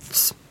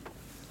residents."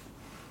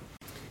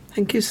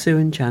 Thank you, Sue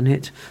and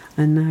Janet.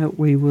 And now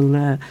we will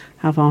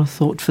have our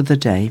thought for the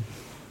day.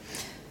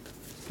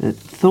 The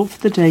thought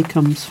for the day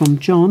comes from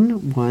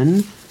John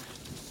 1,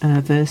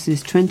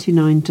 verses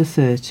 29 to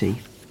 30.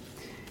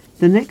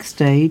 The next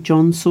day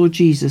John saw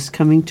Jesus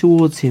coming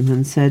towards him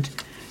and said,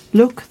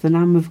 "Look, the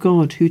Lamb of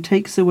God, who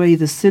takes away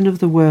the sin of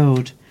the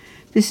world.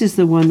 This is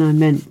the one I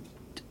meant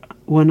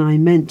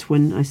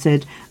when I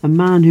said, a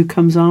man who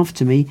comes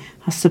after me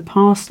has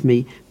surpassed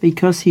me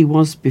because he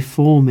was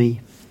before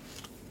me."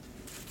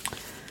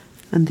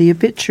 And the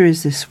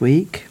obituaries this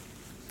week.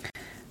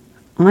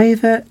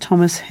 Ivor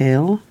Thomas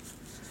Hill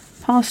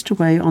passed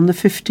away on the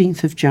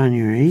 15th of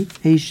January,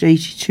 aged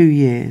 82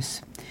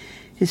 years.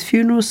 His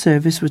funeral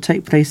service will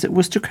take place at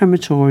Worcester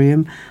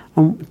Crematorium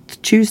on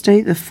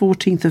Tuesday the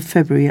 14th of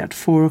February at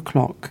 4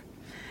 o'clock.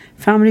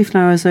 Family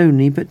flowers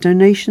only, but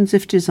donations,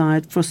 if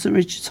desired, for St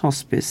Richard's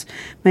Hospice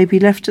may be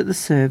left at the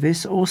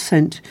service or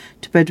sent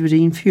to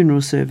Bedwardine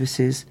Funeral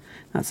Services.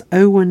 That's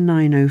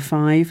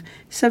 01905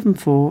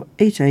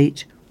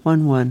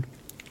 748811.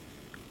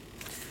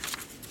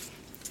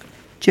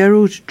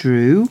 Gerald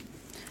Drew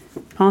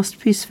passed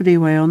peacefully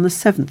away on the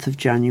 7th of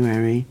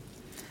January.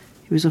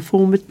 He was a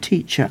former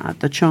teacher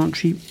at the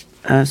Chantry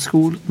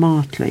School,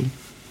 Martley.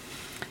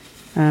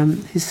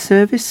 His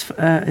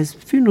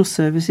funeral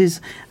service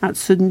is at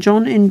St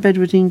John in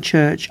Bedwardine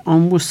Church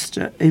in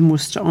Worcester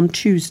on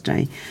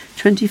Tuesday,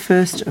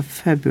 21st of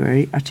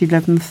February at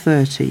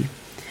 11:30.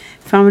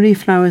 Family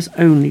flowers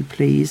only,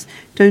 please.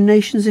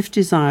 Donations, if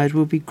desired,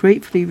 will be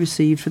gratefully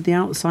received for the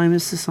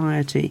Alzheimer's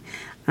Society,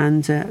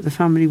 and the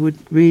family would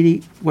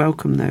really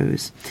welcome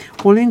those.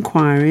 All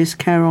inquiries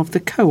care of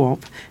the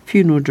Co-op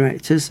Funeral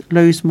Directors,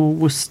 Lowesmore,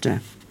 Worcester.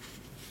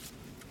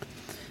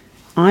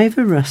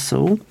 Ivor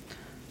Russell,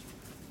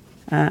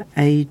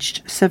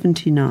 aged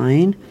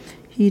 79,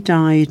 he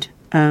died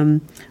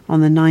on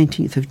the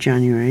 19th of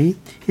January.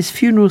 His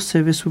funeral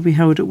service will be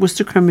held at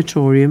Worcester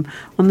Crematorium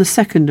on the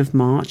 2nd of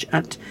March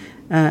at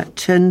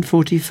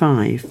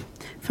 10:45.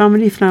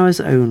 Family flowers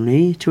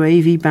only to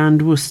AV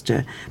Band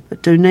Worcester,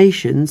 but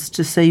donations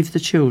to Save the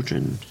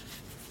Children.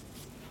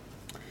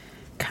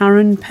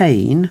 Karen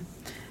Payne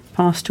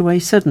passed away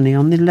suddenly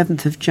on the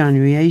 11th of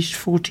January, aged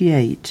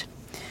 48.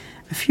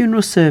 A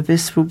funeral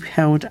service will be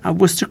held at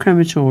Worcester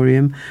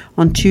Crematorium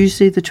on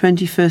Tuesday the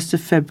 21st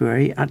of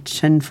February at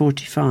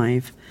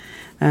 10:45.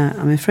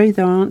 I'm afraid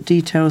there aren't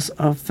details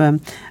of a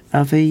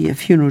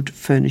funeral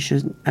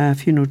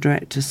funeral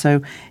director,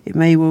 so it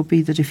may well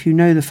be that if you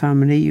know the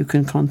family, you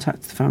can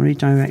contact the family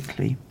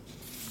directly.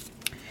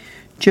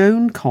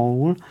 Joan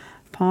Cole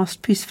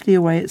passed peacefully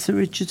away at St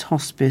Richard's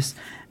Hospice,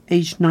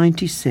 aged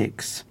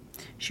 96.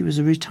 She was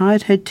a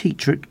retired head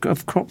teacher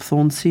of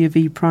Cropthorne C of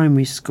E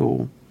Primary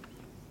School.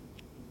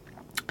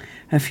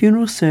 Her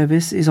funeral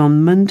service is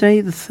on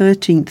Monday the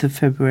 13th of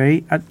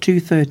February at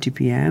 2:30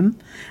 p.m.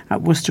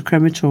 at Worcester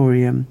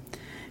Crematorium.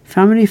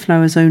 Family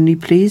flowers only,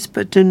 please,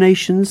 but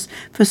donations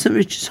for St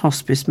Richard's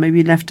Hospice may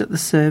be left at the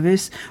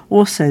service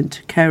or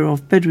sent care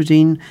of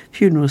Bedwardine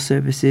Funeral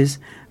Services,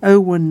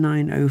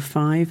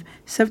 01905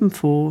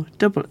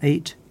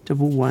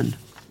 748811.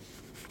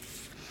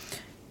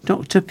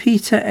 Dr.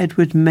 Peter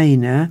Edward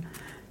Maynor,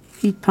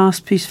 he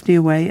passed peacefully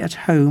away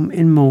at home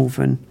in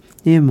Malvern,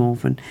 near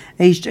Malvern,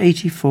 aged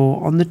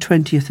 84, on the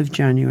 20th of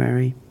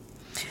January.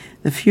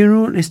 The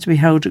funeral is to be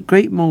held at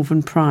Great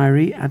Malvern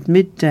Priory at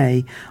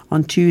midday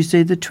on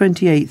Tuesday the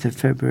 28th of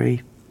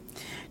February.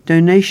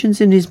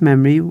 Donations in his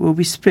memory will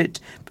be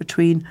split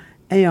between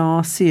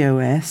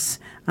ARCOS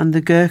and the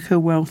Gurkha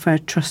Welfare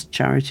Trust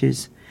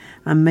charities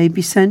and may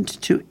be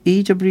sent to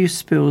E.W.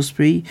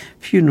 Spilsbury,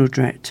 Funeral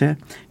Director,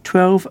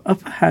 12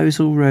 Upper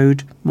Housel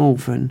Road,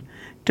 Malvern,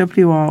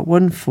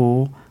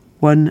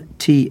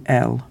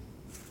 WR141TL.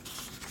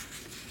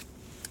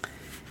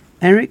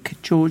 Eric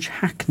George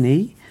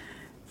Hackney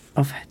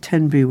of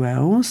Tenbury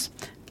Wells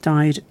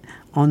died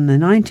on the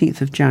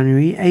 19th of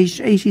January, aged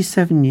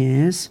 87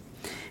 years.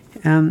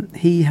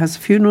 He has a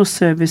funeral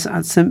service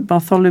at St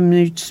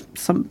Bartholomew's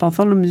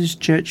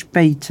Church,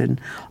 Bayton,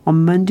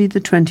 on Monday the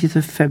 20th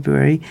of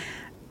February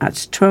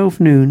at 12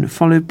 noon,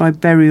 followed by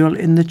burial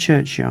in the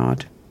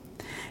churchyard.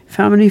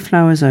 Family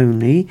flowers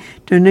only.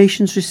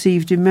 Donations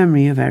received in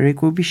memory of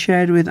Eric will be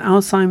shared with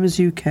Alzheimer's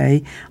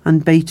UK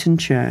and Bayton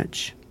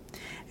Church.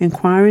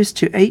 Inquiries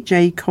to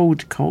H.A.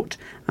 Caldecott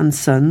and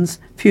Sons,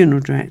 Funeral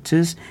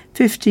Directors,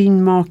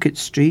 15 Market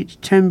Street,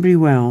 Tenbury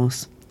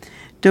Wells,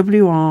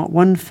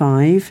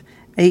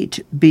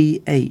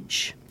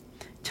 WR158BH.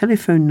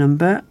 Telephone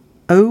number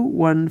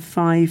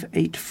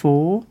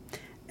 01584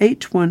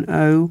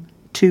 810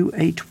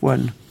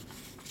 281.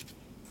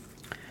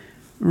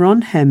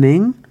 Ron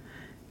Hemming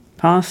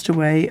passed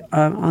away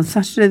on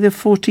Saturday the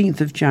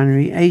 14th of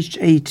January, aged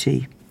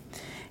 80.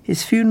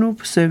 His funeral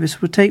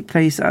service will take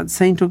place at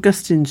St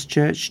Augustine's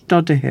Church,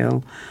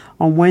 Dodderhill,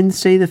 on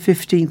Wednesday the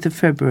 15th of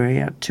February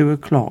at 2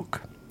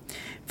 o'clock.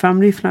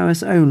 Family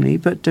flowers only,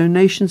 but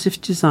donations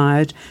if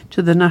desired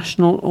to the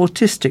National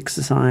Autistic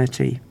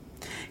Society.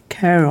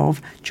 Care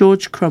of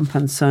George Crump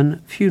and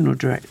Son, Funeral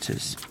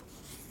Directors.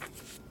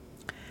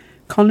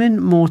 Colin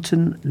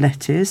Morton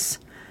Lettis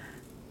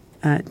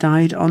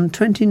died on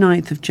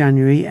 29th of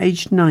January,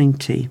 aged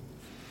 90.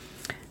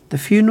 The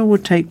funeral will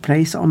take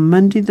place on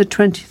Monday the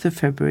 20th of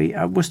February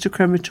at Worcester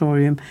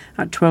Crematorium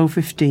at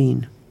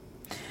 12:15.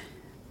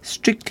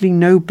 Strictly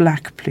no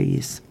black,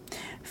 please.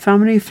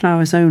 Family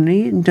flowers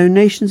only, and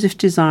donations if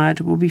desired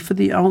will be for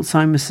the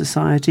Alzheimer's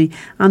Society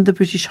and the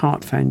British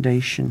Heart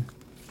Foundation.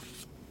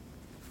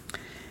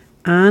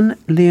 Anne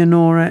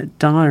Leonora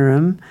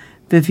Dyram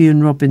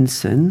Vivian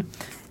Robinson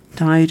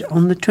died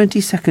on the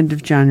 22nd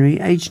of January,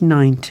 aged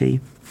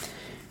 90.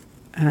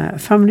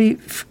 Family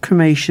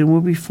cremation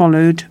will be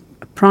followed,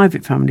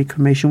 private family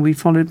cremation will be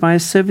followed by a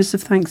service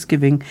of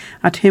thanksgiving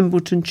at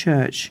Himbleton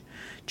Church,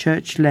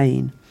 Church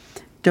Lane,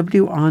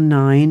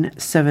 WR9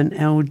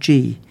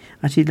 7LG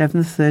at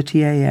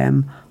 11:30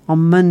 a.m.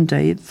 on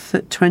Monday,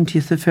 the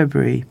 20th of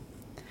February.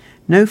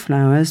 No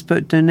flowers,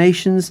 but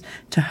donations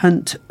to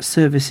Hunt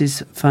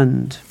Services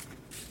Fund.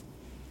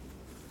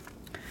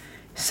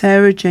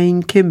 Sarah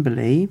Jane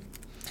Kimberley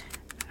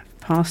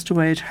passed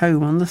away at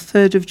home on the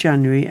 3rd of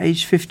January,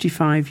 aged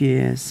 55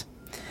 years.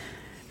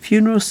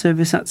 Funeral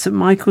service at St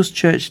Michael's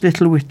Church,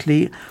 Little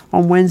Whitley,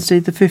 on Wednesday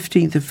the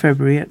 15th of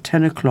February at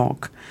 10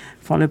 o'clock,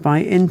 followed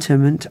by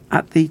interment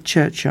at the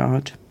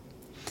churchyard.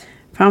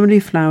 Family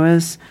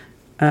flowers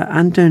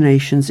and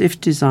donations,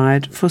 if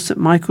desired, for St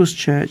Michael's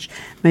Church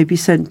may be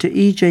sent to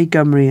E.J.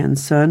 Gummery and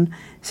Son,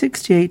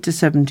 68 to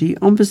 70,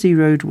 Ombersey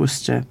Road,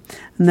 Worcester,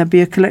 and there'll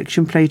be a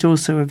collection plate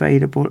also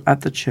available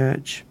at the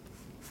church.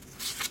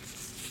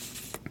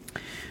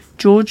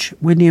 George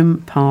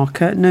William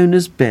Parker, known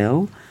as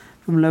Bill,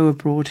 from Lower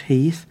Broad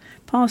Heath,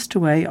 passed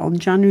away on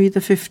January the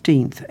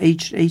 15th,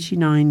 aged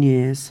 89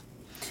 years.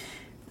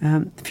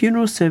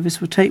 Funeral service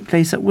will take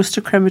place at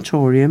Worcester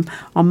Crematorium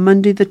on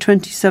Monday the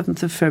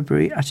 27th of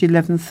February at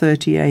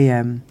 11:30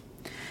 a.m.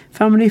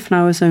 Family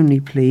flowers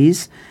only,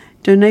 please.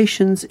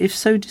 Donations, if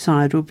so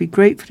desired, will be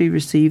gratefully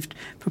received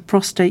for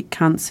Prostate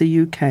Cancer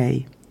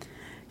UK.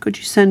 Could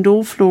you send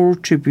all floral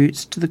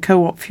tributes to the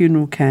Co-op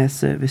Funeral Care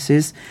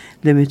Services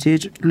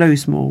Limited,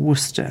 Lowesmore,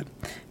 Worcester.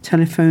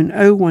 Telephone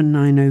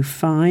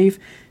 01905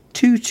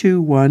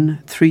 221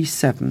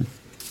 37.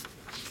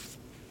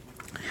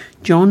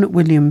 John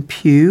William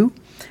Pugh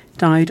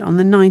died on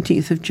the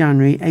 19th of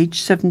January,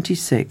 aged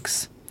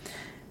 76.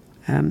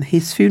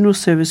 His funeral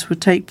service will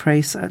take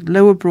place at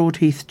Lower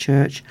Broadheath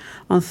Church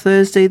on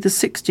Thursday the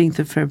 16th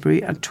of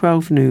February at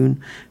 12 noon,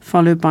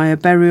 followed by a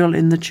burial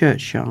in the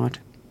churchyard.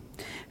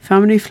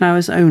 Family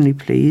flowers only,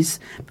 please,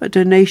 but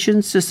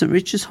donations to St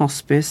Richard's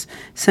Hospice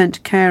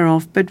sent care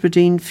of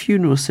Bedwardine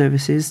Funeral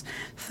Services,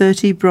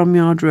 30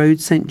 Bromyard Road,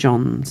 St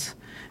John's,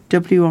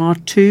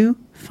 WR2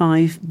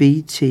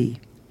 5BT.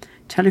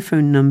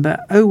 Telephone number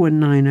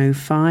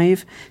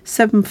 01905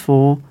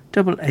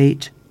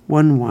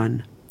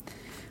 748811.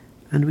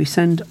 And we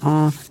send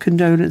our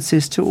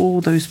condolences to all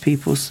those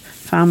people's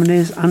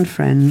families and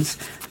friends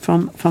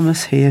from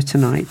us here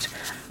tonight.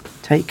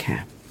 Take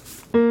care.